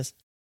much. Cheers.